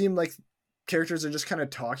surface they seem like characters are just kind of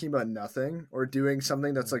talking about nothing or doing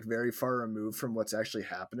something that's like very far removed from what's actually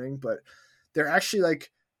happening, but they're actually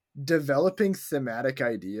like developing thematic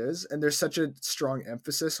ideas, and there's such a strong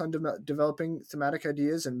emphasis on developing thematic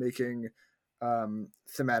ideas and making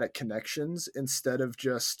thematic connections instead of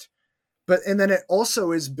just and then it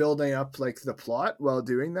also is building up like the plot while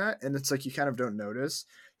doing that, and it's like you kind of don't notice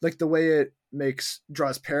like the way it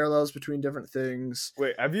draws parallels between different things.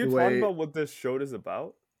 Wait, have you talked about what this show is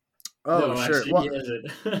about? Oh, no, sure.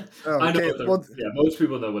 Actually, I know. Most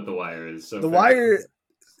people know what The Wire is. So The Wire,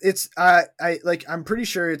 it's I'm pretty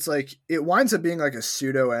sure it's like it winds up being like a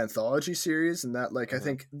pseudo anthology series, and that like I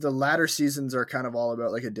think the latter seasons are kind of all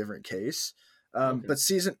about like a different case. But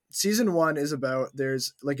season 1 is about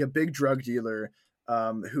there's like a big drug dealer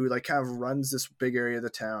who like kind of runs this big area of the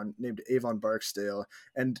town named Avon Barksdale,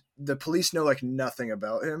 and the police know like nothing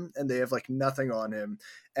about him, and they have like nothing on him,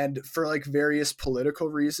 and for like various political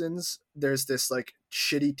reasons there's this like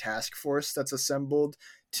shitty task force that's assembled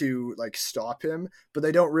to like stop him, but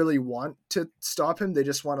they don't really want to stop him. They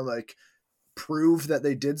just want to like prove that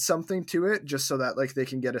they did something to it just so that like they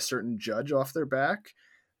can get a certain judge off their back.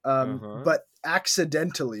 But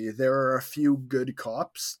accidentally there are a few good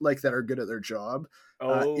cops like that are good at their job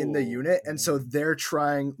in the unit, and so they're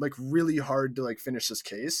trying like really hard to like finish this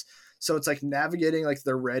case. So it's like navigating like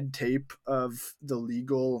the red tape of the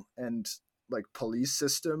legal and like police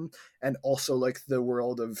system, and also like the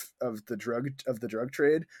world of the drug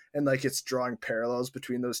trade, and like it's drawing parallels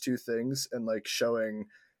between those two things and like showing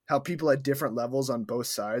how people at different levels on both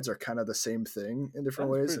sides are kind of the same thing in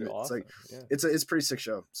different ways. And awesome. It's like it's a pretty sick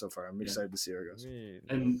show so far. I'm excited to see how it goes.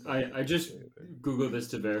 And I just Googled this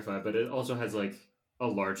to verify, but it also has like a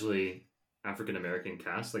largely African American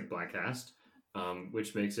cast, like black cast,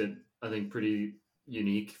 which makes it I think pretty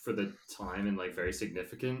unique for the time and like very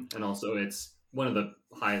significant. And also it's one of the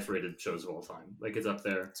highest rated shows of all time. Like it's up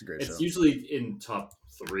there. It's a great show. It's usually in top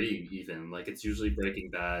 3 even. Like it's usually Breaking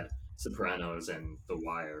Bad, Sopranos, and The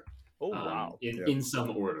Wire. Oh wow! In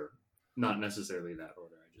some order, not necessarily that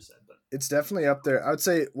order I just said, but it's definitely up there. I would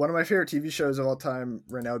say one of my favorite TV shows of all time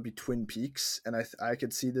right now would be Twin Peaks, and I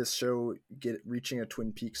could see this show reaching a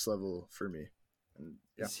Twin Peaks level for me. And,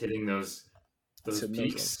 it's hitting those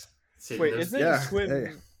peaks. Wait, isn't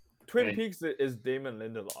Twin Peaks is Damon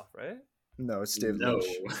Lindelof, right? No, it's David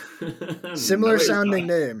Lynch. Similar sounding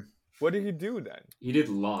name. What did he do then? He did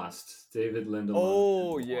Lost. David Lindelof.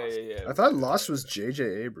 Oh, yeah. I thought Lost was J.J.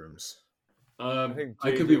 Abrams. I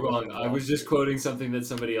could be wrong. I was just quoting something that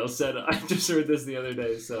somebody else said. I just heard this the other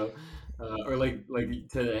day, so or like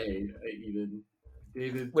today even.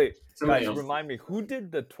 David. Wait, guys, remind me, who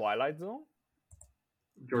did the Twilight Zone?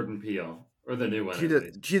 Jordan Peele, or the new one. He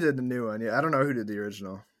did the new one. Yeah, I don't know who did the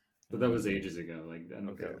original. But that was ages ago. Like I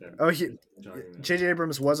don't care. Oh, J.J.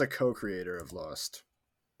 Abrams was a co-creator of Lost.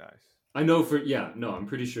 Nice. I know I'm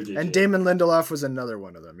pretty sure. And Damon Lindelof was another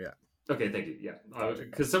one of them. Yeah. Okay, thank you. Yeah, Gotcha.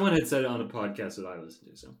 because someone had said it on a podcast that I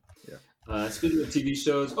listened to. So Yeah. Speaking of TV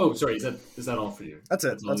shows, oh, sorry, is that all for you? That's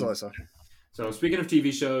it. That's all I saw. So speaking of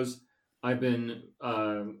TV shows, I've been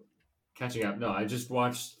catching up. No, I just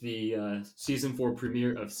watched the season 4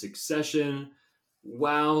 premiere of Succession.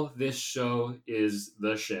 Wow, this show is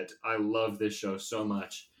the shit. I love this show so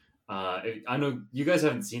much. I know you guys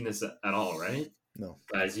haven't seen this at all, right? No.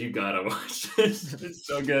 Guys, you gotta watch this. It's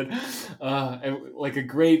so good. And like a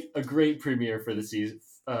great premiere for the season,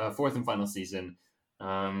 4th and final season.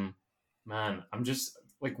 Man, I'm just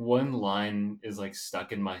like one line is like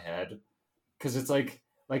stuck in my head because it's like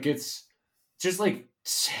it's just like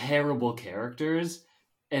terrible characters,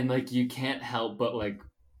 and like you can't help but like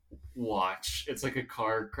watch. It's like a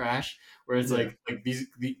car crash where it's like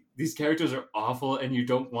these characters are awful and you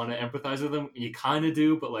don't want to empathize with them. You kind of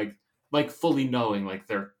do, but like fully knowing like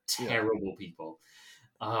they're terrible people.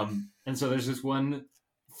 And so there's this one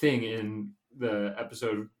thing in the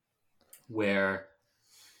episode where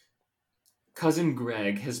cousin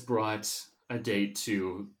Greg has brought a date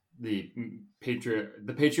to the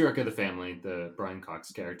patriarch of the family, the Brian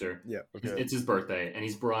Cox character. Yeah, okay. It's his birthday, and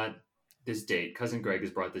he's brought this date. Cousin Greg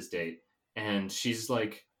has brought this date, and she's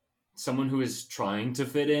like someone who is trying to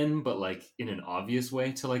fit in, but like in an obvious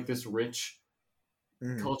way to like this rich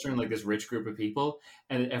culture and like this rich group of people,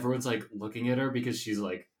 and everyone's like looking at her because she's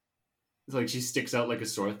like she sticks out like a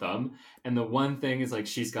sore thumb. And the one thing is like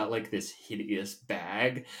she's got like this hideous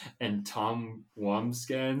bag, and Tom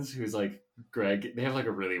Wambsgans, who's like Greg, they have like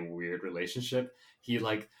a really weird relationship. He's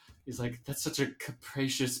like, that's such a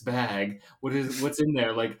capacious bag. What's in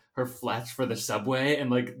there? Like her flats for the subway, and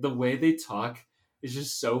like the way they talk is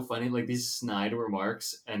just so funny. Like these snide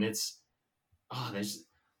remarks, and it's there's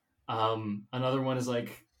another one is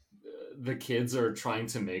like the kids are trying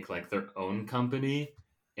to make like their own company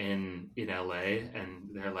in LA, and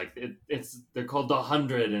they're like they're called the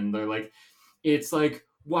 100, and they're like it's like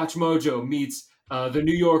Watch Mojo meets the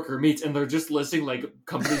New Yorker meets, and they're just listing like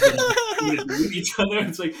companies that meet each other.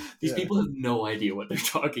 It's like these people have no idea what they're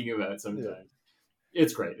talking about sometimes.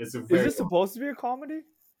 It's great. Is this supposed to be a comedy?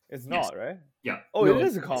 It's not, right? Yeah. Oh, no, it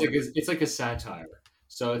is a comedy. It's like a satire.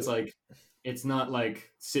 So it's like it's not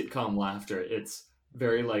like sitcom laughter. It's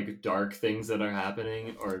very like dark things that are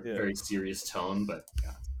happening, or very serious tone. But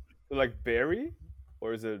like Barry,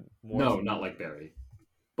 or is it more? No, not like Barry.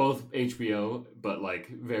 Both HBO, but like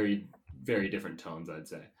very, very different tones, I'd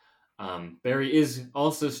say. Barry is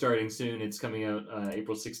also starting soon. It's coming out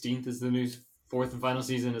April 16th is the new 4th and final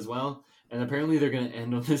season as well. And apparently they're going to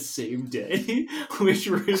end on the same day, which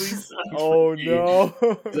really sucks. Oh, no.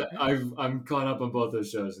 I'm caught up on both those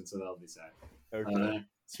shows, and so that'll be sad. Okay.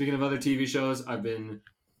 Speaking of other TV shows, I've been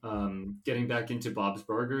getting back into Bob's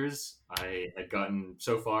Burgers. I had gotten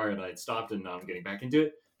so far and I'd stopped, and now I'm getting back into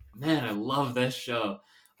it. Man, I love this show.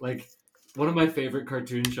 Like, one of my favorite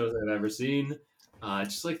cartoon shows I've ever seen.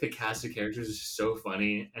 Just like the cast of characters is so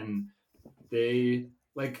funny, and they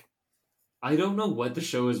like I don't know what the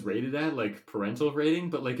show is rated at, like parental rating,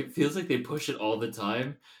 but like it feels like they push it all the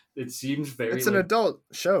time. It seems very. It's an adult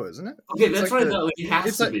show, isn't it? Okay, that's what I thought. Like it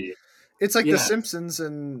has to be. It's like The Simpsons,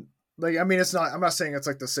 and like I mean, it's not. I'm not saying it's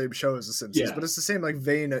like the same show as The Simpsons, but it's the same like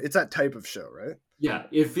vein. It's that type of show, right? Yeah,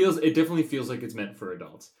 it definitely feels like it's meant for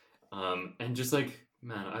adults. And just like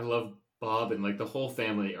man, I love Bob, and like the whole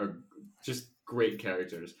family are just great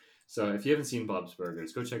characters. So if you haven't seen Bob's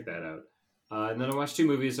Burgers, go check that out. And then I watched 2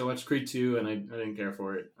 movies. I watched Creed 2, and I didn't care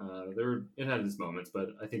for it. It had its moments, but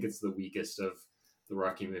I think it's the weakest of the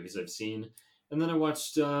Rocky movies I've seen. And then I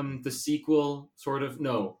watched the sequel, sort of.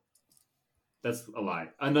 No, that's a lie.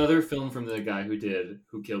 Another film from the guy who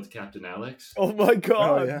killed Captain Alex. Oh my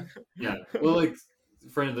god! Oh, yeah. Well, like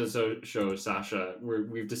friend of the show, Sasha,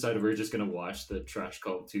 we've decided we're just gonna watch the Trash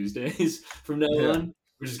Cult Tuesdays from now on.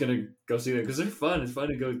 We're just gonna go see them because they're fun. It's fun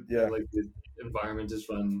to go. Yeah. Like the environment is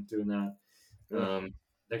fun doing that. Yeah.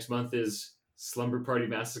 Next month is Slumber Party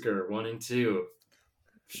Massacre 1 and 2.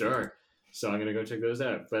 Sure. So I'm gonna go check those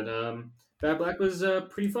out. But Bad Black was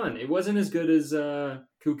pretty fun. It wasn't as good as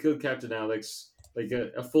Who Killed Captain Alex. Like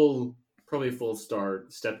probably a full star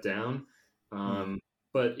step down.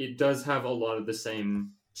 But it does have a lot of the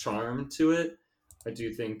same charm to it. I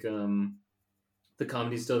do think the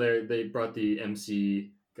comedy's still there. They brought the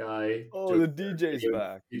MC guy. Oh, the DJ's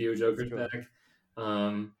back. Video Joker's back.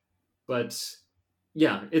 But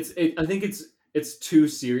yeah, I think it's too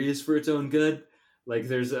serious for its own good. Like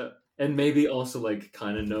and maybe also like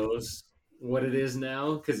kind of knows what it is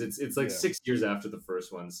now, because it's like 6 years after the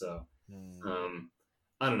first one. So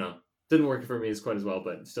I don't know. Didn't work for me as quite as well,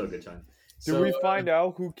 but still a good time. Did we find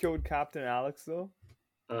out who killed Captain Alex though?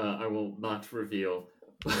 I will not reveal.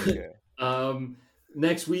 Okay.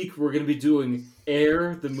 Next week we're gonna be doing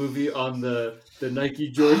Air, the movie on the Nike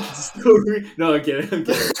Jordan story. No, I'm kidding.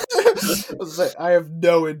 I have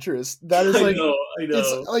no interest. That is like, I know.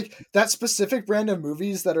 It's like that specific brand of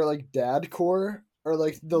movies that are like dad core are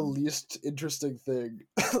like the least interesting thing.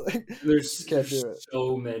 Like, there's can't do it.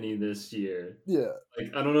 so many this year. Yeah.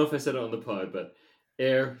 Like, I don't know if I said it on the pod, but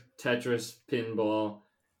Air, Tetris, Pinball,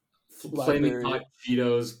 Flaming Hot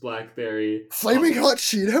Cheetos, Blackberry. Flaming Hot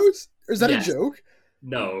Cheetos? Or is that Yes. a joke?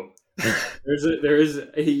 No. there is a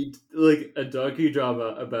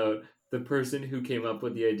docudrama about the person who came up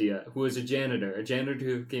with the idea, who was a janitor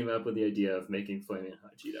who came up with the idea of making Flaming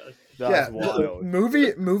Hot Cheetos. That's wild.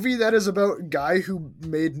 Movie that is about guy who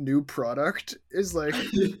made new product is like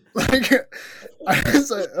like I was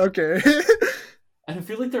like, okay. And I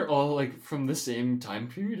feel like they're all like from the same time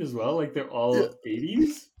period as well. Like they're all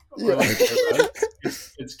 80s. Yeah. Like,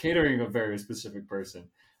 it's catering a very specific person.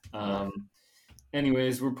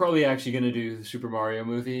 Anyways, we're probably actually going to do the Super Mario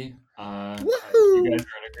movie. You guys are in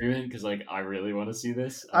agreement because like I really want to see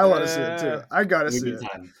this. I want to see it too. I gotta see it.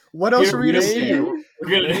 Time. What else are we gonna maybe. see?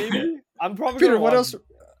 Maybe. I'm probably Peter, gonna what watch, else?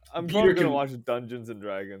 I'm Peter probably gonna can- watch Dungeons and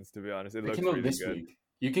Dragons. To be honest, it looks came out pretty this good. week.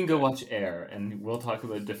 You can go watch Air, and we'll talk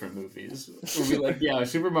about different movies. We'll be like, yeah,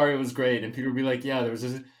 Super Mario was great, and Peter will be like, yeah, there was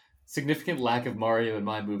a significant lack of Mario in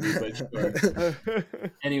my movie, but sure.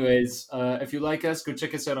 Anyways, if you like us, go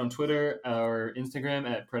check us out on Twitter or Instagram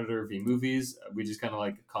at Predator v Movies. We just kind of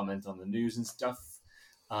like comment on the news and stuff.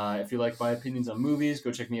 If you like my opinions on movies,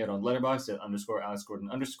 go check me out on Letterboxd at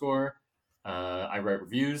 _AlexGordon_. I write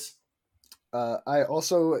reviews. I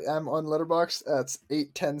also am on Letterboxd. That's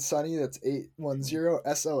 810sunny. That's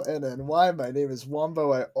 810SONNY. My name is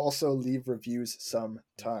Wombo. I also leave reviews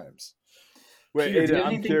sometimes. Wait, Peter, do you Aiden,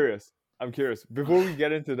 have anything- I'm curious. Before we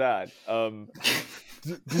get into that,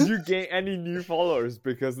 did you gain any new followers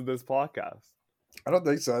because of this podcast? I don't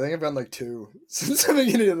think so. I think I've gotten like 2 since the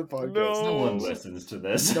beginning of the podcast. No one Oh. listens to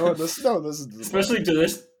this. No, this is Especially to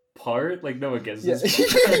this part. Like, no one gets yeah. this.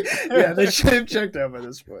 Yeah, they should have checked out by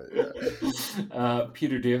this point. Yeah.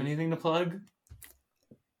 Peter, do you have anything to plug?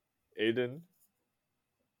 Aiden,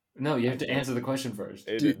 No, you have to answer the question first.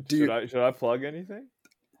 Aiden, do you- should I plug anything?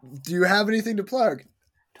 Do you have anything to plug?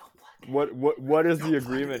 What is the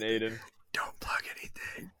agreement, Aiden? Don't plug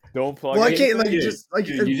anything. Don't plug. Well, I anything? can't like Peter, just like.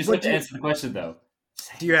 you just what have to answer the question though.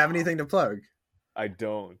 do you have anything to plug? I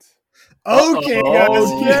don't. Okay,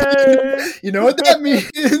 Uh-oh. guys. You know what that means.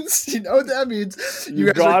 You know what that means. You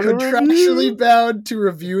guys are gotta contractually review? bound to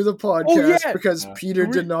review the podcast yeah. because Peter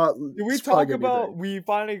Did did not. Did we plug talk about anything. we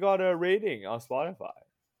finally got a rating on Spotify?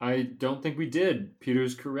 I don't think we did.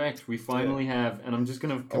 Peter's correct. We finally have, and I'm just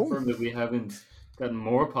gonna confirm that we haven't gotten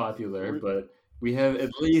more popular, but we have at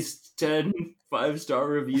least 10 5-star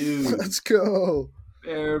reviews. Let's go.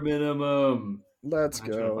 Bare minimum. Let's I'm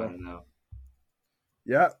trying to go. find it now.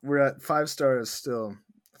 Yeah, we're at 5 stars still.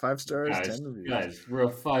 5 stars, Guys, 10 reviews. guys, we're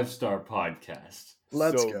a 5-star podcast.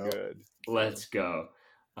 Let's so go. good. Let's go.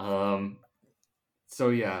 So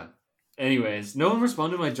yeah. Anyways, no one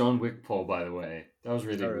responded to my John Wick poll, by the way. That was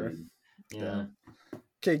really Oh, really? rude. Yeah.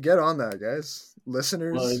 Okay, get on that, guys.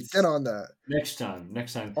 Listeners, Well, it's- get on that. Next time.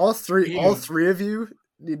 All three Speaking of- of you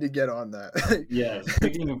need to get on that. Yeah.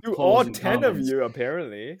 Speaking of Dude, polls all and 10 of comments, you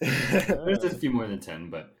apparently. there's a few more than 10,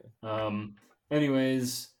 but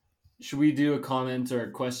anyways, should we do a comment or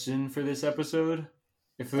a question for this episode?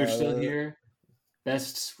 If they're still here.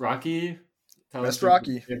 Best Rocky? Tell Best us your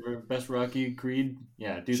Rocky. favorite Best Rocky Creed?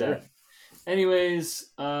 Yeah, do Sure. that. Anyways,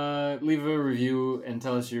 leave a review and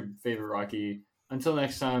tell us your favorite Rocky. Until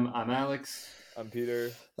next time, I'm Alex. I'm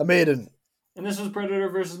Peter. I made it. And this was Predator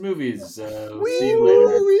versus Movies. We'll Wee see you later.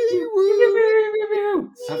 woo, wee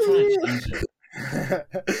woo. Stop trying to change it.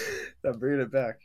 I'm bringing it back.